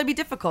just rather be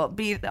difficult,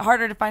 be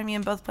harder to find me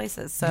in both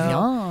places. So,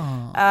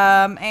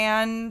 Yeah.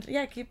 and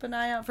yeah, keep an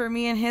eye out for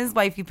me and his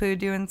wifey poo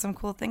doing some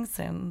cool things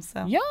soon.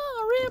 So Yeah,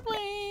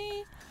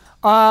 Ripley.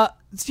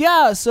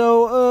 Yeah,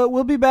 so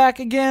we'll be back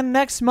again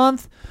next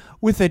month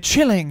with a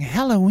chilling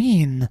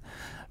Halloween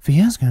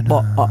fiasco,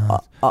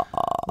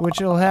 which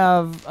will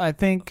have, I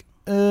think,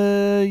 you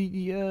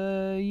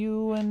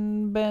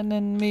and Ben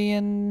and me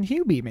and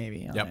Hubie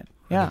maybe on Yep. it.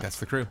 I Yeah. think that's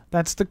the crew.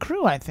 That's the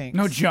crew, I think.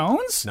 No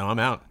Jones? No, I'm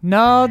out.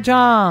 No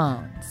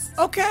Jones.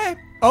 Okay.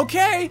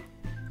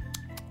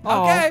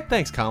 Oh,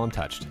 thanks, Kyle. I'm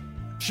touched.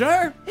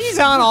 Sure. He's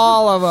on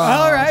all of them.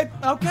 All right.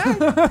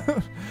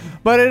 Okay.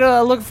 But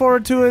look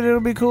forward to it. It'll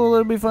be cool.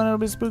 It'll be fun. It'll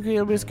be spooky.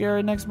 It'll be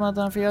scary next month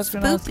on Fiasco.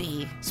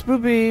 Spoopy.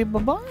 Spoopy.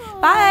 Bye-bye.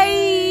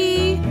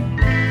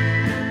 Bye.